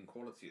overriding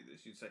quality of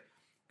this, you'd say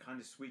kind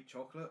of sweet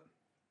chocolate.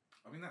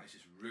 I mean, that is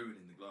just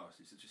ruining the glass.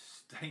 It's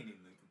just staining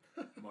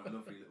my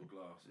lovely little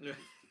glass. It's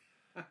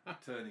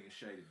just turning a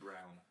shade of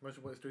brown.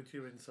 imagine what it's doing to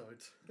your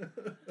insides.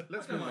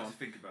 Let's I don't move like on. to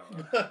think about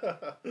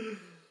that.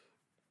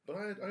 But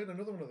I had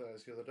another one of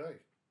those the other day,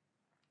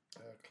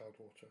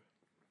 Cloudwater,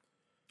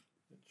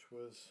 which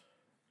was.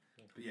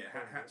 But yeah,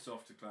 hats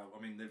off to Cloud.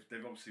 I mean,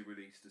 they've obviously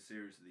released a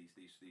series of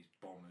these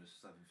bombers,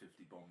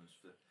 750 bombers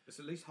for. There's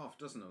at least half a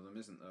dozen of them,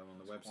 isn't there, on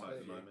the website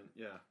at the moment?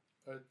 Yeah.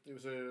 It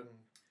was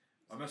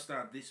I must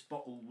add, this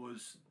bottle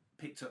was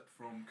picked up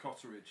from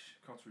Cotteridge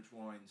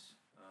Wines,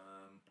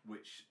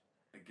 which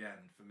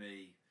again for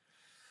me,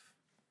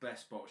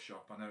 best bottle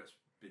shop. I know it's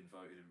been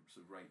voted a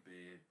sort of rate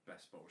beer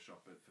best bottle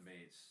shop, but for me,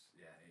 it's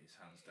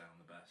hands down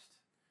the best.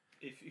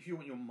 If you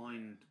want your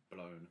mind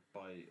blown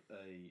by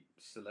a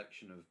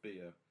selection of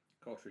beer,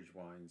 Cotteridge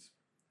Wines,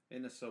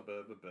 in a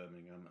suburb of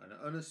Birmingham, an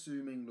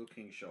unassuming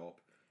looking shop,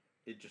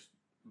 it just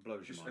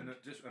blows your mind.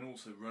 And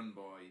also run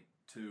by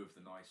two of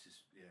the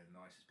nicest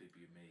people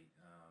you meet.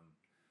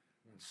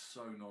 And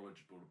so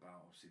knowledgeable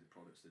about obviously the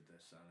products that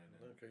they're selling.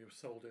 okay. You've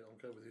sold it.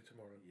 I'll go with you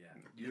tomorrow. Yeah,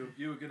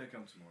 you were going to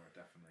come tomorrow,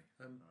 definitely.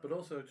 But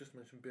also just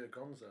mentioned Beer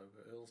Gonzo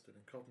at Earlston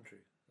in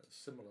Coventry. That's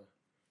similar.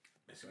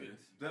 It's good.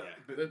 Yeah.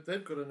 But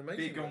They've got an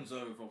amazing. Beer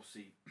Gonzo have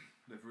obviously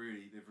they've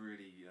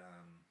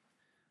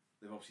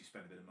obviously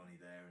spent a bit of money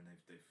there, and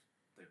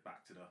they've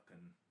backed it up,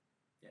 and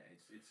yeah,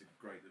 it's a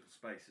great little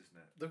space, isn't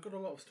it? They've got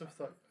a lot of stuff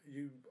that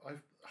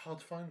I've hard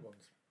to find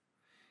ones.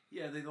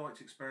 Yeah, they like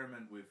to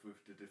experiment with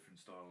the different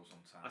styles on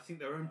tap. I think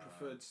their own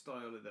preferred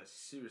style. They're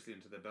seriously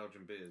into their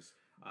Belgian beers.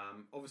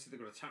 Obviously, they've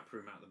got a tap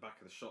room out the back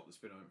of the shop that's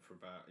been open for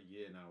about a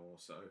year now or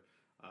so.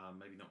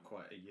 Maybe not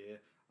quite a year.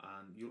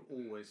 And you'll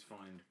always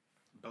find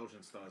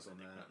Belgian styles on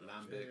there,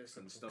 lambics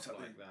and stuff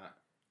like that.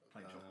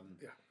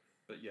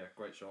 But yeah,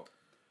 great shop.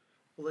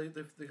 Well,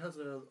 they has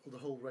the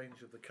whole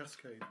range of the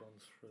Cascade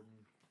ones from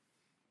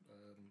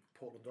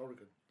Portland,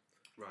 Oregon.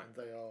 Right. And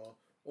they are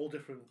all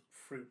different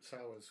fruit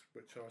sours,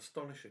 which are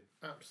astonishing.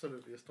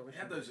 Absolutely astonishing.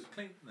 They had those at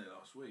Clinton there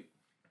last week.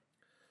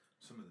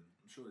 Some of them.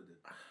 I'm sure they did.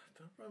 I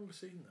don't remember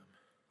seeing them.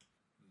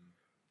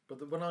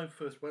 But when I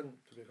first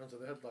went to the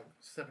concert, they had like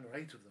 7 or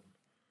 8 of them,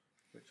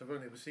 which I've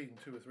only ever seen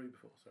 2 or 3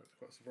 before, so it's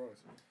quite a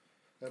surprise.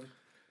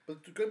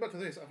 But going back to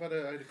this, I had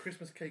a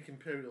Christmas cake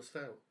Imperial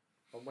Stout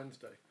on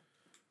Wednesday,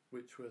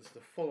 which was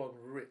the full-on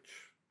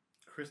rich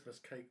Christmas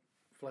cake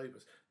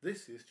flavours.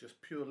 This is just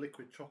pure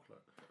liquid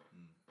chocolate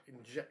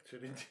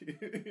injected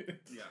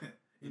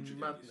into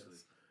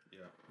madness.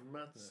 Yeah,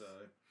 madness.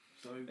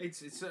 So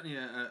it's certainly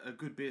a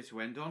good beer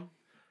to end on.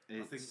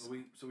 I think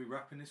are we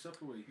wrapping this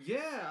up? Are we?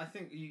 Yeah, I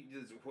think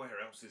where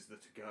else is there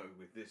to go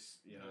with this?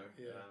 You know,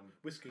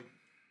 whiskey.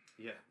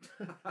 Yeah,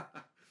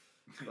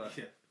 but,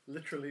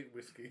 literally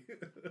whiskey.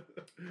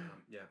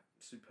 yeah,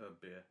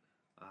 superb beer.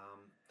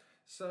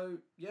 So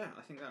yeah,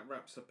 I think that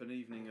wraps up an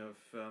evening of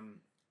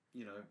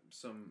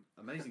some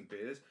amazing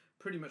beers.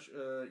 Pretty much,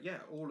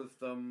 all of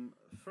them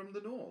from the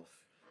north.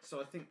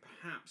 So I think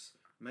perhaps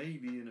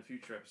maybe in a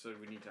future episode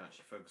we need to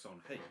actually focus on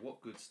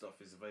what good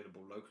stuff is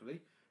available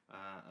locally.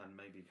 And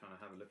maybe kind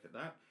of have a look at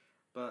that.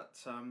 But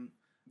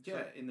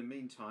in the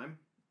meantime,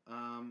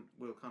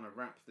 we'll kind of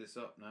wrap this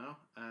up now.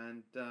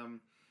 And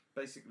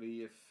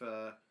basically, if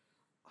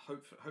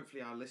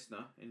hopefully our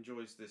listener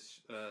enjoys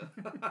this,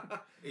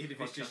 even if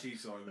it's just you,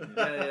 Simon.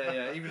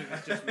 Yeah. Even if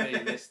it's just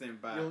me listening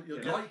back,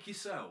 you'll like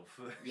yourself.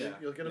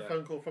 You'll get a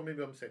phone call from me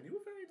saying you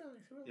were very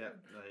nice. There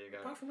you go.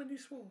 Apart from when you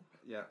swore.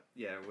 Yeah.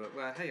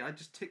 Well, hey, I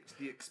just ticked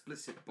the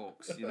explicit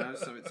box,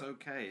 so it's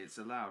okay. It's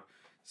allowed.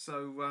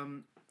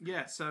 So,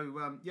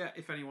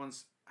 if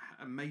anyone's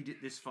made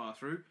it this far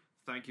through,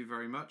 thank you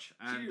very much.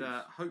 And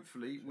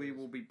hopefully we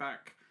will be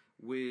back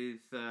with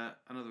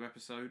another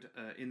episode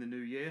in the new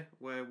year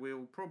where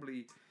we'll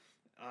probably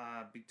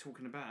be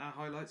talking about our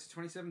highlights of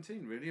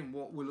 2017, really, and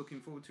what we're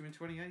looking forward to in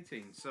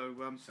 2018. So,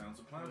 sounds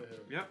a plan.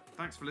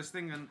 Thanks for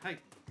listening, and hey,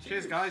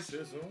 cheers guys.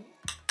 Cheers all.